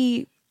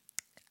maybe,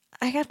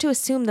 I have to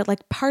assume that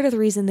like part of the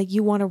reason that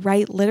you want to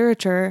write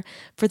literature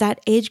for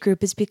that age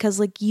group is because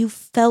like you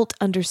felt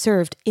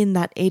underserved in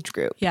that age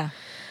group. Yeah.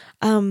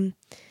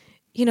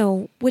 You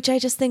know, which I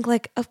just think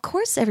like, of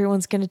course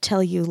everyone's going to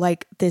tell you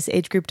like this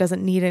age group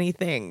doesn't need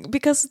anything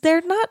because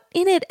they're not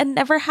in it and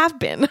never have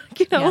been,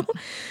 you know?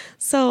 Yeah.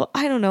 So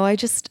I don't know. I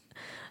just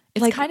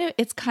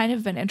it's kind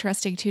of been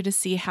interesting too, to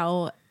see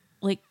how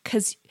like,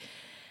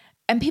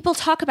 and people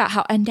talk about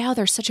how, and now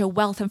there's such a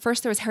wealth. And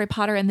first there was Harry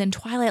Potter, and then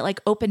Twilight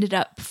like opened it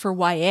up for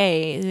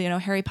YA. You know,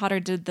 Harry Potter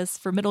did this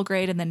for middle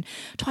grade, and then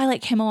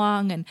Twilight came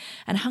along, and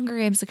Hunger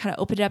Games kind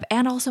of opened it up,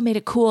 and also made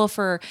it cool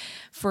for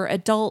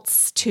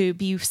adults to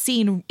be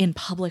seen in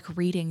public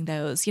reading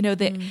those. You know,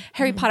 the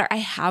Harry Potter, I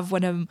have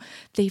one of them.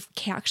 They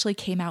actually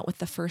came out with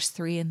the first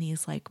 3 in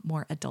these like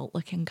more adult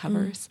looking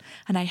covers,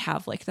 and I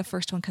have like the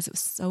first one because it was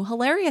so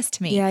hilarious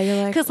to me. Yeah, you're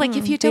like, because like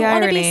if you don't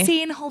want to be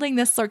seen holding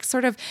this like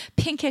sort of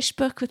pinkish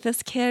book with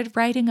this kid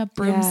riding a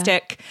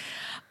broomstick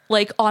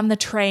like on the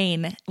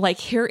train, like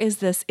here is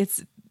this,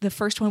 it's the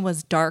first one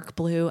was dark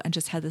blue and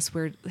just had this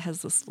weird,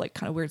 has this like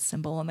kind of weird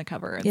symbol on the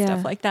cover and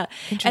stuff like that,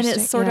 and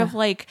it's sort of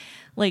like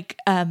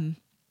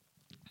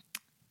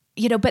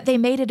you know, but they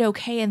made it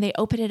okay and they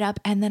opened it up,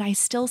 and then I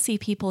still see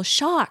people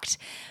shocked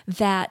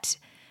that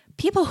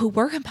people who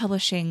work in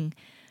publishing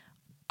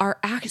are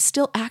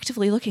still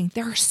actively looking.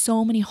 There are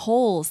so many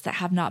holes that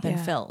have not been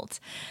filled.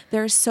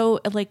 There's so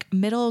like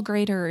middle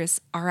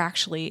graders are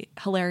actually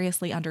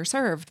hilariously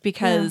underserved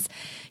because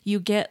you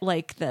get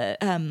like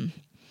the,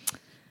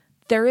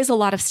 there is a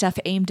lot of stuff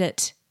aimed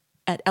at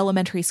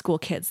elementary school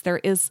kids. There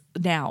is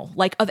now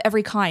like of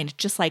every kind,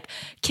 just like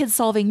kids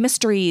solving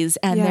mysteries,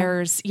 and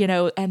there's, you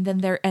know, and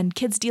then and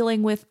kids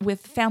dealing with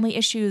family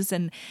issues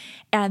and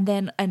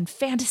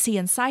fantasy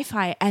and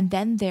sci-fi. And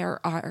then there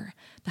are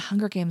the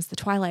Hunger Games, the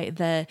Twilight,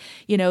 the,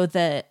 you know,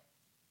 the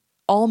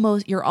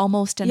you're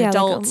almost an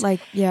adult.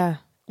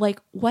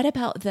 Like what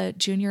about the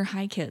junior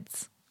high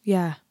kids?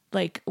 Yeah.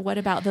 Like, what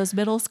about those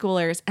middle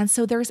schoolers? And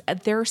so there's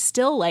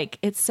still like,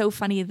 it's so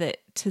funny that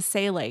to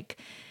say like,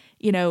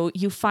 you know,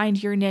 you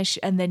find your niche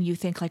and then you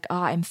think like,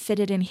 I'm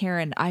fitted in here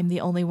and I'm the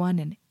only one,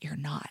 and you're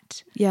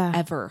not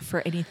ever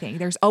for anything.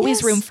 There's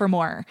always room for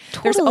more.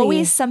 Totally. There's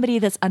always somebody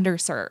that's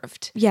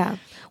underserved. Yeah.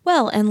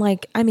 Well, and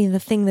like, I mean, the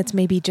thing that's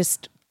maybe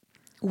just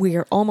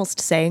we're almost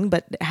saying,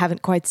 but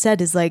haven't quite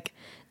said is like,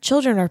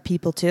 children are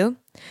people too.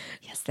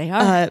 Yes, they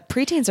are.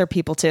 Preteens are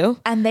people too.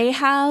 And they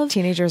have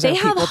teenagers are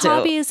people too. They have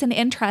hobbies and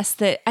interests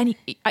that, and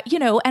you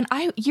know, and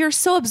you're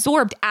so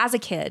absorbed as a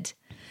kid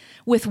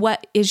with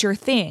what is your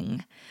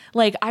thing.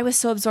 Like I was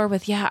so absorbed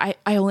with, I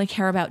only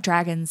care about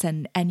dragons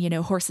and you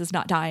know, horses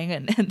not dying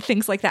and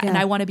things like that. Yeah. And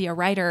I want to be a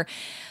writer,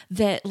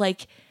 that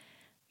like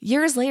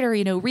years later,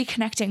 you know,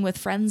 reconnecting with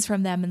friends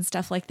from them and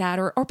stuff like that,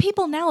 or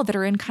people now that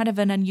are in kind of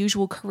an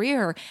unusual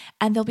career,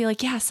 and they'll be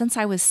like, yeah, since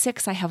I was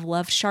 6, I have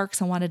loved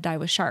sharks and want to die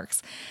with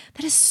sharks.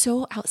 That is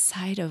so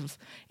outside of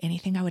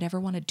anything I would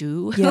ever want to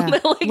do. Yeah.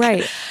 Like,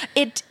 right.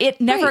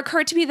 It never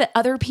occurred to me that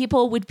other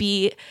people would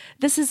be,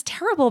 this is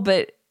terrible,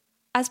 but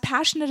as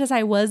passionate as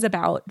I was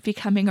about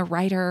becoming a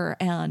writer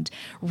and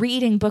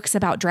reading books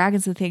about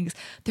dragons and things,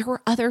 there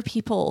were other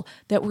people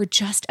that were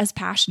just as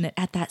passionate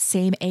at that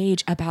same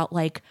age about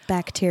like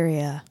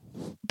bacteria,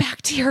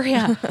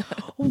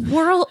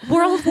 World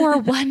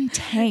War I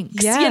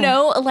tanks, you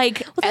know,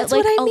 like, well, that's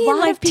like what I mean. A lot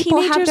like of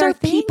people teenagers have are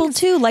people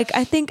too. Like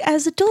I think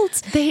as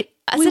adults,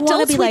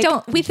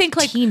 we think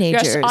like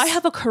teenagers. Yes, I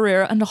have a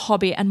career and a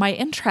hobby and my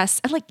interests,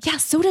 and like, yeah,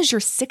 so does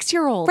your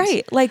 6-year-old,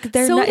 right? Like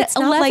it's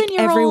not like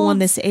everyone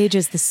this age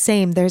is the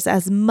same. There's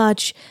as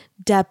much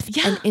depth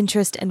and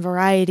interest and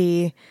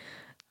variety.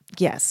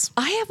 Yes.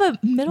 I have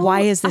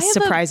Why is this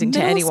surprising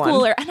to anyone?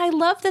 Schooler, and I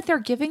love that they're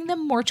giving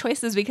them more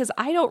choices, because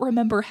I don't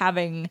remember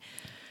having,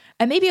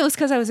 and maybe it was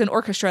because I was in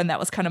orchestra and that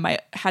was kind of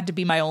had to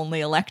be my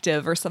only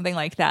elective or something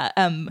like that.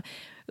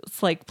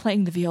 It's like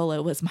playing the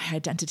viola was my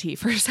identity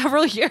for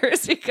several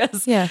years,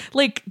 because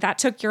like that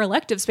took your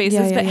elective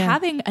spaces, but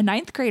having a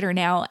 9th grader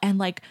now and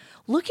like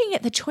looking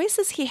at the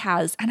choices he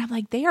has, and I'm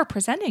like, they are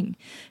presenting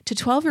to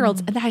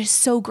 12-year-olds, and that is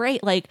so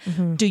great. Like,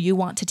 do you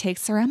want to take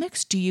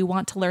ceramics? Do you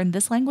want to learn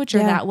this language or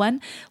that one?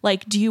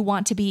 Like, do you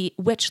want to be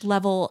which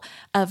level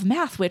of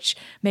math, which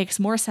makes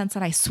more sense?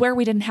 And I swear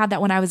we didn't have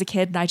that when I was a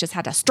kid, and I just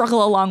had to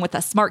struggle along with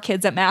the smart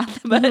kids at math,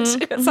 but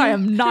so I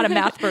am not a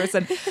math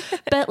person.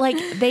 But like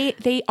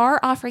they are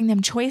offering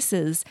them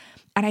choices,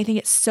 and I think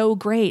it's so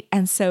great.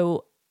 And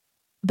so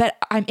but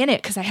I'm in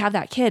it because I have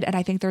that kid. And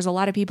I think there's a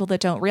lot of people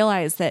that don't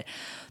realize that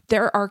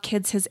there are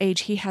kids his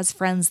age. He has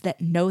friends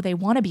that know they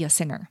want to be a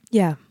singer.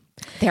 Yeah.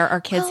 There are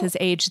kids his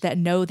age that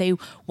know they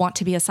want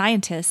to be a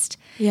scientist.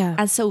 Yeah.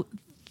 And so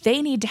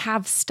they need to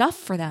have stuff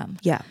for them.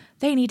 Yeah.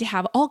 They need to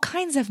have all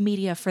kinds of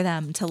media for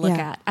them to look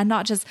at, and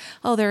not just,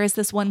 oh, there is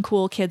this one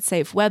cool kid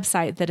safe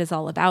website that is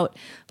all about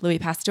Louis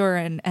Pasteur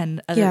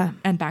and other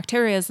and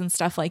bacteria and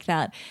stuff like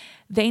that.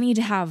 They need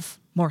to have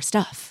more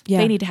stuff. Yeah.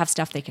 They need to have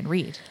stuff they can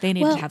read. They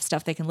need to have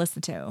stuff they can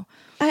listen to.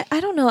 I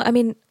don't know. I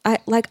mean,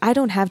 I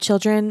don't have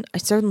children. I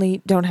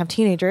certainly don't have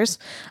teenagers.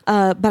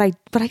 But I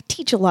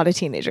teach a lot of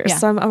teenagers. Yeah.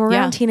 So I'm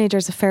around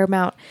teenagers a fair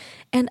amount.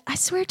 And I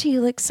swear to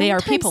you, like,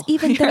 sometimes they are people.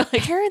 Even their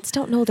parents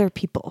don't know they're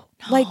people.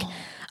 No, like,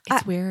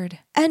 it's weird.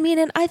 I mean,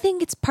 and I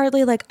think it's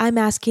partly like I'm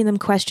asking them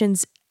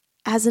questions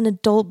as an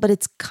adult, but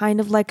it's kind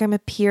of like I'm a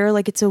peer.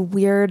 Like, it's a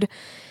weird,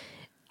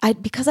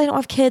 because I don't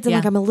have kids and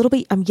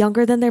like I'm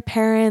younger than their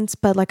parents,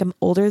 but like I'm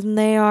older than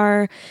they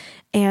are.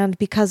 And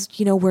because,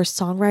 we're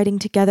songwriting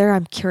together,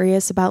 I'm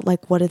curious about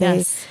like, what are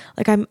they,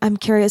 like, I'm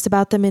curious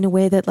about them in a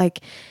way that like,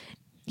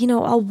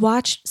 I'll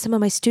watch some of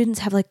my students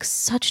have like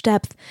such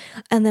depth,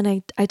 and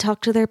then I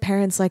talk to their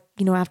parents like,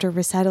 after a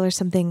recital or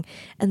something,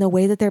 and the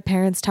way that their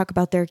parents talk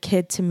about their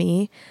kid to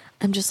me,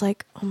 I'm just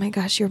like, oh my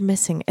gosh, you're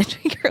missing it.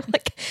 You're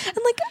like, and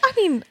like, I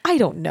mean, I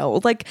don't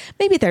know, like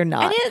maybe they're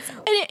not.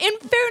 And in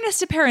fairness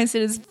to parents,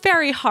 it is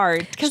very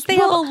hard because they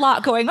have a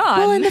lot going on.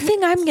 Well, and the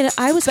thing I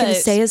was going to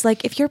say is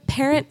like, if your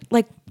parent,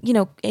 like,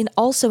 and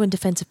also in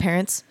defense of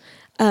parents,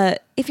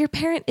 if your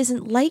parent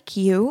isn't like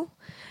you,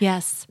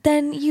 yes,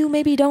 then you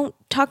maybe don't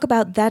talk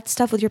about that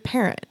stuff with your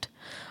parent,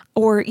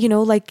 or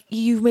like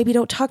you maybe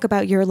don't talk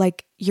about your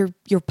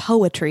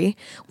poetry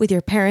with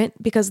your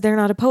parent because they're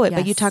not a poet,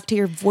 but you talk to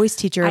your voice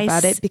teacher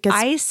about it because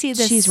I see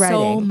this she's so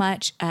writing.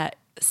 much at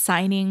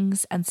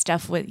signings and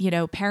stuff with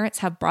parents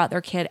have brought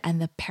their kid,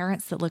 and the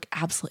parents that look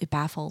absolutely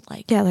baffled,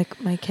 like, yeah,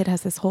 like my kid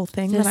has this whole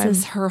thing this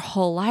is her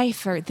whole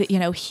life, or that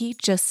he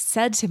just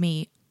said to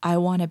me, I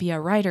want to be a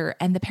writer.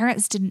 And the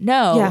parents didn't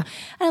know. Yeah. And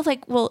I was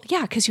like, well,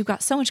 yeah, because you've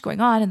got so much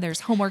going on and there's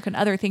homework and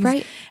other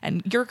things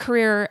and your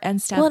career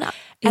and stuff. Well,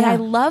 and I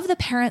love the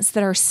parents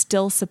that are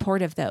still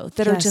supportive, though,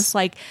 that are just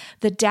like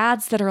the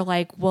dads that are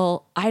like,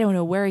 well, I don't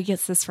know where he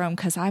gets this from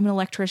because I'm an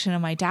electrician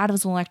and my dad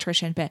was an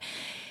electrician, but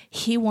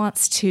he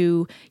wants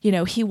to,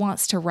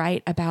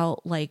 write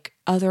about like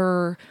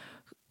other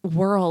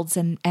worlds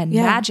and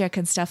magic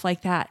and stuff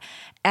like that.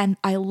 And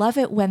I love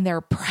it when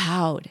they're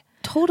proud.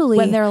 Totally.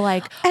 When they're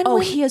like,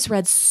 he has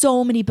read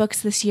so many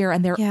books this year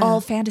and they're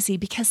all fantasy,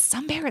 because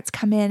some parents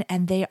come in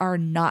and they are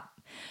not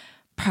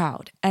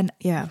proud. And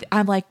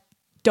I'm like,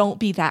 don't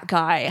be that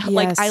guy. Yes.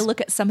 Like, I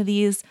look at some of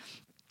these,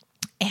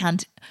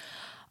 and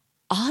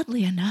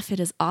oddly enough,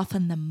 it is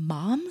often the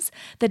moms.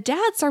 The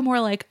dads are more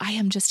like, I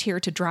am just here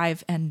to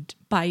drive and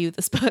buy you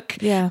this book.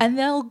 Yeah. And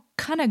they'll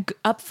kind of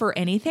up for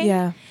anything.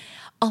 Yeah.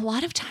 A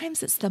lot of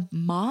times it's the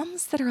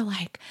moms that are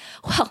like,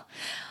 well,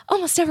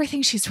 almost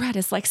everything she's read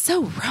is like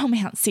so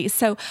romancy.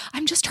 So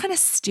I'm just trying to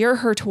steer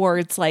her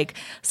towards like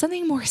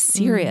something more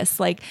serious.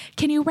 Like,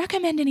 can you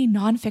recommend any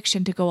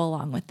nonfiction to go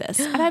along with this?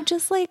 And I'm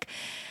just like,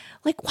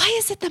 why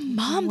is it the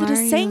mom that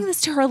is saying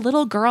this to her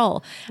little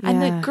girl?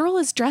 And the girl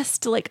is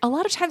dressed like, a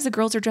lot of times the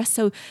girls are dressed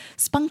so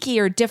spunky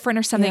or different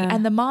or something.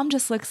 And the mom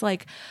just looks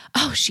like,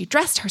 oh, she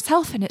dressed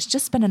herself and it's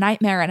just been a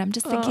nightmare. And I'm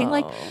just thinking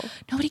like,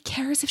 nobody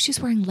cares if she's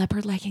wearing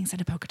leopard leggings and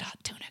a polka dot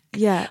tunic.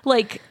 Yeah.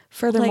 Like,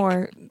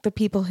 furthermore, the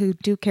people who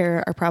do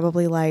care are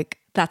probably like,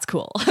 that's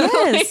cool.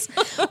 Yes.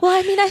 Well,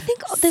 I mean, I think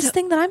this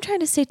thing that I'm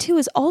trying to say too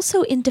is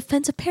also in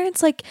defense of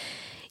parents, like,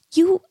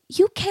 you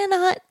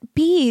cannot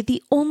be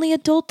the only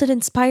adult that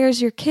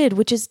inspires your kid,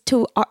 which is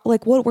to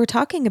like what we're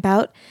talking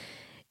about.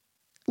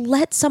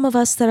 Let some of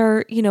us that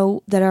are,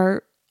 that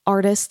are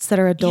artists, that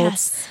are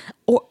adults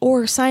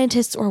or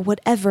scientists or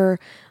whatever,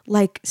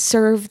 like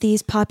serve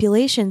these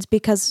populations,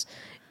 because,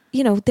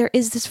 there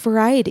is this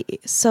variety.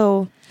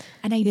 So,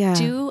 and I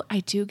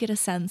do get a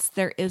sense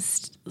there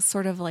is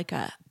sort of like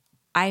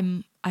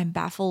I'm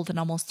baffled and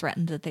almost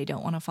threatened that they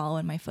don't want to follow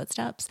in my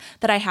footsteps,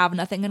 that I have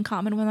nothing in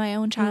common with my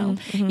own child,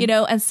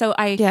 And so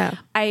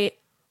I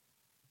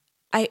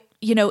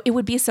it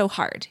would be so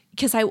hard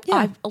because I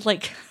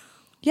like,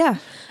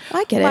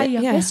 I get it. My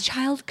youngest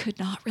child could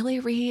not really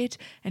read,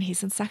 and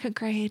he's in second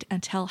grade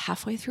until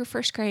halfway through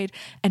first grade.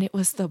 And it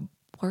was the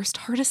worst,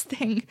 hardest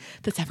thing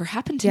that's ever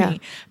happened to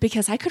me,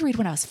 because I could read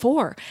when I was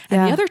 4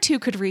 and the other 2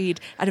 could read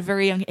at a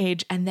very young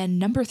age. And then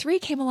number 3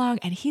 came along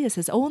and he is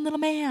his own little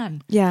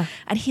man. Yeah.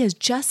 And he is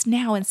just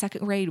now in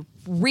second grade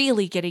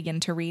really getting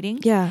into reading.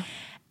 Yeah.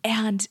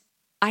 And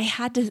I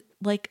had to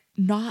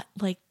not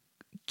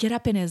get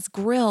up in his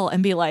grill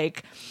and be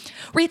like,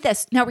 read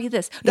this. Now read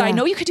this. No, I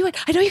know you could do it.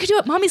 I know you could do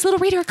it. Mommy's little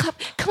reader club.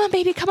 Come on,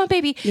 baby. Come on,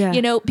 baby.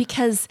 Yeah.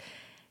 Because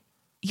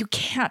you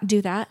can't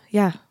do that.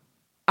 Yeah.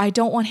 I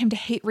don't want him to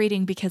hate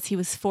reading because he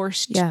was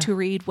forced to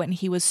read when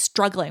he was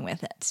struggling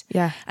with it.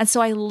 Yeah. And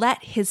so I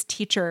let his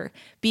teacher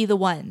be the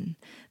one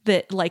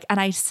that and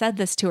I said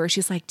this to her.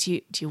 She's like, do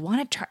you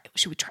want to try,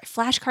 should we try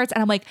flashcards?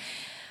 And I'm like,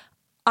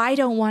 I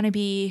don't want to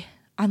be,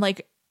 I'm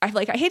like, I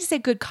hate to say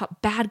good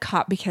cop, bad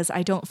cop, because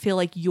I don't feel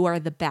like you are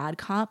the bad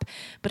cop,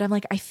 but I'm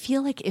like, I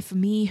feel like if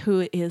me,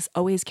 who is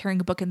always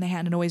carrying a book in the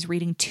hand and always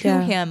reading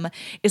to him,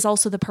 is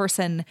also the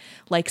person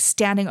like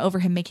standing over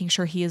him, making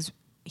sure he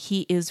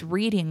is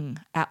reading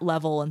at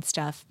level and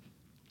stuff.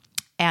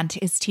 And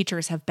his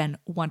teachers have been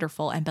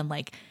wonderful and been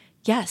like,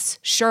 yes,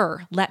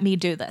 sure, let me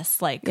do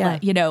this. Like,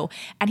 you know,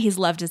 and he's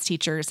loved his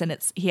teachers, and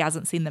he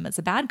hasn't seen them as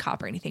a bad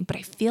cop or anything. But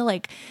I feel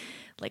like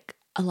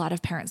a lot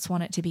of parents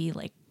want it to be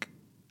like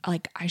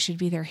I should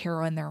be their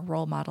hero and their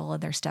role model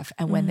and their stuff.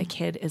 And when the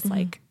kid is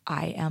like,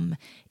 I am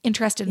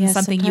interested in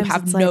something you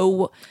have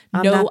no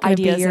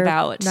ideas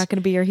about. I'm not going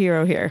to be your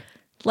hero here.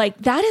 Like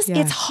that is,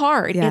 it's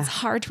hard. Yeah. It's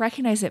hard to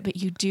recognize it, but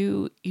you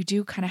do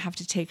kind of have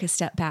to take a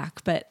step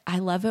back. But I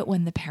love it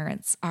when the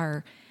parents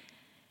are,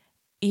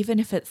 even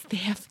if they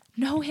have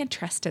no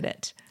interest in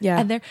it. Yeah.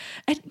 And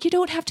you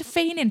don't have to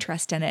feign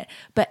interest in it,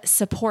 but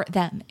support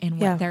them in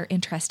what their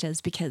interest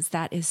is, because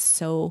that is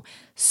so,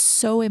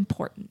 so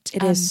important.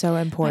 It is so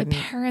important.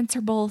 My parents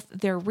are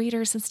they're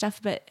readers and stuff,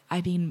 but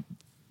I mean,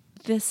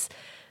 this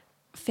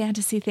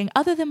fantasy thing,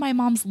 other than my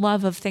mom's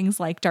love of things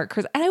like Dark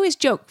Crystal. And I always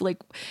joke, like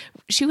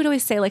she would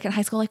always say, like in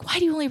high school, like, why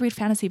do you only read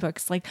fantasy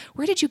books? Like,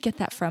 where did you get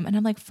that from? And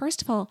I'm like,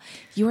 first of all,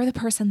 you are the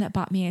person that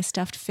bought me a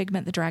stuffed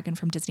Figment the Dragon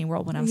from Disney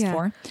World when I was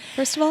 4.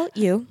 First of all,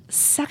 you.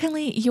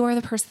 Secondly, you are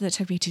the person that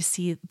took me to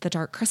see the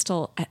Dark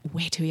Crystal at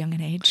way too young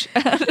an age.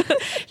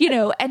 You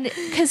know, and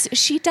because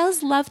she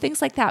does love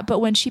things like that, but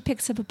when she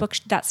picks up a book,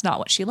 that's not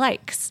what she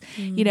likes.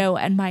 You know,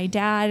 and my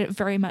dad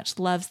very much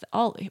loves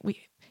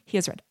he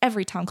has read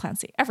every Tom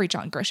Clancy, every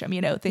John Grisham, you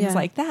know, things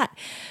like that.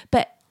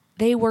 But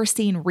they were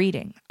seen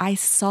reading. I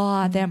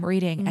saw them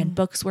reading, and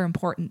books were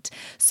important.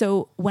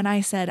 So when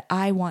I said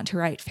I want to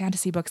write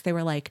fantasy books, they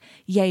were like,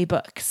 yay,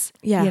 books.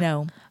 Yeah. You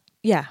know?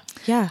 Yeah.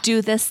 Yeah.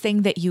 Do this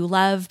thing that you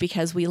love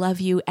because we love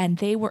you. And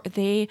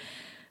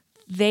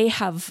they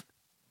have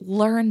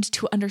learned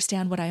to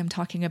understand what I am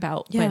talking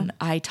about when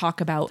I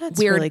talk about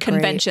weird really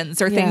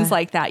conventions or things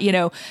like that. You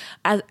know,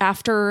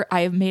 after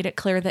I have made it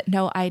clear that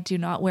no, I do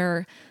not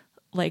wear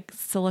like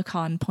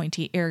silicone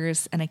pointy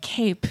ears and a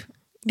cape.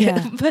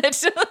 Yeah.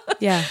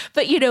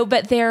 but you know,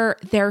 but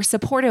they're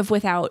supportive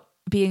without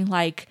being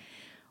like,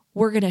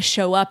 we're going to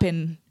show up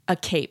in a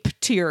cape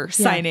to your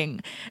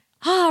signing.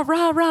 Rah,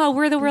 rah,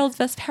 we're the world's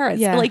best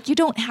parents. Yeah. Like you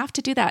don't have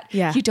to do that.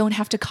 Yeah. You don't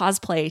have to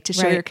cosplay to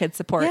show your kids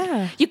support.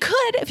 Yeah. You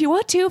could if you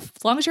want to,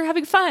 as long as you're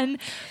having fun.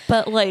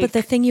 But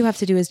the thing you have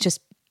to do is just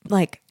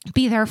like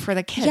be there for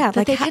the kids. Yeah.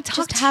 Like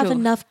just have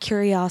enough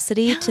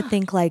curiosity to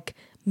think like,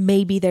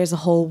 maybe there's a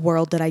whole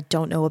world that I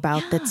don't know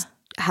about that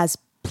has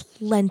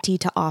plenty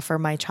to offer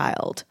my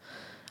child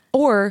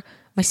or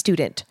my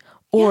student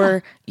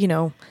or, you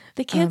know,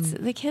 the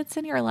kids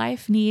in your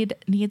life need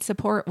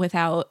support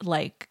without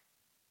like,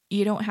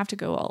 you don't have to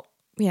go all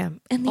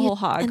whole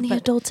hog. And the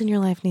adults in your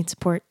life need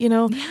support, you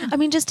know? Yeah. I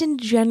mean, just in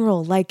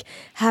general, like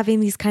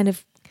having these kind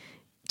of,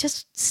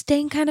 just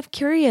staying kind of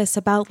curious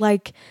about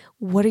like,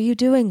 what are you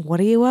doing? What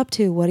are you up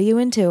to? What are you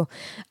into?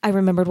 I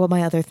remembered what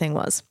my other thing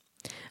was.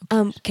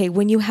 Okay,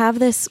 when you have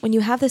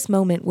this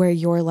moment where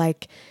you're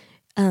like,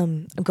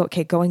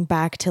 going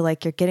back to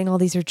like you're getting all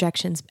these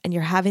rejections and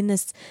you're having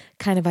this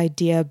kind of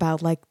idea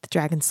about like the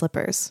dragon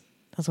slippers.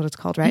 That's what it's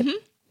called, right?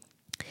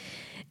 Mm-hmm.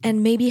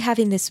 And maybe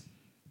having this,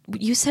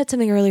 you said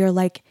something earlier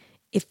like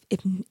if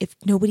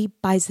nobody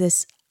buys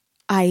this,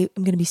 I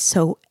am going to be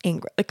so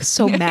angry, like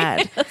so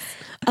mad. Yes.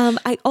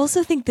 I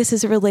also think this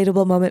is a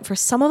relatable moment for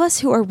some of us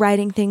who are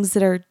writing things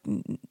that are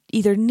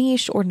either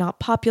niche or not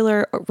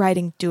popular, or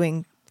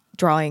doing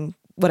drawing,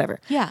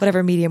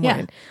 whatever medium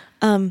we're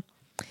in.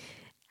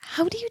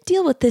 How do you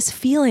deal with this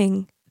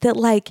feeling that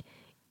like,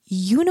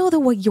 you know that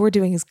what you're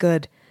doing is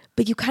good,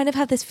 but you kind of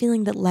have this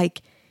feeling that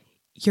like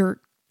your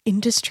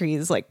industry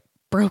is like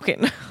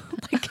broken,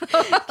 like,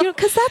 you know,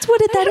 cause that's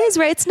what that is,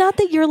 right? It's not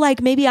that you're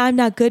like, maybe I'm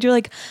not good. You're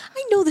like,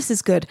 I know this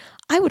is good.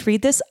 I would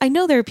read this. I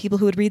know there are people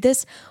who would read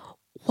this.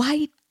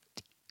 Why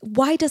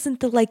doesn't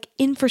the like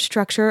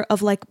infrastructure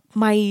of like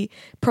my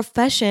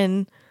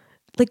profession,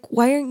 like,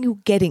 why aren't you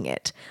getting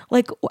it?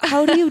 Like,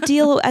 how do you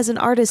deal as an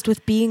artist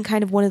with being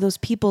kind of one of those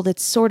people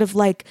that's sort of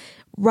like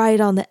right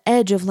on the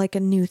edge of like a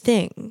new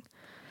thing?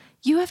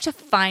 You have to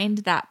find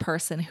that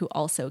person who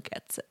also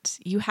gets it.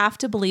 You have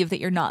to believe that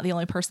you're not the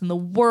only person in the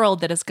world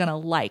that is going to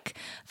like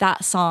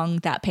that song,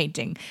 that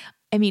painting.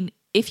 I mean,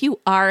 if you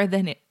are,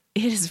 then it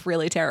is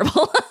really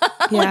terrible.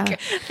 Yeah.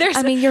 Like,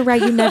 I mean, you're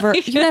right. You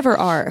never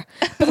are.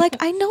 But like,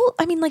 I know,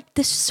 I mean, like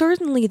this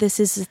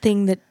is a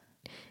thing that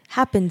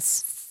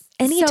happens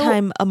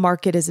anytime a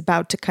market is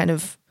about to kind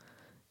of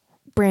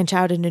branch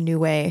out in a new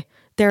way.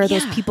 There are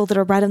those people that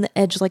are right on the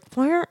edge, like,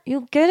 why aren't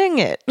you getting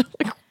it?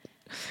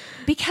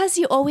 Because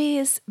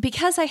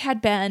I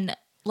had been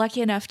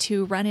lucky enough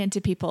to run into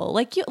people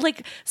like you,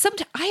 like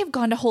I have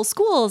gone to whole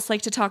schools,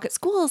 like to talk at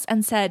schools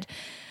and said,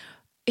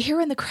 here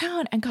in the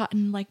crowd, and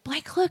gotten like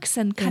blank looks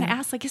and kind of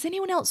asked like, has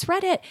anyone else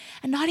read it?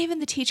 And not even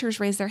the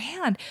teachers raised their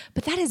hand,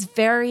 but that is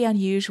very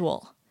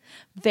unusual.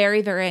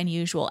 Very, very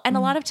unusual. And a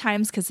lot of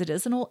times, because it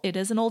is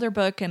an older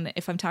book, and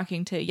if I'm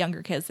talking to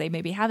younger kids, they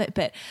maybe have it,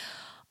 but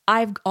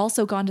I've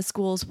also gone to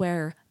schools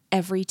where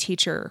every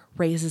teacher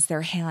raises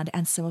their hand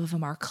and some of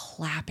them are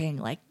clapping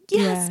like,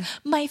 yes,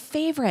 my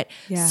favorite.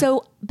 Yeah.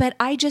 So, but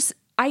I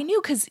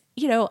knew because,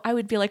 I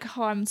would be like,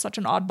 oh, I'm such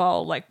an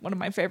oddball. Like one of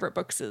my favorite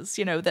books is,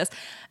 this.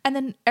 And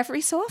then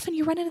every so often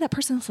you run into that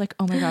person that's like,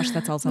 oh my gosh,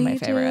 that's also my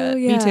favorite.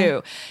 Yeah.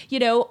 Me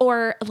too.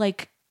 Or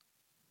like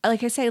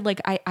I say,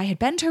 like I'd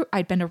been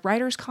to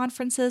writers'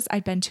 conferences.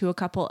 I'd been to a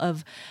couple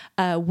of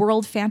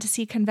world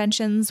fantasy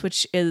conventions,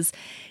 which is,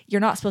 you're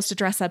not supposed to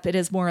dress up. It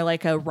is more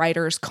like a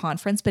writers'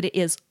 conference, but it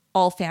is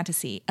all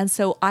fantasy. And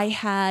so I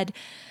had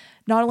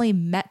not only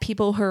met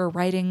people who are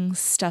writing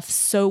stuff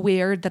so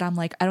weird that I'm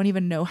like, I don't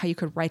even know how you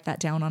could write that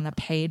down on a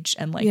page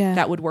and like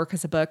that would work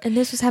as a book. And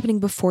this was happening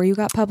before you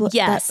got published?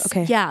 Yes.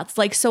 Okay. Yeah. It's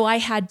like, so I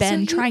had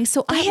been trying,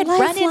 so I had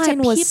lifeline run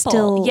into was people.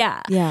 still-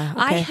 yeah. yeah,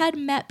 I okay. had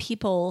met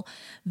people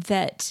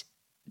that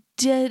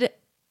did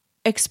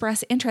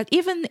express interest,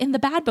 even in the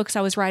bad books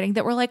I was writing,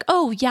 that were like,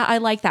 oh yeah, I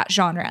like that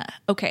genre.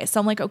 Okay. So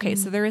I'm like, okay,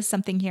 so there is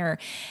something here.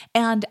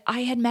 And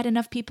I had met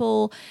enough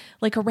people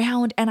like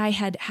around, and I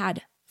had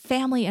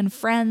family and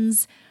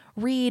friends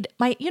read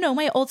my,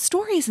 my old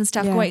stories and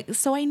stuff going.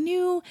 So I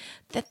knew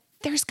that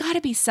there's got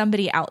to be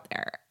somebody out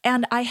there.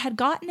 And I had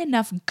gotten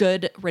enough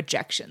good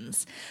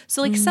rejections.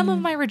 So like some of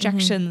my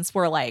rejections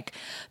were like,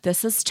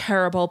 this is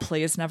terrible.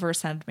 Please never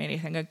send me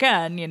anything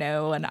again,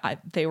 and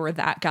they were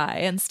that guy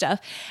and stuff.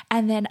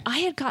 And then I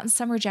had gotten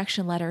some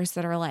rejection letters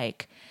that are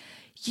like,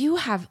 you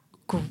have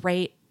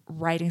great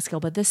writing skill,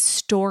 but this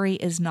story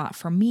is not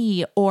for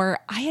me. Or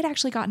I had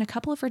actually gotten a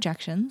couple of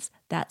rejections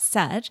that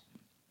said,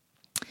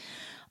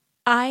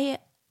 I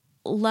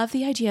love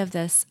the idea of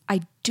this.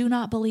 I do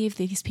not believe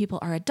that these people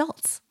are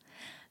adults.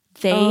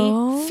 They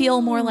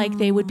feel more like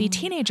they would be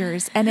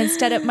teenagers. And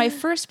instead of my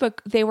first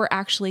book, they were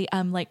actually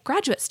like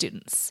graduate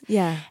students.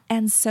 Yeah.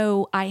 And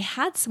so I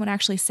had someone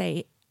actually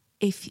say,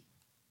 if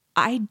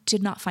I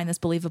did not find this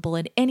believable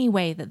in any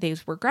way that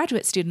these were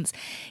graduate students,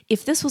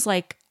 if this was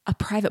like a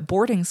private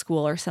boarding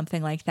school or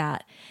something like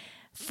that,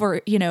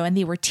 and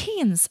they were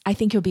teens, I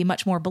think it would be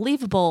much more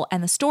believable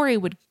and the story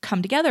would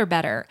come together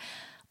better.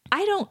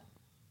 I don't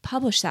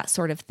publish that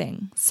sort of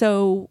thing.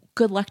 So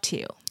good luck to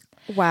you.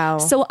 Wow.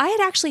 So I had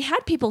actually had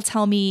people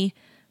tell me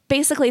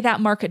basically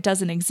that market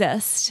doesn't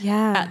exist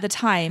at the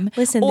time.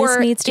 Listen, or this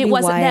needs to it be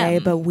wasn't YA,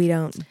 them. but we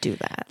don't do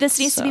that. This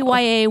needs to be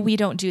YA. We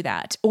don't do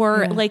that.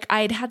 Or like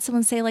I'd had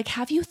someone say like,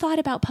 have you thought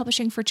about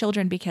publishing for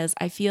children? Because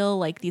I feel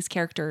like these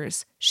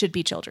characters should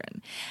be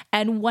children.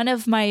 And one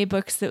of my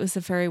books that was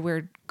a very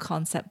weird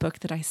concept book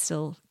that I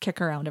still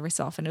kick around every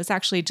so often, it was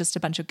actually just a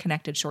bunch of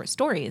connected short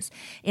stories.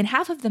 In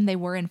half of them, they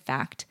were in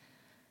fact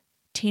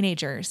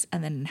teenagers,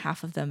 and then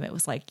half of them it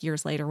was like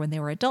years later when they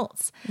were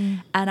adults.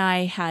 And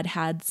I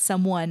had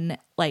someone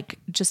like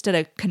just at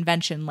a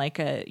convention, like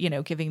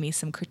giving me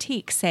some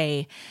critique,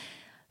 say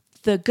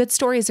the good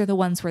stories are the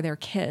ones where they're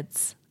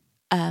kids.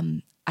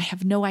 I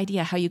have no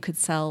idea how you could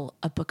sell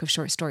a book of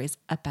short stories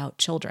about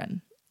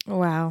children.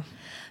 Wow.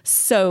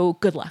 So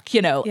good luck,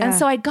 And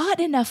so I got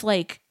enough,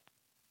 like,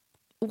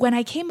 when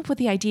I came up with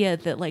the idea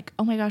that like,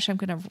 oh my gosh, I'm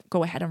going to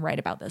go ahead and write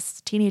about this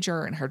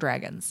teenager and her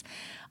dragons.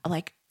 I'm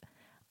like,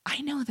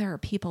 I know there are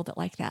people that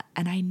like that.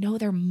 And I know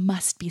there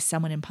must be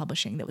someone in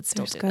publishing that would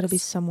still do this. There's got to be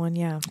someone,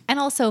 yeah. And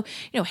also,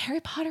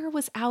 Harry Potter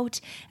was out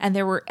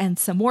and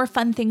some more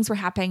fun things were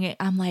happening.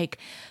 I'm like,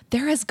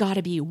 there has got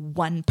to be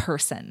one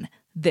person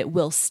that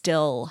will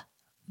still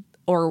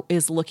or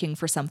is looking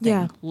for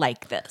something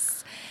like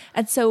this.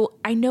 And so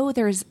I knew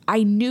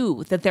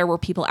that there were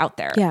people out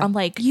there. Yeah. I'm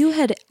like, you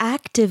had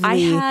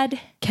actively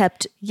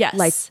kept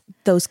like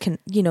those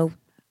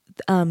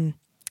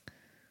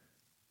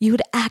you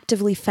had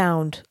actively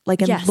found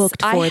like and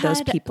looked for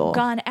those people. I had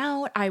gone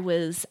out. I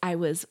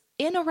was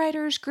in a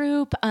writer's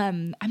group.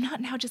 I'm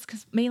not now just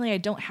because mainly I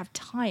don't have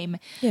time.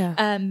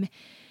 Yeah.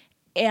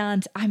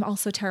 And I'm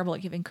also terrible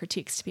at giving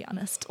critiques, to be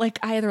honest. Like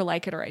I either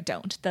like it or I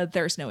don't.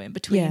 There's no in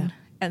between. Yeah.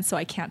 And so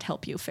I can't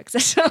help you fix it.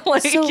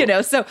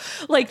 so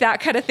like that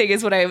kind of thing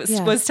is what I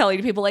was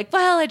telling people, like,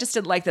 well, I just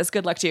didn't like this.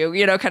 Good luck to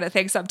you, kind of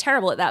thing. So I'm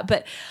terrible at that.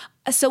 But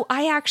so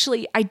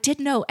I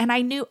did know, and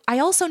I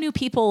also knew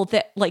people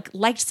that like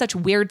liked such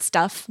weird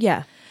stuff.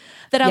 Yeah.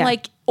 That I'm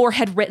like, or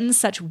had written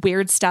such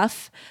weird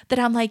stuff that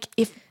I'm like,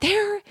 if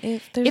there is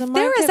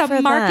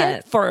a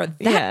market for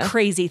that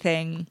crazy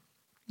thing.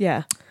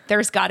 Yeah.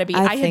 There's got to be.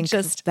 I think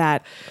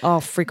that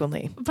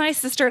frequently. My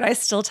sister and I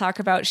still talk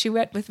about, she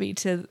went with me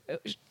to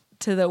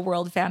the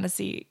World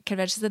Fantasy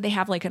Convention, that they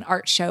have like an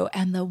art show,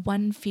 and the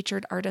one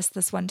featured artist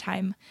this one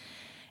time,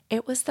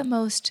 it was the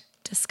most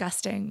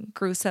disgusting,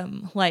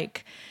 gruesome, you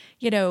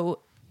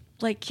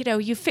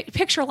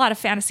picture a lot of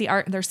fantasy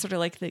art and there's sort of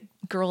like the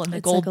girl in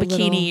the gold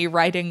bikini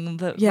riding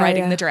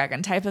the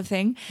dragon type of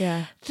thing.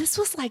 Yeah. This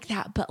was like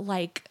that, but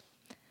like,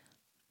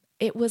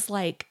 it was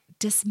like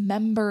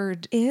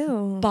dismembered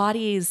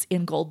bodies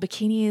in gold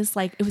bikinis.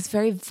 Like it was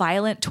very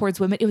violent towards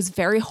women. It was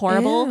very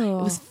horrible. Ew.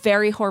 It was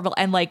very horrible.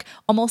 And like,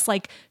 almost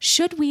like,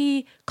 should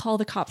we call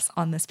the cops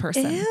on this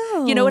person?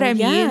 Ew, You know what I mean?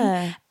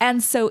 yeah.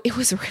 And so it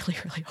was really,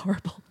 really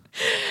horrible.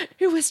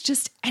 It was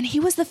just, and he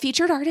was the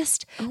featured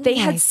artist. They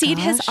my had seen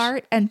his gosh.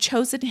 art and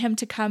chosen him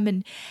to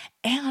come.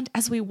 And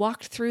as we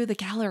walked through the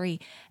gallery,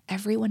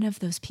 every one of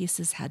those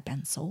pieces had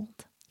been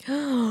sold.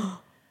 And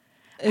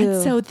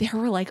so there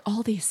were like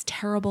all these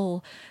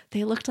terrible,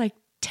 they looked like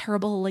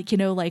terrible, like,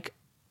 like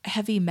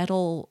heavy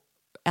metal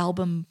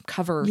album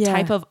cover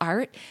type of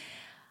art.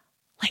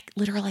 Like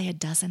literally a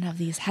dozen of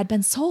these had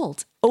been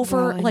sold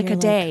over Wow, like you're a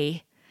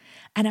day.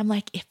 And I'm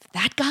like, if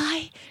that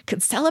guy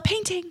could sell a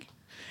painting,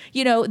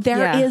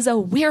 there is a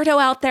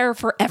weirdo out there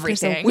for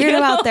everything. There's a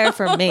weirdo out there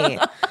for me.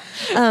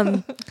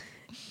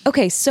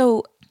 Okay,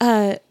 so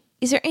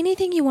is there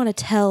anything you want to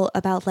tell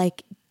about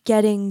like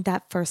getting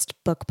that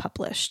first book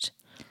published?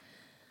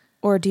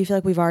 Or do you feel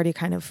like we've already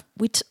kind of,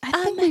 I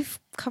think we've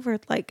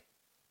covered like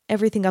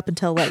everything up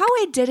until like. How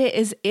I did it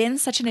is in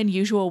such an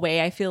unusual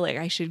way. I feel like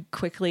I should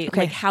quickly,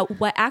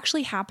 what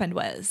actually happened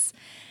was,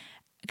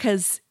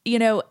 because,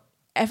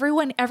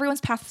 everyone's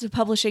path to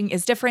publishing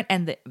is different,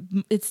 and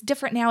it's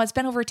different now. It's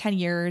been over 10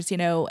 years,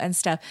 and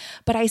stuff,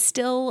 but I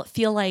still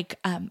feel like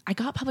I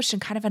got published in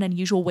kind of an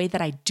unusual way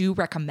that I do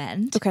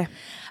recommend. Okay.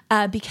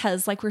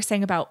 Because like we were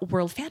saying about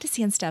World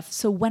Fantasy and stuff.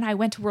 So when I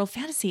went to World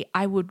Fantasy,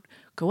 I would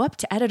go up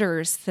to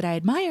editors that I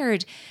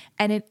admired,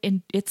 and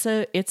it's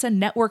a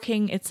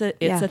networking, it's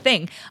a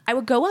thing. I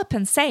would go up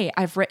and say,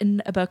 I've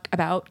written a book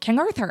about King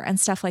Arthur and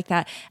stuff like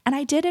that. And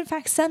I did in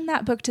fact send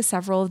that book to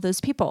several of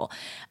those people.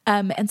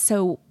 And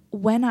so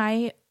when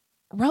I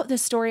wrote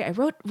this story,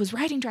 was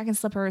writing Dragon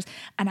Slippers,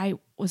 and I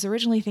was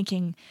originally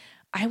thinking,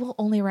 I will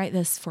only write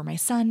this for my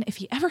son. If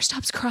he ever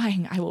stops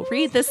crying, I will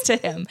read this to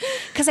him,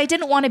 because I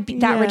didn't want to be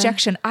that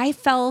rejection. I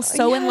fell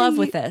so in love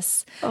with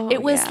this.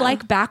 It was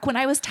like back when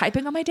I was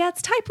typing on my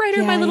dad's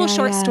typewriter, my little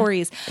short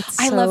stories. It's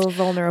so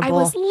vulnerable. I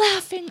was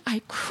laughing.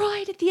 I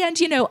cried at the end.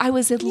 I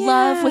was in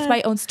love with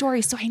my own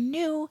story. So I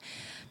knew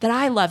that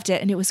I loved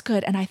it and it was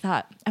good. And I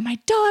thought, and my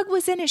dog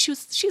was in it.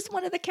 She's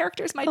one of the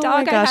characters. My dog.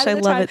 My gosh, I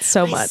love time. it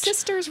so my much. My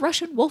sister's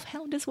Russian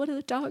wolfhound is one of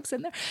the dogs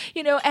in there,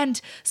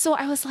 and so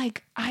I was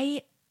like,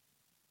 I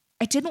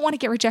didn't want to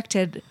get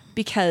rejected,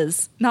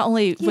 because not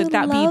only would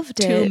that be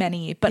too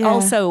many, but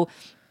also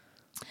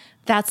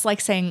that's like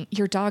saying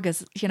your dog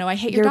is, I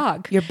hate your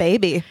dog. Your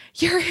baby.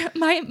 You're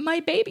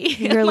my baby.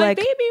 You're my like,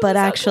 baby but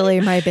actually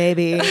ugly. my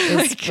baby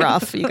is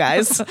rough, you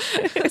guys.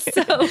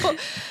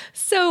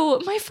 So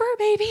my fur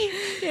baby,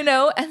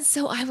 and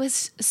so I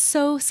was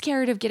so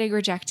scared of getting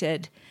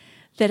rejected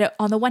that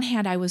on the one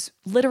hand, I was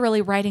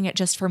literally writing it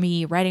just for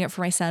me, writing it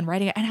for my son,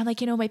 writing it. And I'm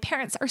like, my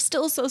parents are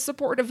still so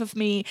supportive of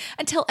me,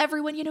 and tell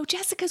everyone,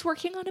 Jessica's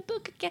working on a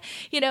book again,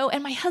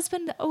 and my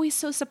husband always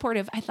so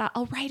supportive. I thought,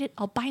 I'll write it.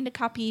 I'll bind a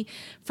copy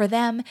for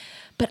them.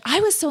 But I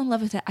was so in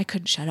love with it. I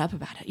couldn't shut up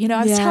about it.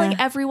 I was telling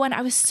everyone,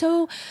 I was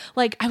so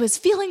like, I was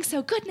feeling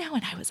so good now,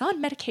 and I was on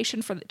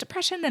medication for the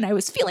depression, and I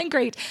was feeling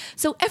great.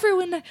 So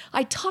everyone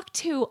I talked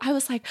to, I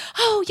was like,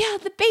 oh yeah,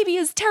 the baby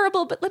is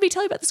terrible, but let me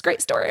tell you about this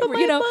great story.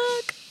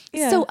 Book.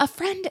 Yeah. So a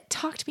friend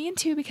talked me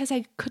into, because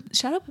I couldn't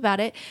shut up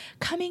about it,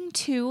 coming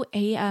to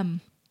a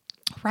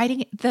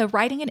writing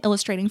and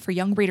illustrating for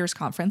young readers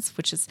conference,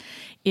 which is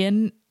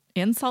in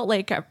Salt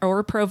Lake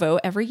or Provo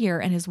every year,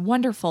 and is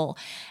wonderful,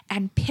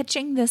 and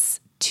pitching this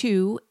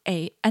to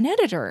an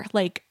editor,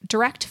 like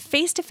direct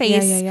face to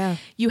face.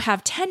 You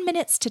have 10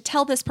 minutes to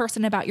tell this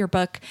person about your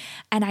book.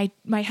 And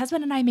my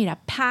husband and I made a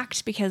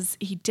pact, because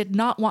he did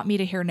not want me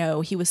to hear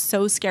no. He was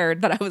so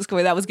scared that that was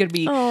going to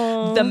be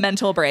the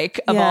mental break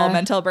of all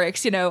mental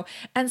breaks,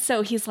 And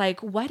so he's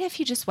like, what if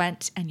you just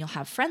went and you'll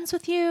have friends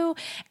with you,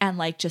 and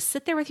like just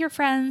sit there with your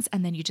friends,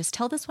 and then you just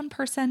tell this one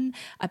person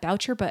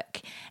about your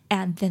book.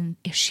 And then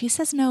if she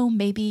says no,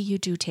 maybe you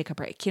do take a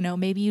break,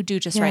 maybe you do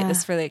just write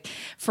this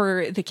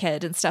for the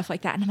kid and stuff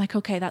like that. And I'm like,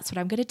 okay, that's what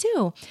I'm going to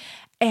do.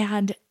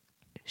 And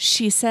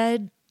she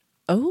said,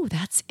 oh,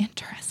 that's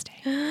interesting.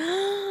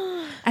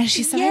 And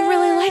she said, I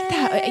really like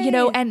that,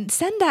 and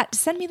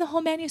send me the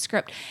whole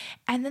manuscript.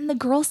 And then the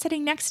girl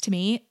sitting next to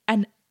me,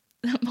 and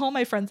all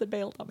my friends had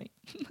bailed on me.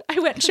 I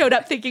went and showed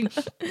up thinking,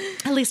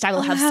 at least I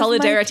will have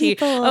solidarity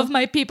of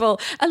my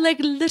people. And like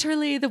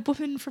literally the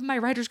woman from my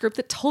writers group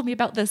that told me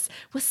about this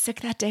was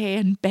sick that day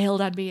and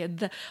bailed on me. And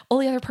the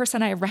only other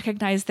person I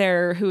recognized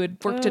there who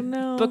had worked at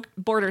Book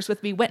Borders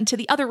with me went into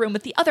the other room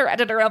with the other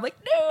editor. I'm like,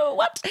 no,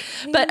 what?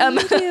 But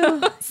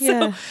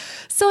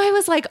so I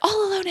was like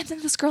all alone. And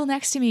then this girl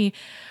next to me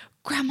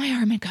grabbed my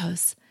arm and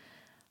goes,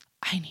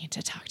 I need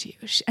to talk to you.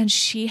 And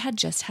she had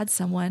just had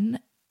someone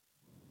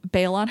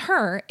bail on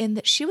her, in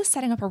that she was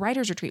setting up a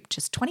writer's retreat,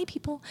 just 20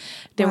 people.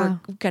 They were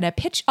going to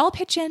pitch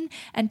in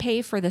and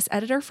pay for this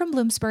editor from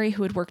Bloomsbury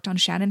who had worked on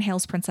Shannon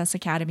Hale's Princess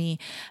Academy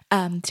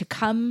to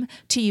come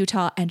to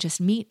Utah and just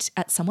meet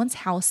at someone's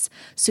house,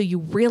 so you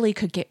really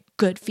could get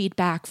good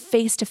feedback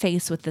face to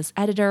face with this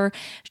editor.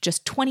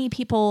 Just 20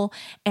 people,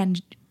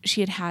 and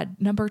she had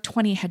number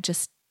 20 had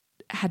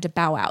to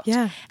bow out.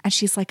 Yeah. And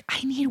she's like,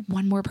 I need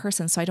one more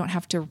person so I don't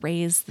have to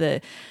raise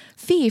the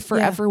fee for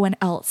everyone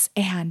else.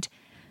 And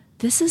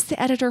this is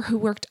the editor who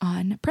worked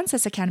on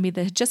Princess Academy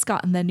that had just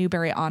gotten the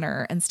Newbery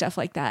Honor and stuff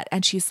like that.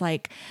 And she's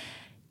like,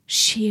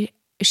 she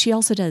she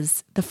also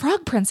does the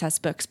Frog Princess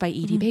books by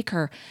Edie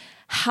Baker.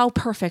 How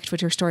perfect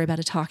would your story about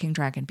a talking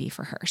dragon be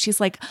for her? She's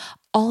like,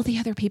 all the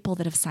other people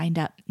that have signed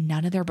up,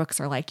 none of their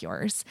books are like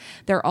yours.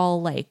 They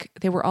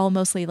were all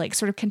mostly like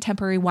sort of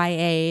contemporary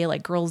YA,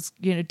 like girls,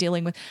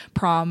 dealing with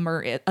prom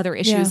or other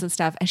issues and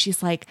stuff. And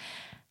she's like,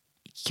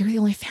 you're the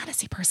only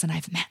fantasy person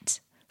I've met.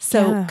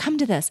 So come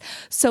to this.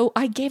 So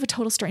I gave a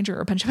total stranger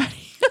a bunch of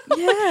money.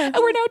 And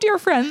we're now dear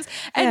friends.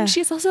 And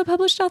she's also a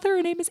published author.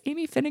 Her name is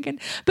Amy Finnegan.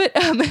 But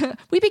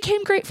we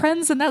became great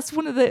friends. And that's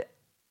one of the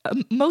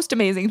most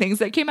amazing things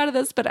that came out of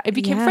this. But I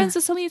became friends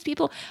with so many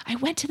people. I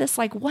went to this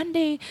like 1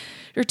 day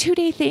or 2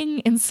 day thing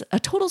in a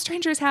total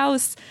stranger's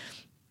house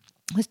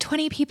with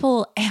 20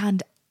 people.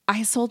 And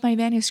I sold my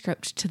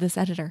manuscript to this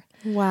editor.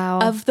 Wow.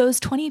 Of those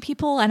 20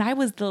 people, and I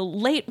was the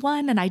late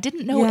one, and I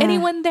didn't know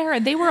anyone there,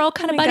 and they were all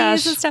kind of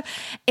buddies and stuff.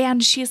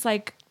 And she's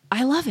like,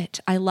 I love it.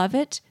 I love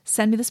it.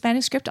 Send me this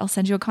manuscript. I'll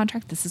send you a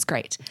contract. This is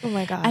great. Oh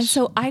my gosh. And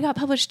so I got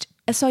published.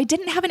 So I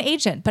didn't have an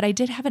agent, but I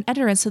did have an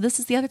editor. And so this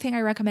is the other thing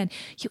I recommend.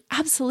 You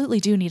absolutely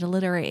do need a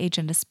literary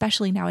agent,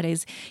 especially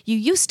nowadays. It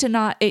used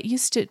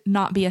to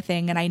not be a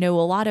thing. And I know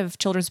a lot of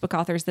children's book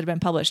authors that have been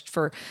published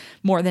for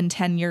more than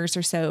 10 years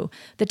or so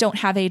that don't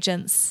have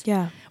agents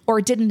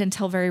or didn't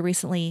until very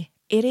recently.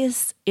 It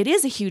is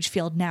a huge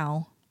field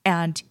now.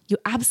 And you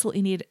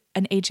absolutely need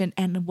an agent.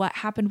 And what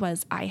happened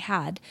was I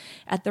had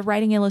at the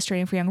Writing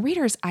Illustrating for Young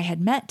Readers, I had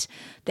met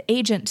the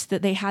agent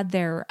that they had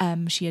there.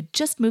 She had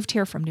just moved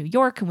here from New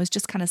York and was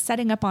just kind of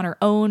setting up on her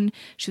own.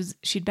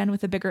 She'd been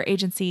with a bigger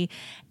agency,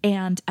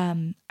 and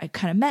I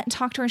kind of met and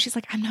talked to her, and she's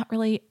like, I'm not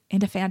really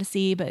into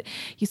fantasy, but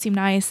you seem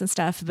nice and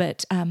stuff,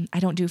 but I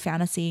don't do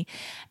fantasy.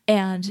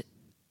 And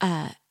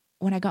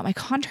when I got my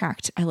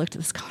contract, I looked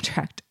at this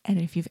contract, and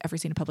if you've ever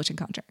seen a publishing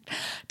contract,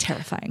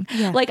 terrifying.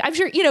 Yeah. Like, I'm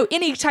sure,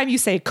 anytime you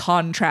say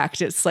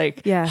contract, it's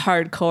like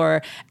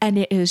hardcore, and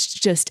it is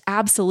just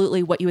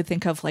absolutely what you would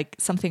think of like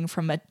something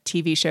from a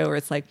TV show where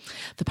it's like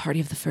the party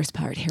of the first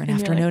part,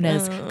 hereinafter known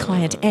as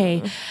client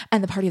A,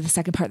 and the party of the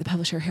second part, the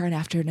publisher,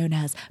 hereinafter known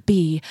as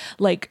B,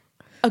 like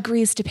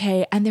agrees to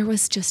pay. And there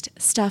was just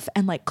stuff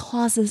and like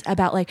clauses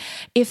about like,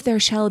 if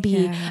there shall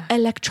be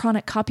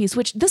electronic copies,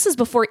 which this is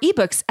before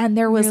ebooks. And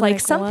there was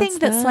like something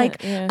that's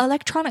like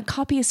electronic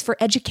copies for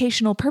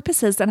educational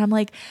purposes. And I'm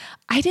like,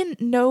 I didn't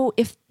know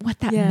what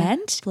that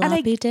meant.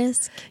 Floppy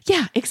disk.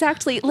 Yeah,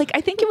 exactly. Like, I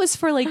think it was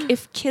for like,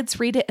 if kids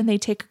read it and they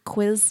take a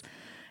quiz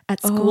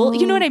at school.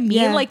 You know what I mean?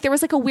 Yeah. Like, there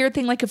was like a weird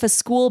thing, like if a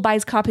school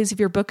buys copies of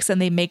your books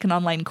and they make an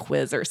online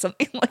quiz or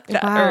something like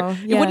that. Wow. Or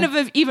it wouldn't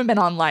have even been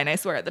online, I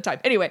swear, at the time.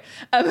 Anyway,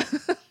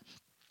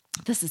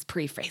 this is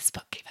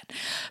pre-Facebook even.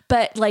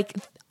 But like,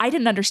 I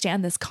didn't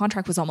understand this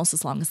contract was almost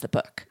as long as the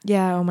book.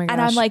 Yeah. Oh my gosh.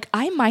 And I'm like,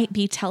 I might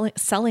be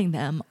selling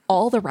them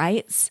all the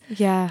rights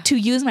to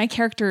use my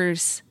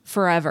characters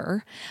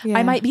forever. Yeah.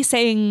 I might be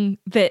saying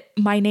that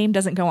my name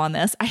doesn't go on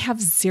this. I have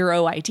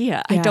zero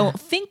idea. Yeah. I don't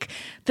think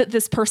that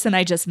this person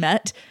I just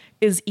met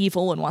is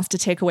evil and wants to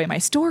take away my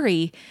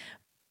story.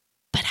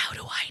 But how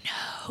do I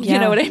know? Yeah. You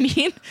know what I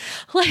mean?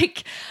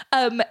 Like,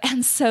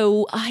 and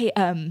so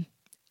I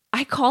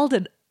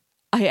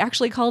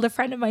actually called a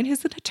friend of mine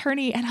who's an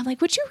attorney, and I'm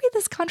like, would you read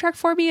this contract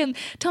for me and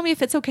tell me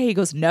if it's okay? He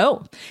goes,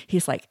 no.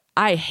 He's like,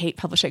 I hate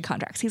publishing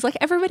contracts. He's like,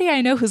 everybody I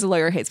know who's a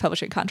lawyer hates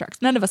publishing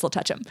contracts. None of us will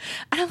touch them.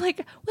 And I'm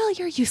like, well,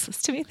 you're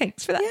useless to me.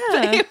 Thanks for that. Yeah.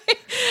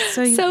 But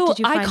anyway, so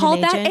I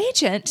called that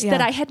agent that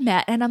I had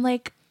met, and I'm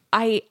like,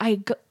 I'm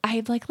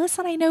like,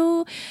 listen, I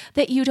know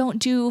that you don't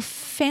do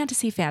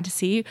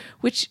fantasy,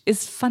 which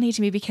is funny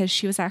to me because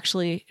she was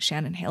actually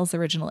Shannon Hale's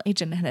original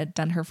agent and had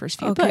done her first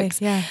few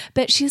books. Yeah.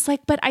 But she's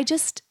like, but I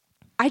just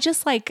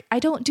like, I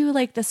don't do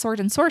like the sword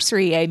and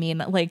sorcery. I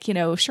mean, like,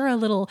 sure, a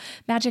little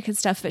magic and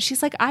stuff, but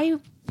she's like, I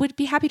would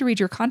be happy to read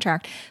your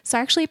contract. So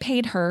I actually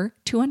paid her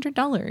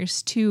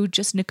 $200 to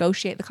just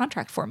negotiate the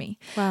contract for me.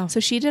 Wow.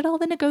 So she did all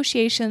the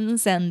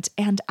negotiations, and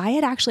I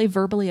had actually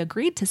verbally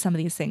agreed to some of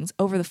these things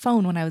over the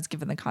phone when I was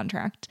given the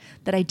contract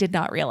that I did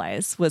not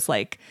realize was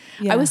like,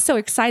 I was so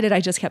excited. I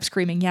just kept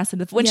screaming yes.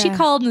 And when she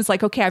called and was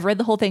like, okay, I've read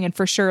the whole thing and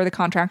for sure the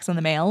contract's in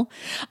the mail,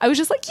 I was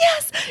just like,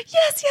 yes.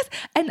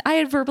 And I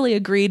had verbally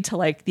agreed to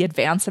like the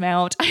advance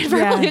amount. I had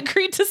verbally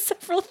agreed to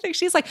several things.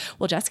 She's like,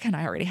 well, Jessica and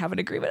I already have an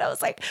agreement. I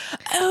was like,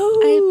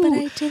 but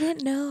I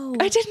didn't know.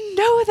 I didn't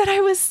know that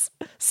I was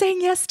saying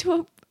yes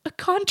to a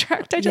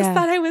contract. I just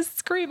thought I was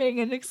screaming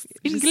and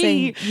in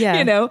glee,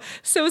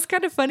 So it was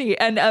kind of funny.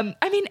 And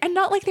I mean, and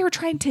not like they were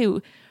trying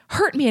to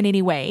hurt me in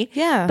any way.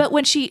 Yeah. But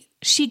when she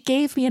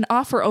gave me an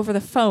offer over the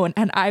phone,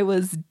 and I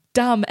was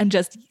dumb and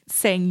just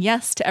saying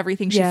yes to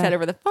everything she said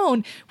over the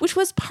phone, which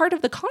was part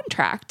of the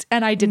contract,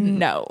 and I didn't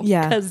know.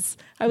 Yeah. Because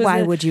I was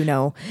why would you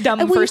know?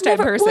 Dumb first-time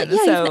person.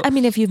 Well, so I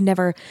mean, if you've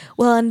never,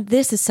 and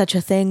this is such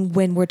a thing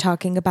when we're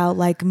talking about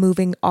like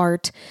moving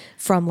art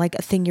from like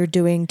a thing you're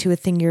doing to a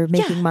thing you're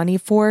making money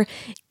for.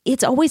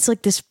 It's always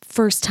like this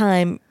first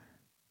time,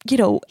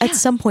 at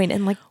some point,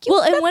 and like,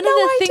 and one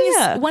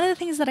of the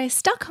things that I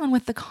stuck on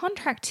with the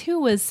contract too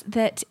was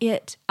that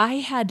I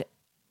had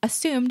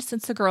assumed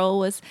since the girl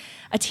was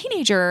a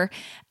teenager,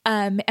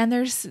 and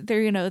there's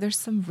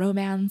some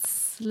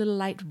romance, little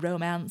light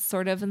romance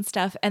sort of and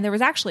stuff. And there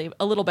was actually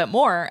a little bit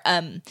more.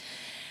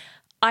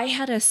 I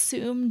had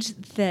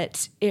assumed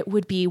that it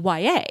would be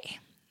YA,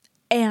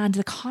 and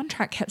the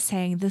contract kept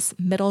saying this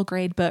middle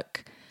grade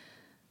book.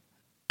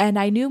 And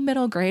I knew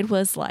middle grade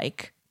was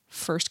like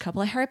first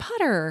couple of Harry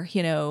Potter,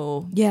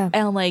 Yeah.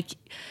 and like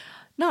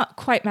not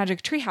quite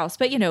Magic Treehouse,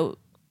 but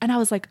and I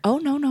was like, oh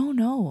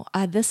no,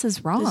 this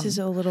is wrong. This is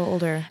a little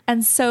older.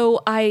 And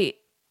so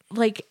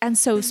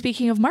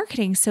speaking of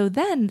marketing,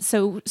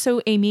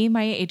 so Amy,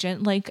 my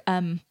agent,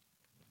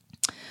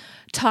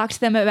 talked to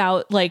them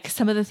about like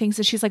some of the things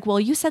that she's like, well,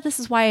 you said this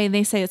is why, and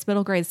they say it's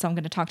middle grade, so I'm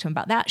going to talk to him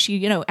about that.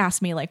 She,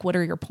 asked me like, what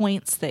are your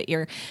points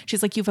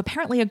she's like, you've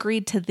apparently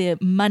agreed to the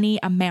money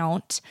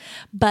amount,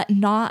 but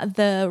not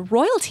the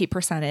royalty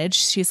percentage.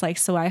 She's like,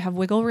 so I have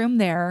wiggle room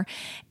there,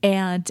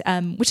 and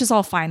which is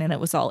all fine, and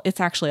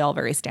it's actually all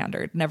very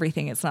standard and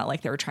everything. It's not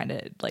like they were trying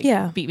to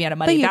beat me out of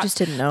money. But you just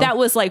didn't know. That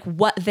was like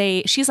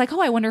she's like,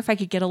 oh, I wonder if I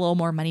could get a little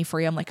more money for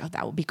you. I'm like, oh,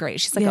 that would be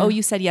great. She's like, oh,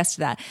 you said yes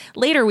to that.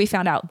 Later we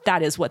found out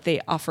that is what they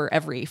offer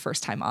every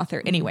first time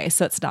author anyway.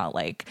 So it's not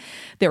like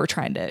they were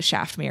trying to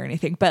shaft me or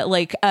anything, but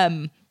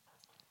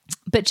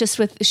but just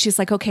she's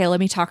like, okay,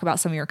 let me talk about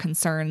some of your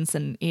concerns.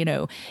 And, it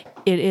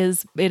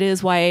is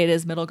YA, it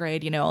is middle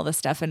grade, all this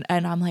stuff. And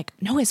I'm like,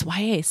 no, it's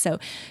YA. So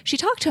she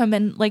talked to him,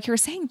 and like you were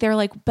saying, they're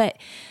like, but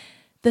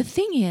the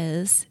thing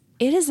is,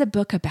 it is a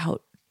book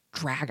about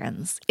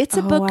dragons. It's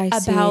a book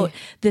about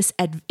this.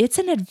 It's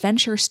an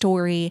adventure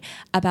story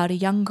about a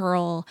young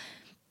girl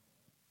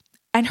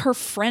and her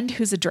friend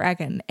who's a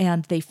dragon,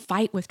 and they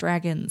fight with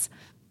dragons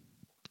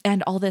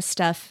and all this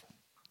stuff.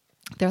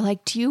 They're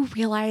like, do you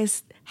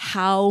realize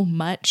how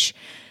much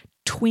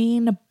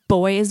tween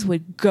boys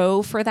would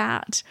go for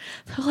that?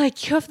 They're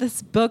like, you have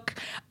this book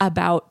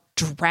about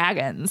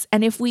dragons,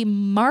 and if we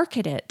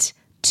market it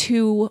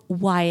to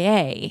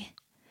YA,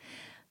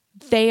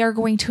 they are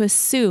going to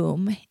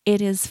assume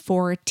it is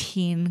for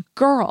teen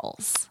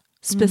girls.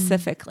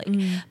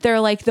 Specifically,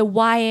 they're like, the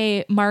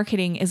YA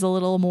marketing is a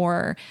little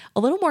more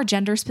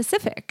gender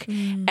specific,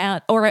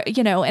 and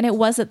it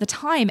was at the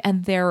time.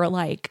 And they're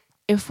like,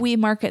 if we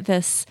market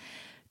this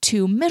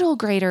to middle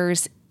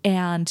graders,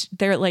 and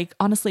they're like,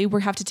 honestly,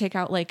 we have to take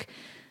out like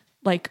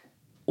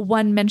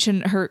one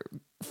mention her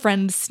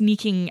friend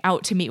sneaking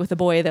out to meet with a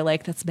boy. They're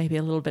like, that's maybe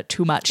a little bit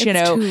too much, too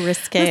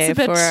risque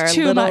for our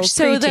little preteens.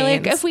 So they're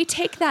like, if we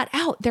take that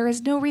out, there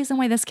is no reason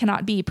why this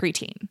cannot be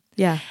preteen.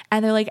 Yeah.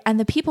 And they're like, and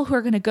the people who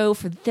are going to go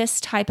for this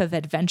type of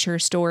adventure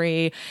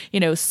story,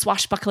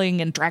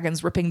 swashbuckling and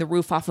dragons ripping the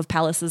roof off of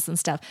palaces and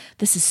stuff,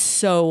 this is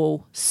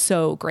so,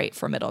 so great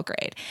for middle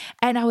grade.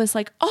 And I was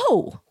like,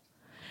 oh,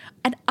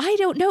 and I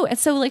don't know. And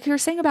so like you're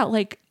saying about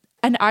like,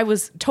 and I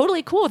was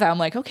totally cool with that. I'm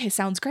like, okay,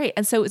 sounds great.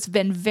 And so it's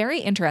been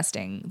very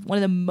interesting. One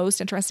of the most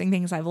interesting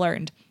things I've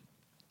learned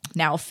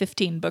now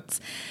 15 books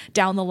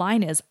down the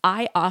line is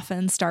I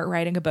often start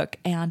writing a book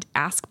and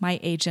ask my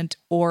agent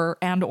or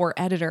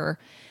editor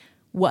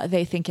what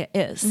they think it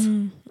is.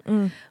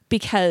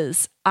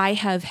 Because I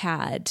have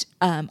had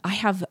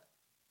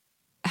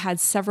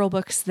several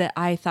books that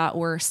I thought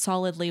were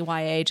solidly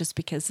YA just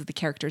because of the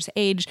character's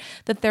age,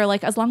 that they're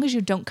like, as long as you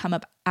don't come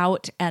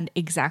out and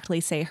exactly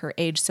say her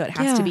age, so it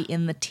has to be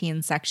in the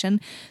teen section,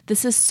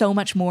 this is so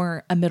much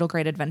more a middle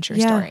grade adventure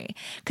story.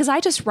 Because I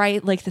just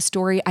write like the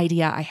story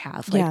idea I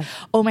have. Like,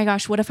 oh my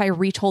gosh, what if I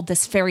retold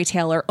this fairy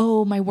tale? Or,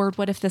 oh my word,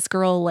 what if this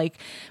girl, like,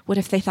 what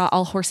if they thought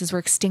all horses were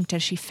extinct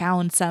and she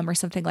found some or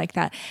something like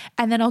that?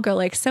 And then I'll go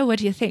like, so what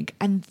do you think?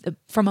 And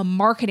from a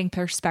marketing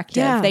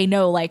perspective, they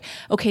know like,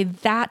 okay,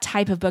 that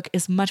type of book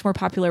is much more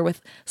popular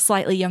with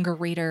slightly younger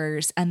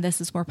readers, and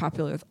this is more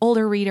popular with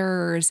older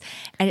readers.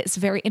 And it's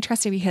very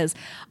interesting because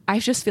I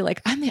just feel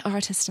like I'm the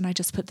artist and I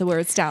just put the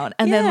words down,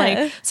 and then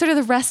like sort of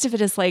the rest of it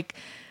is like,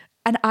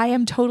 and I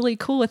am totally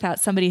cool without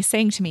somebody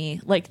saying to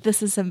me like,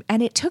 this is and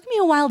it took me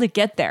a while to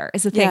get there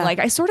is the thing. Like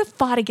I sort of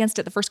fought against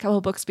it the first couple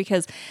of books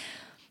because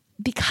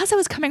I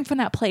was coming from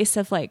that place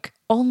of like,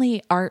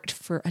 only art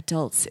for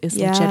adults is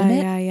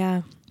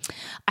legitimate.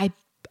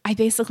 I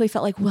basically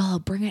felt like, well, I'll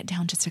bring it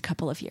down just a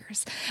couple of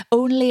years.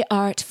 Only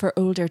art for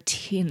older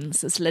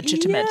teens is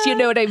legitimate. You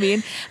know what I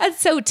mean? And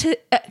so to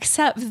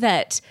accept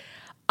that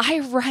I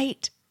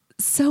write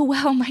so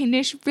well, my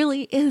niche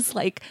really is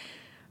like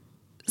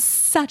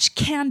such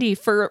candy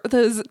for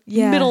those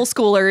middle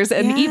schoolers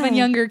and even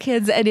younger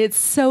kids. And it's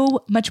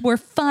so much more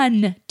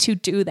fun to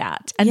do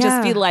that and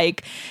just be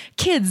like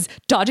kids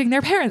dodging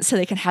their parents so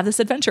they can have this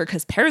adventure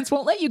because parents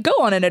won't let you go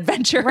on an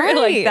adventure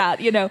like that,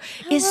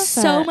 is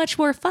so much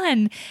more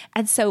fun.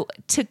 And so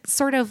to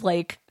sort of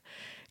like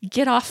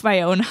get off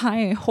my own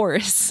high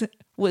horse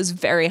was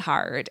very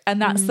hard.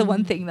 And that's the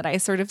one thing that I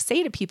sort of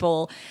say to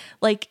people,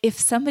 like if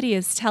somebody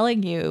is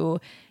telling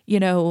you,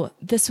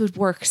 this would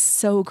work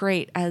so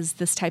great as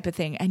this type of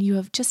thing, and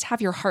you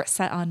have your heart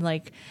set on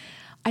like,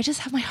 I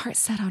just have my heart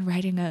set on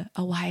writing a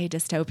YA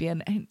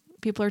dystopian, and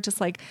people are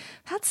just like,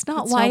 that's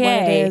not That's YA. not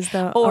what it is,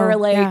 though. Or Oh,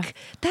 like, yeah.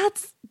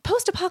 that's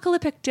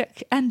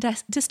post-apocalyptic and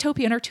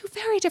dystopian are two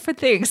very different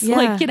things. Yeah.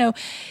 Like, you know,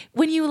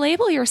 when you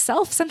label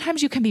yourself,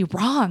 sometimes you can be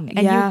wrong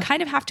and Yeah. you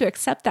kind of have to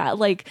accept that.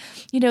 Like,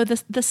 you know,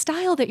 the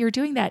style that you're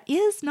doing that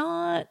is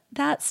not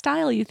that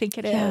style you think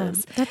it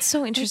is. That's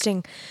so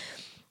interesting.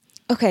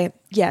 Okay.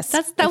 Yes.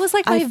 That was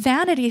like my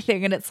vanity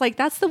thing. And it's like,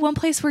 that's the one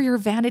place where your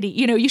vanity,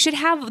 you know, you should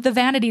have the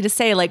vanity to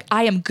say like,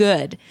 I am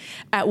good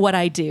at what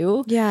I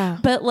do. Yeah.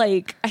 But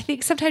like, I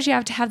think sometimes you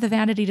have to have the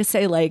vanity to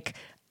say like,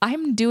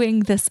 I'm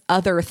doing this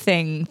other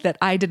thing that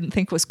I didn't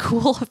think was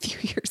cool a few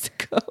years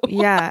ago.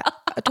 Yeah,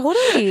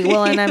 totally.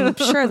 Well, and I'm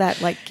sure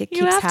that like it keeps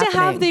You have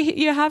happening.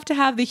 you have to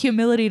have the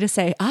humility to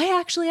say, I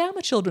actually am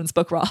a children's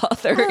book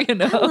author, you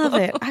know. I love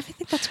it. I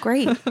think that's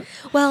great.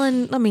 Well,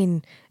 and I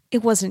mean,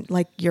 it wasn't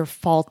like your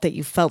fault that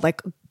you felt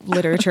like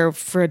literature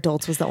for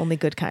adults was the only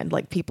good kind.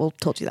 Like people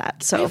told you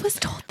that. So I was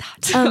told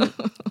that.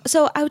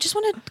 So I just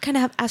want to kind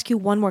of ask you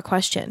one more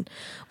question,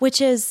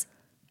 which is,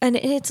 and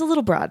it's a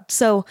little broad,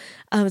 so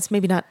it's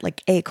maybe not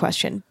like a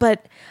question,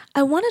 but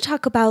I want to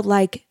talk about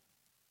like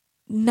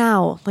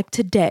now, like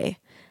today,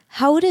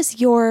 how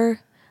does your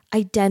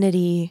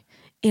identity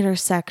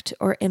intersect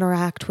or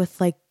interact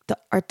with like the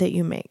art that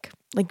you make?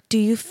 Like, do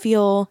you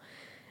still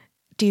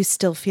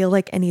feel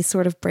like any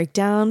sort of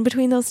breakdown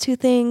between those two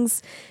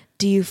things?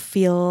 Do you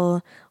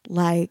feel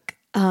like,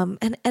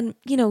 and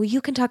you know, you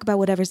can talk about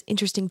whatever's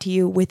interesting to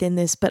you within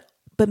this, but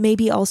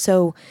maybe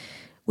also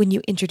when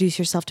you introduce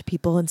yourself to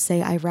people and say,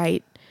 I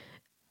write,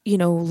 you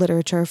know,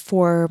 literature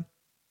for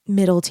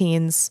middle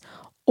teens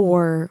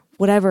or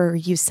whatever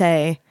you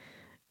say,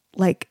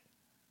 like,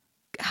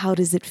 how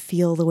does it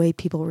feel the way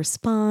people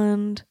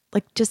respond?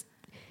 Like, just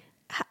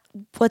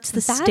what's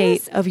the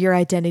state of your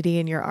identity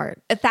in your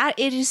art? That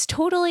it is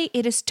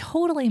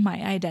totally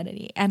my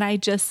identity. And I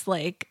just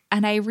like,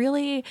 and I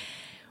really,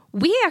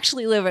 we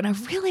actually live in a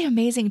really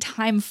amazing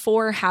time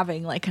for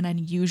having like an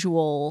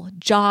unusual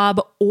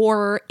job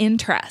or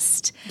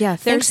interest. Yeah,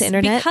 thanks,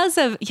 internet. Because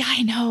of, yeah,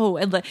 I know.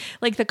 And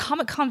like the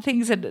Comic-Con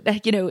things, and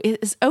you know, it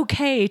is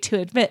okay to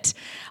admit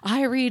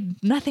I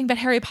read nothing but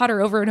Harry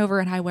Potter over and over,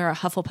 and I wear a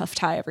Hufflepuff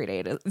tie every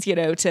day to, you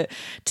know,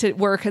 to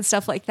work and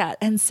stuff like that.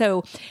 And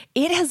so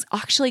it has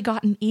actually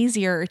gotten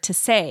easier to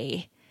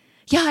say,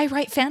 yeah, I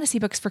write fantasy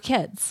books for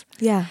kids.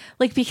 Yeah.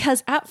 Like,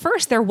 because at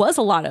first there was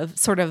a lot of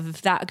sort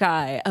of that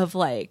guy of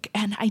like,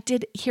 and I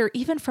did hear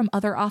even from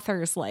other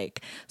authors,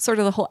 like sort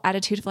of the whole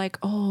attitude of like,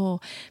 oh,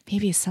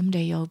 maybe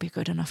someday you'll be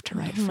good enough to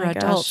write for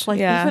adults. gosh. Like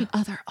Yeah. even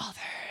other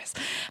authors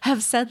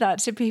have said that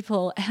to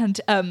people. And,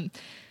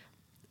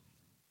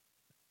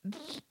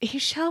 he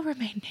shall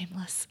remain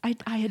nameless.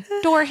 I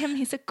adore him.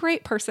 He's a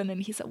great person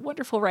and he's a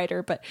wonderful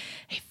writer, but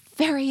a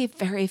very,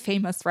 very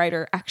famous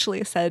writer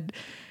actually said,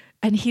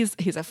 and he's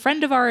a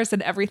friend of ours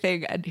and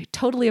everything, and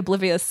totally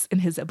oblivious in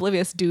his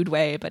oblivious dude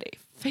way, but a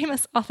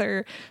famous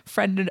author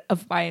friend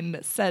of mine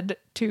said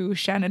to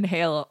Shannon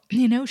Hale,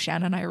 you know,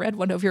 Shannon, I read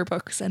one of your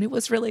books and it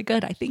was really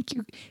good. I think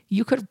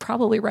you could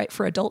probably write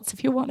for adults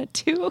if you wanted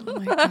to. Oh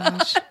my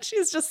gosh.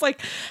 She's just like,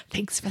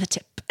 thanks for the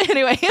tip.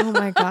 Anyway. Oh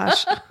my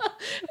gosh. And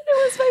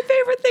it was my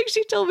favorite thing.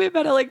 She told me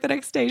about it like the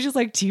next day. She's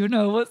like, do you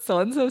know what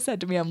so-and-so said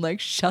to me? I'm like,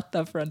 shut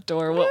the front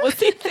door. What was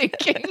he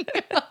thinking?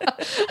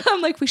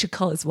 I'm like, we should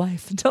call his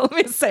wife and tell him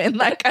he's saying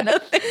that kind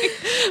of thing.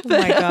 Oh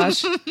my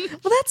gosh. Well,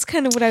 that's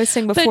kind of what I was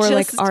saying before.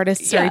 just, Like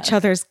artists are each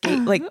other's,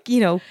 like, you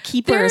know,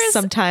 keepers There's-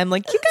 sometime.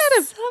 Like you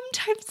gotta,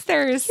 Sometimes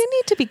there's... you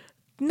need to be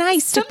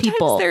nice to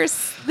people.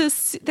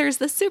 Sometimes there's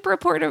the super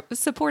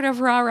supportive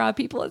rah-rah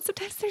people. And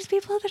sometimes there's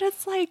people that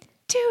it's like,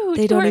 dude.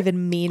 They don't you're-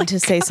 even mean to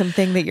say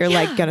something that you're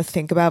like going to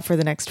think about for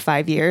the next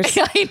 5 years.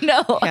 I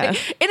know. Yeah. And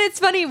it's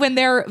funny when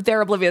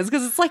they're oblivious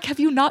because it's like, have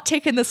you not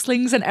taken the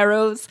slings and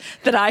arrows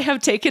that I have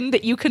taken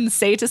that you can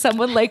say to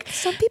someone? Like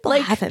Some people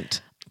like,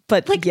 haven't,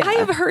 but like yeah. I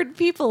have heard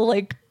people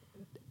like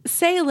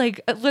say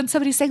like when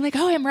somebody's saying like,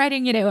 oh, I'm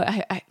writing, you know,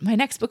 my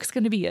next book is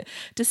going to be a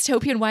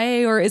dystopian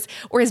YA or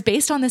is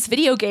based on this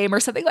video game or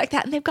something like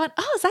that. And they've gone,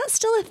 oh, is that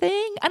still a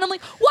thing? And I'm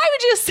like, why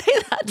would you say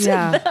that to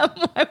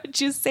them? Why would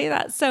you say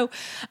that? So,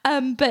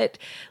 but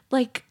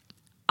like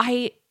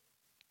it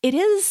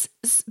is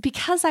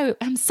because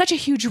I'm such a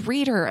huge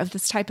reader of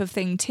this type of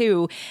thing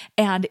too.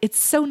 And it's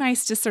so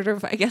nice to sort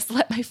of, I guess,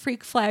 let my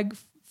freak flag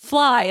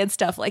fly and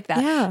stuff like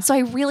that. Yeah. So I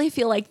really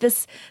feel like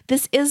this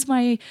is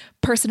my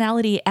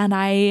personality, and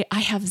I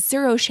have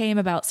zero shame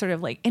about sort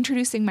of like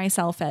introducing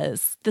myself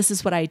as this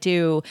is what I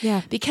do.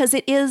 Yeah. Because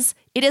it is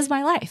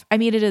my life. I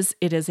mean, it is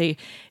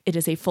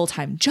a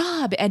full-time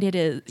job, and it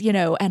is, you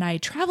know, and I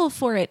travel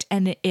for it,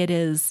 and it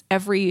is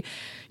every,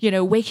 you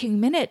know, waking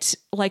minute,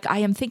 like I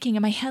am thinking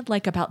in my head,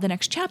 like about the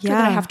next chapter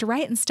that I Yeah. have to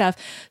write and stuff.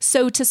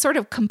 So to sort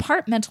of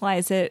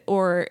compartmentalize it,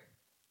 or,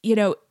 you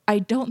know, I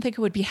don't think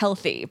it would be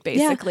healthy,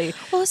 basically. Yeah.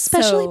 Well,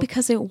 especially So-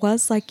 because it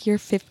was like your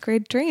 5th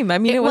grade dream. I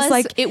mean, it was my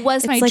it's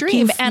like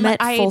dream, you've and met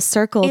I full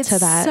circle it's to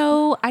that.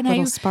 So, and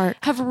little I spark.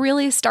 have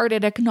really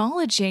started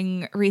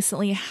acknowledging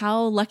recently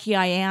how lucky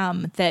I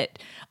am that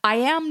I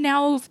am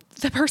now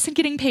the person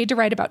getting paid to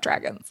write about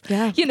dragons.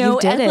 Yeah, you know, you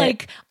did and it.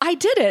 like I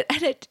did it,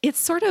 and it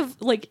sort of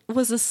like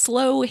was a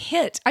slow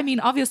hit. I mean,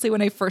 obviously,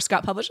 when I first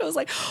got published, I was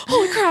like,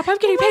 "Holy crap, I'm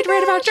getting paid to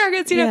write about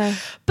dragons!" You know, Yeah.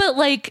 but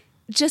like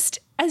just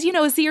as you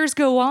know, as the years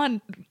go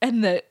on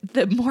and the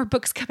more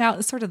books come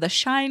out, sort of the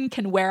shine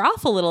can wear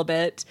off a little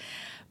bit.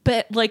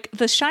 But like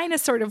the shine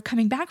is sort of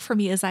coming back for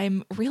me as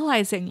I'm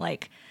realizing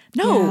like,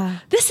 no, Yeah.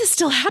 this is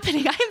still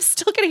happening. I am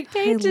still getting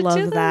paid I to love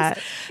do this. that.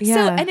 So,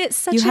 Yeah. and it's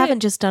such you a, haven't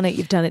just done it,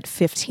 you've done it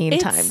 15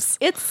 times.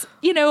 it's,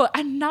 you know,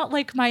 and not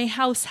like my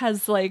house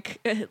has like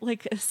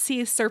a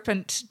sea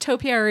serpent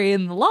topiary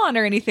in the lawn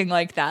or anything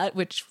like that,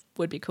 which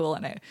would be cool.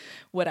 And I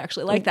would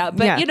actually like that.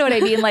 But Yeah. you know what I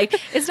mean? Like,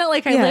 it's not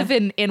like I Yeah. live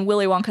in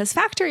Willy Wonka's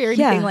factory or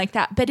anything Yeah. like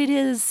that, but it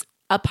is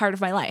a part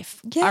of my life.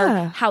 Yeah.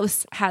 Our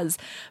house has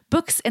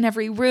books in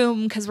every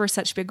room because we're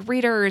such big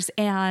readers.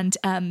 And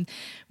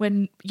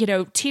when, you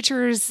know,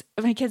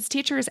 my kids'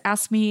 teachers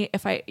ask me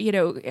if I, you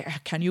know,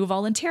 can you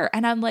volunteer?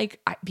 And I'm like,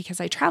 because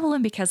I travel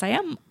and because I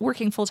am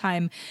working full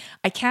time,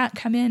 I can't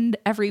come in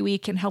every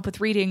week and help with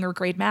reading or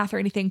grade math or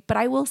anything. But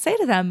I will say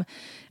to them,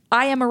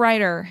 I am a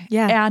writer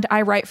and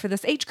I write for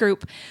this age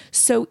group.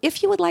 So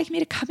if you would like me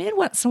to come in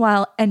once in a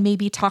while and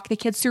maybe talk the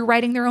kids through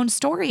writing their own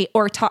story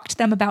or talk to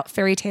them about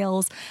fairy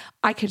tales,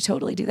 I could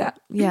totally do that.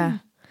 Yeah.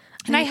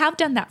 And I have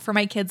done that for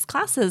my kids'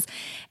 classes.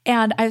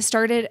 And I've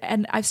started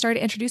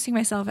introducing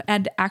myself.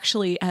 And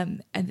actually,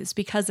 and it's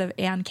because of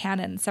Anne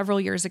Cannon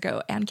several years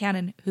ago. Anne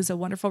Cannon, who's a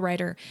wonderful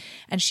writer,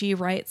 and she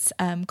writes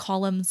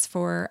columns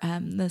for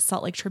the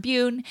Salt Lake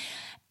Tribune.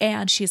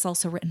 And she's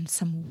also written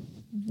some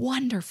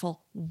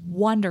wonderful,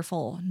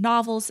 wonderful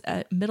novels,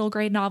 middle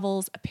grade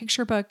novels, a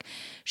picture book.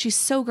 She's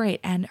so great.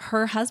 And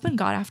her husband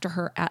got after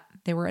her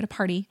they were at a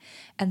party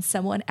and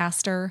someone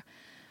asked her,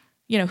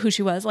 you know, who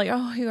she was, like,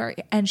 oh, who are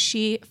you? And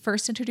she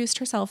first introduced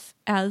herself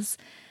as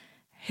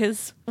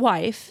his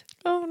wife.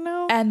 Oh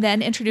no. And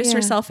then introduced Yeah.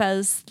 herself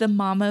as the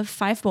mom of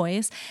 5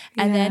 boys.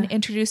 And Yeah. then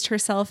introduced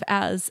herself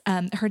as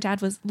her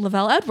dad was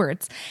Lavelle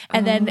Edwards.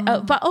 And then,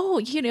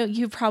 you know,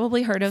 you've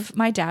probably heard of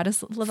my dad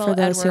is Lavelle For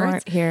those Edwards. who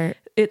aren't here,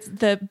 It's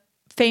the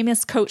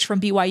famous coach from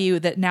BYU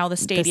that now the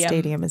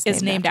stadium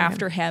is named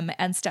after after him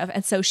and stuff.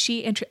 And so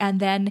and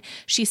then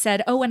she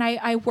said, oh, and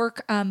I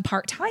work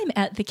part-time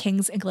at the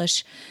King's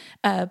English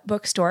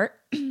bookstore.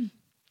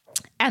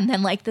 And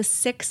then like the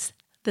sixth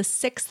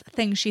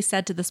thing she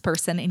said to this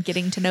person in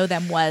getting to know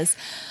them was,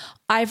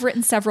 I've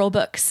written several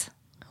books.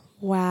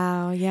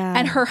 wow, yeah.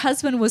 And her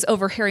husband was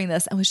overhearing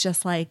this and was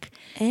just like,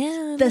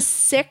 and the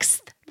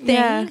sixth thing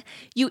Yeah.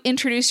 you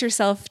introduced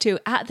yourself to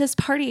at this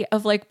party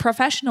of like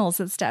professionals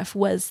and stuff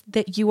was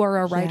that you are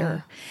a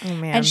writer. Oh,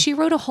 man. And she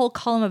wrote a whole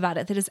column about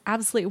it that is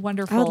absolutely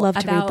wonderful. I would love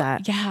to read about,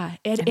 that. Yeah.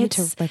 I need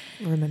to like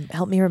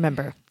help me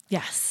remember.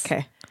 Yes.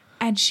 Okay.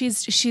 And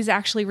she's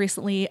actually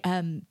recently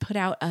put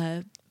out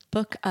a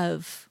book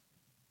of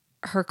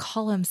her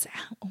columns.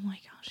 Oh my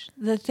gosh.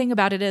 The thing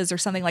about it is, or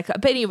something like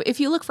that. But anyway, if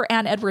you look for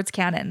Anne Edwards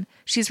Cannon,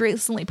 she's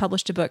recently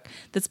published a book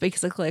that's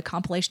basically a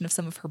compilation of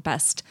some of her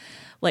best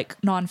like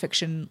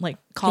nonfiction, like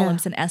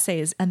columns and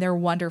essays, and they're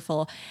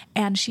wonderful.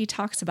 And she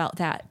talks about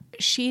that.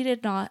 She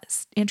did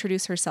not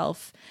introduce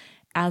herself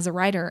as a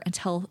writer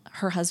until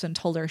her husband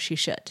told her she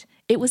should.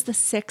 It was the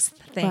sixth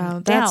thing Wow,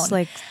 down.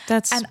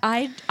 that's And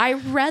I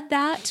read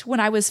that when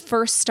I was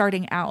first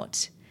starting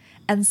out.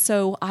 And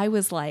so I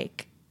was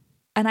like,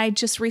 and I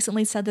just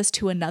recently said this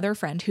to another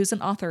friend who's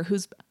an author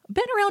who's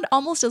been around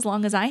almost as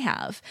long as I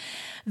have,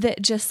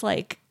 that just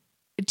like,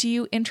 do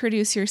you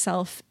introduce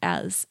yourself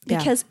as,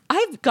 because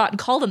I've gotten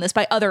called on this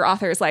by other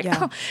authors like,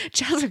 oh,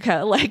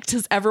 Jessica, like,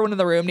 does everyone in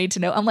the room need to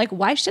know? I'm like,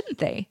 why shouldn't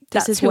they?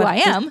 That's is who what I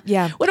am.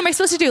 yeah. What am I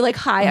supposed to do? Like,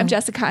 hi, I'm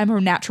Jessica. I'm a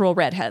natural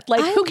redhead.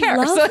 Like, who cares?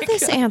 I love Like,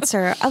 this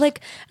answer.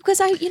 Because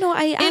I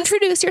ask,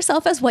 introduce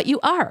yourself as what you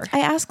are.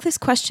 I ask this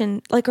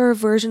question, like, or a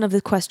version of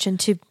the question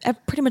to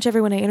pretty much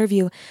everyone I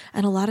interview.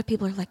 And a lot of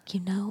people are like,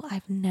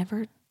 I've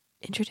never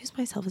introduced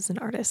myself as an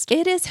artist.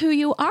 It is who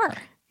you are.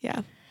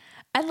 Yeah.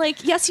 And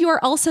like, yes, you are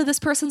also this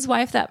person's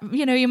wife that,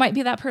 you might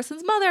be that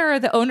person's mother or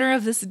the owner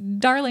of this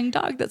darling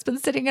dog that's been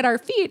sitting at our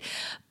feet.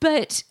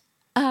 But,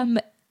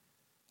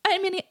 I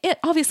mean, it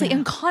obviously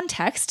in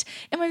context,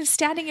 and I'm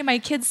standing in my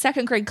kid's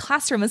second grade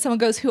classroom and someone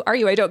goes, who are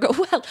you? I don't go,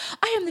 well,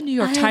 I am the New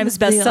York Times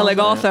best-selling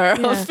author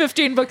of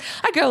 15 books.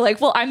 I go like,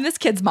 well, I'm this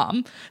kid's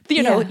mom,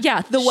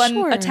 the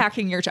one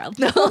attacking your child.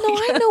 No, Well, no,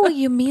 I know what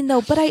you mean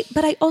though, but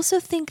I also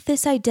think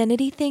this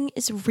identity thing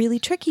is really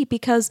tricky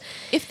because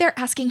if they're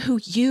asking who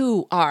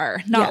you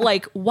are, not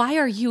like, why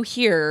are you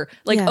here?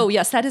 Like, oh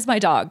yes, that is my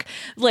dog.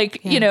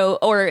 Like,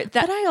 or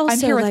that I'm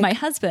here with my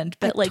husband,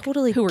 but like,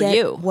 totally who are get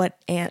you? What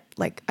Anne,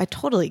 like, I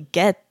totally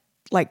get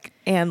like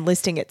Anne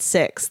listing it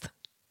sixth,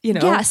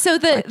 Yeah. So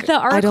the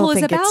article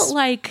is about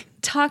like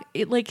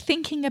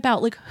thinking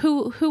about like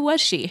who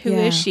was she? Who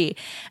is she?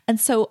 And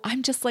so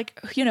I'm just like,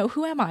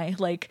 who am I?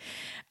 Like,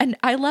 and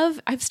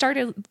I've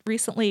started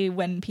recently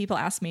when people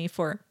ask me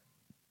for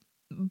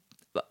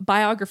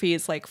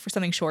biographies, like for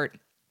something short,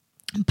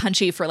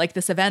 punchy for like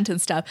this event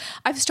and stuff,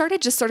 I've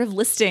started just sort of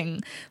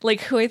listing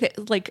like who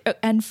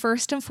and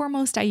first and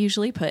foremost I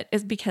usually put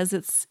is because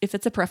if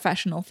it's a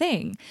professional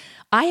thing,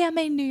 I am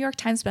a New York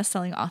Times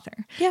bestselling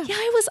author. Yeah,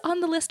 I was on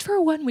the list for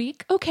 1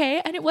 week.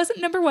 Okay. And it wasn't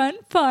number one.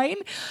 Fine.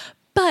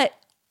 But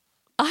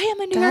I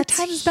am a New York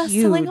Times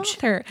bestselling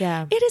author.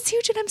 Yeah. It is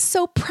huge. And I'm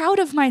so proud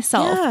of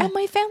myself and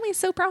my family is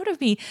so proud of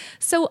me.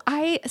 So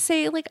I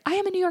say like, I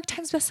am a New York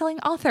Times bestselling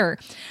author.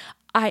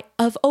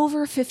 Of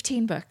over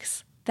 15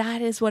 books.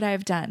 That is what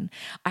I've done.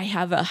 I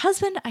have a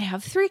husband. I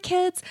have 3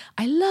 kids.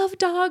 I love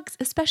dogs,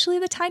 especially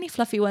the tiny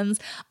fluffy ones.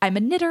 I'm a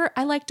knitter.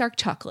 I like dark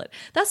chocolate.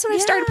 That's what I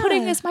started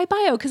putting as my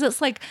bio. Cause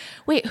it's like,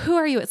 wait, who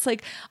are you? It's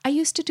like, I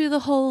used to do the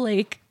whole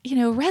like,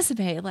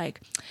 resume, like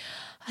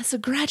as a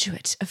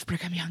graduate of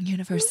Brigham Young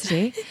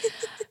University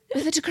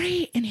with a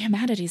degree in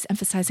humanities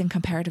emphasizing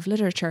comparative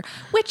literature,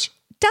 which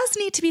does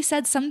need to be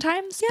said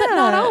sometimes, but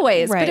not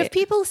always. Right. But if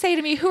people say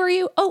to me, who are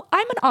you? Oh,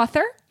 I'm an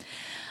author.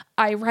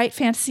 I write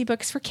fantasy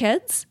books for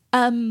kids.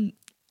 And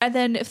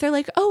then if they're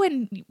like, oh,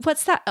 and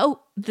what's that?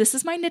 Oh, this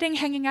is my knitting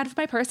hanging out of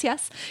my purse.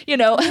 Yes.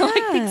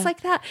 Like things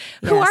like that.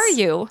 Yes. Who are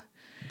you?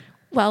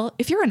 Well,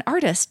 if you're an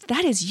artist,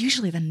 that is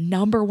usually the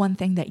number one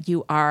thing that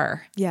you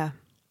are. Yeah.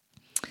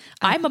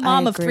 I'm a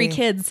mom of 3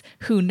 kids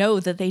who know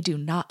that they do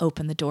not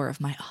open the door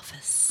of my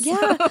office. Yeah.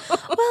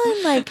 Well,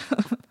 and like,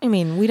 I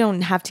mean, we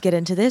don't have to get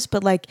into this,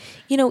 but like,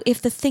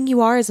 if the thing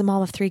you are is a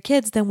mom of 3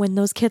 kids, then when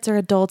those kids are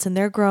adults and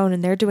they're grown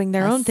and they're doing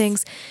their own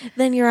things,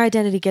 then your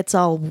identity gets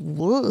all,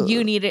 whoa.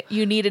 You need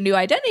a new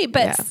identity,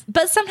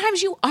 but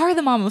sometimes you are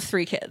the mom of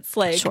 3 kids.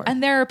 Like,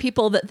 and there are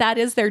people that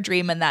is their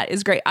dream and that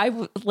is great.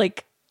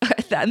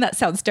 And that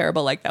sounds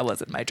terrible. Like that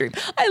wasn't my dream.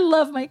 I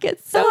love my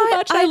kids so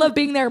much. I love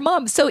being their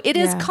mom. So it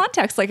is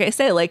context. Like I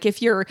say, like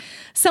if you're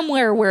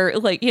somewhere where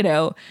like,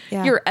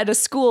 you're at a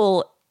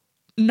school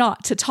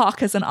not to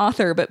talk as an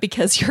author, but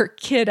because your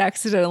kid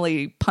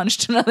accidentally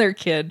punched another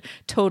kid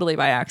totally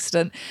by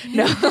accident.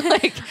 No,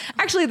 like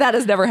actually that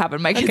has never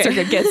happened. My kids are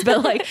good kids,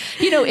 but like,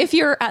 if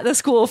you're at the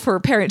school for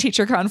parent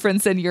teacher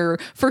conference and your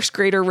first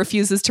grader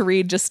refuses to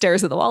read, just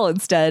stares at the wall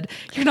instead,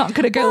 you're not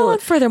going to go. Well,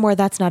 and furthermore,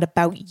 that's not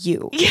about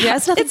you. Yeah,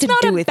 it's nothing to do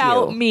with you. It's not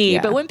about me.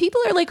 Yeah. But when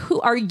people are like, who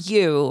are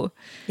you?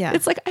 Yeah.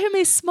 It's like, I am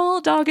a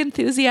small dog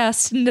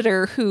enthusiast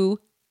knitter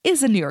who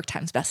is a New York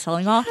Times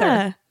bestselling author.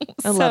 Yeah,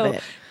 I love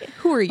it.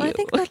 Who are you? I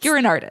think you're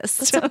an artist.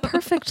 That's a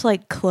perfect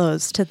like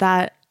close to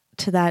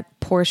that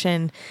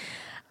portion.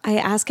 I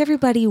ask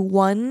everybody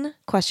one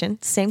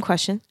question, same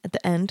question at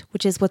the end,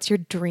 which is what's your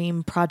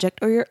dream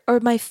project or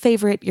my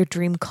favorite, your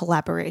dream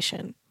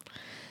collaboration.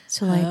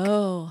 So like,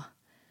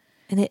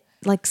 and it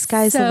like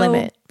sky's the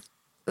limit.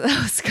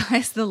 Oh,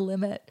 sky's the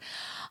limit.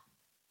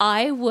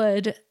 I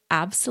would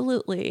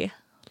absolutely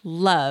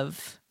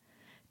love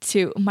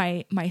to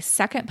my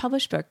second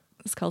published book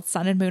is called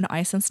Sun and Moon,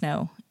 Ice and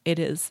Snow. It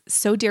is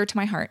so dear to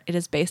my heart. It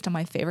is based on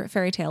my favorite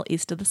fairy tale,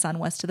 East of the Sun,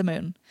 West of the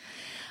Moon.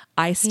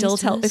 I still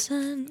tell it's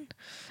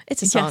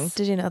a song. Yes.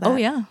 Did you know that? Oh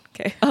yeah.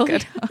 Okay. Oh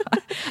good.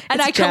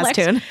 And I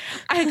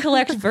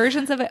collect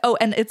versions of it. Oh,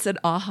 and it's an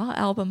a-ha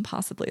album,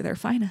 possibly their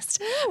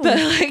finest. Oh. But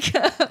like,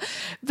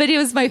 but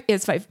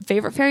it's my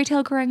favorite fairy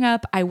tale growing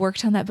up. I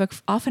worked on that book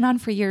off and on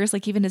for years.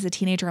 Like even as a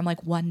teenager, I'm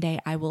like, one day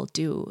I will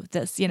do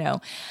this.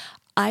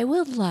 I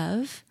would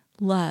love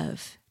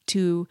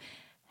to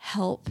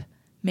help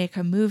make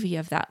a movie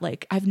of that.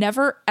 Like I've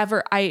never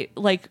ever,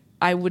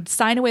 I would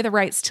sign away the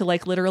rights to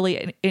like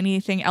literally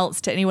anything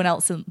else to anyone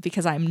else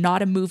because I'm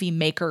not a movie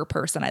maker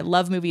person. I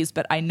love movies,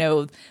 but I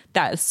know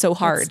that is so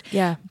hard.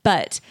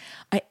 But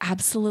I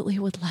absolutely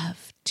would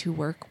love to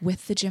work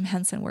with the Jim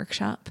Henson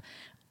Workshop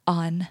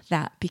on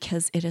that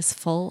because it is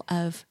full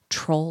of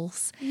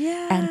trolls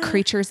and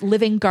creatures,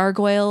 living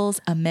gargoyles,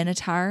 a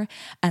minotaur.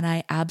 And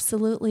I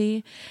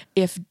absolutely,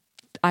 if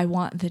I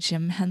want the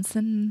Jim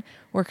Henson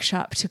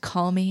Workshop to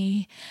call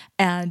me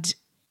and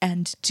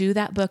do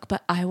that book,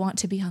 but I want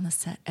to be on the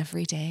set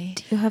every day.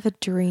 Do you have a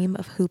dream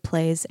of who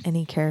plays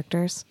any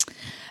characters?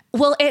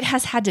 Well, it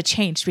has had to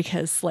change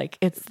because like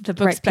the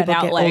book's been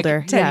out like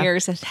older. 10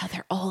 years and now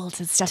they're old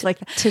and stuff like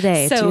that.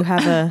 Today, so, do you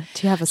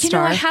have a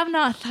star? I have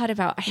not thought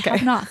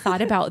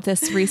about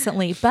this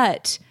recently,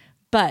 but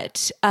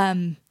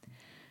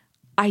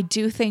I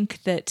do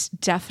think that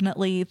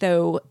definitely,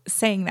 though,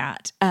 saying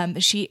that,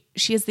 she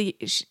is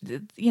it's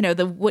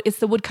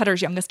the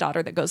woodcutter's youngest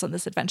daughter that goes on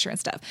this adventure and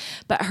stuff.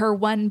 But her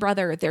one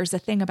brother, there's a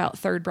thing about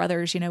third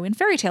brothers, in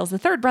fairy tales, the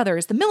third brother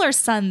is the miller's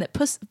son that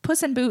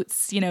Puss in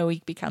Boots,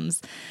 he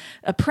becomes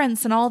a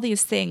prince and all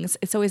these things.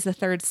 It's always the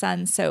third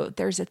son. So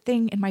there's a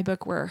thing in my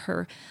book where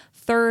her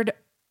third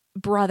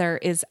brother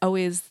is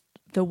always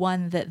the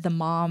one that the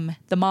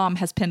mom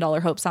has pinned all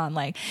her hopes on.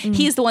 Like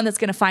he's the one that's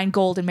going to find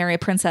gold and marry a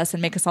princess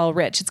and make us all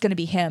rich. It's going to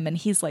be him. And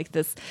he's like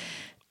this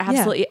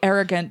absolutely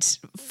arrogant,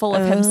 full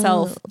of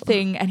himself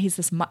thing. And he's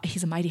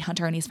a mighty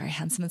hunter and he's very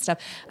handsome and stuff.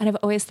 And I've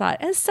always thought,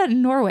 as set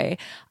in Norway,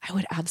 I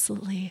would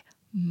absolutely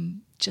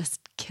just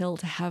kill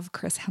to have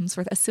Chris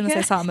Hemsworth. As soon as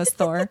I saw him as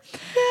Thor,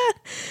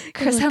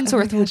 Chris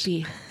Hemsworth would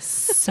be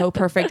so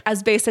perfect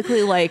as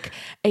basically like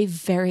a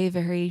very,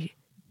 very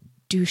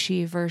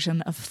douchey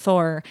version of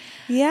Thor.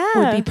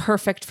 Would be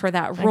perfect for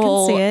that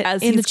role. I can see it.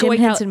 As in the Jim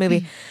Henson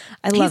movie.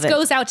 I love it. He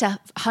goes out to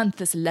hunt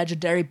this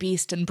legendary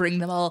beast and bring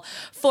them all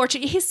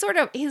fortune. He's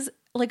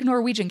like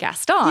Norwegian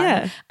Gaston.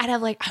 Yeah. And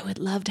I'm like, I would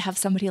love to have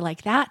somebody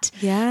like that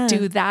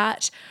do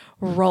that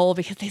role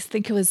because they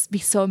think it would be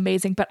so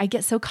amazing. But I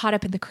get so caught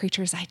up in the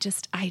creatures. I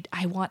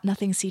want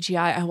nothing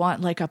CGI. I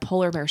want like a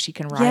polar bear she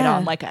can ride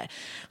on, like a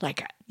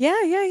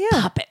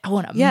puppet. I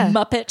want a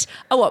Muppet.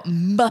 I want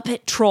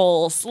Muppet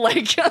trolls.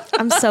 Like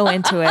I'm so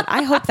into it.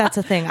 I hope that's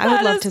a thing. I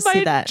would love to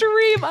see that.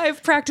 Dream.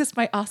 I've practiced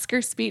my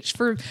Oscar speech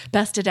for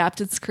best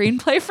adapted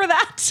screenplay for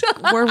that.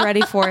 We're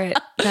ready for it,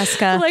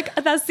 Jessica. Like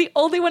that's the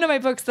only one of my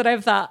books that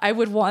I've thought I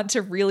would want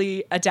to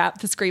really adapt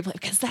the screenplay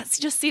because that's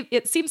just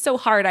it seems so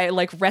hard. I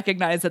like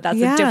recognize that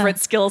that's a different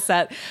skill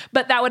set,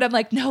 but that one I'm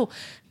like, no,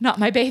 not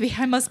my baby.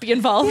 I must be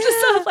involved.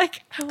 So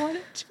like I want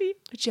it to be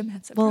a Jim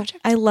Henson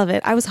project. I love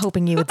it. I was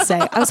hoping you would say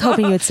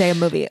a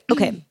movie.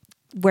 Okay.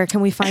 Where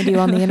can we find you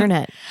on the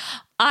internet?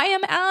 I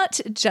am at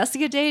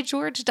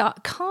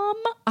jessicadaygeorge.com.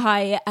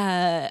 I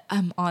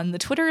am on the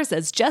Twitters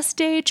as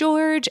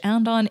JessDayGeorge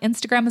and on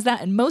Instagram as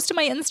that. And most of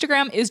my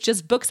Instagram is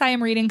just books I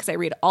am reading because I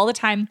read all the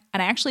time.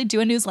 And I actually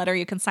do a newsletter.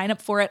 You can sign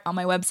up for it on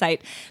my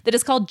website that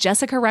is called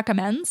Jessica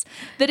Recommends.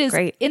 That is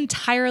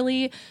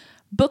entirely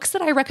books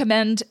that I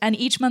recommend, and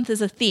each month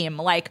is a theme,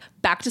 like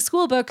back to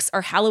school books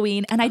or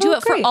Halloween. And I do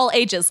it for all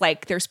ages.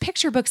 Like there's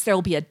picture books, there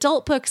will be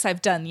adult books.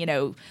 I've done,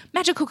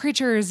 magical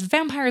creatures,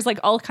 vampires, like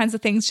all kinds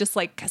of things, just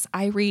like because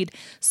I read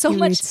so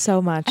much.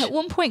 At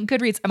one point,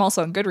 Goodreads, I'm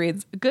also on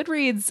Goodreads.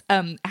 Goodreads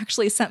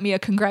actually sent me a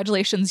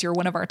congratulations, you're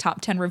one of our top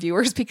 10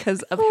 reviewers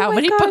because of how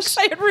many books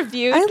I had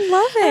reviewed. I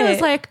love it. And I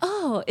was like,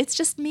 oh, it's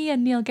just me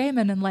and Neil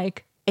Gaiman and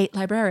like 8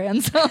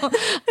 librarians. So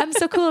I'm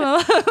so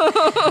cool.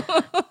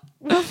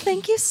 Well,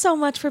 thank you so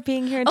much for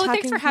being here and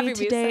talking thanks for to me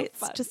today.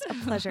 So it's just a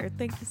pleasure.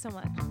 Thank you so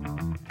much.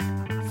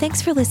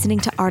 Thanks for listening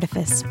to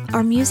Artifice.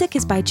 Our music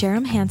is by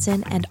Jerem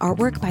Hansen and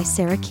artwork by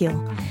Sarah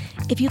Keel.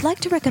 If you'd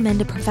like to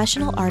recommend a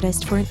professional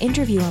artist for an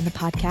interview on the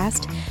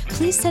podcast,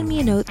 please send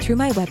me a note through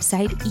my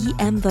website,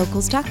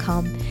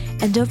 emvocals.com.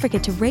 And don't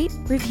forget to rate,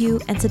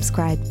 review, and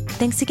subscribe.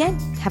 Thanks again.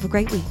 Have a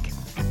great week.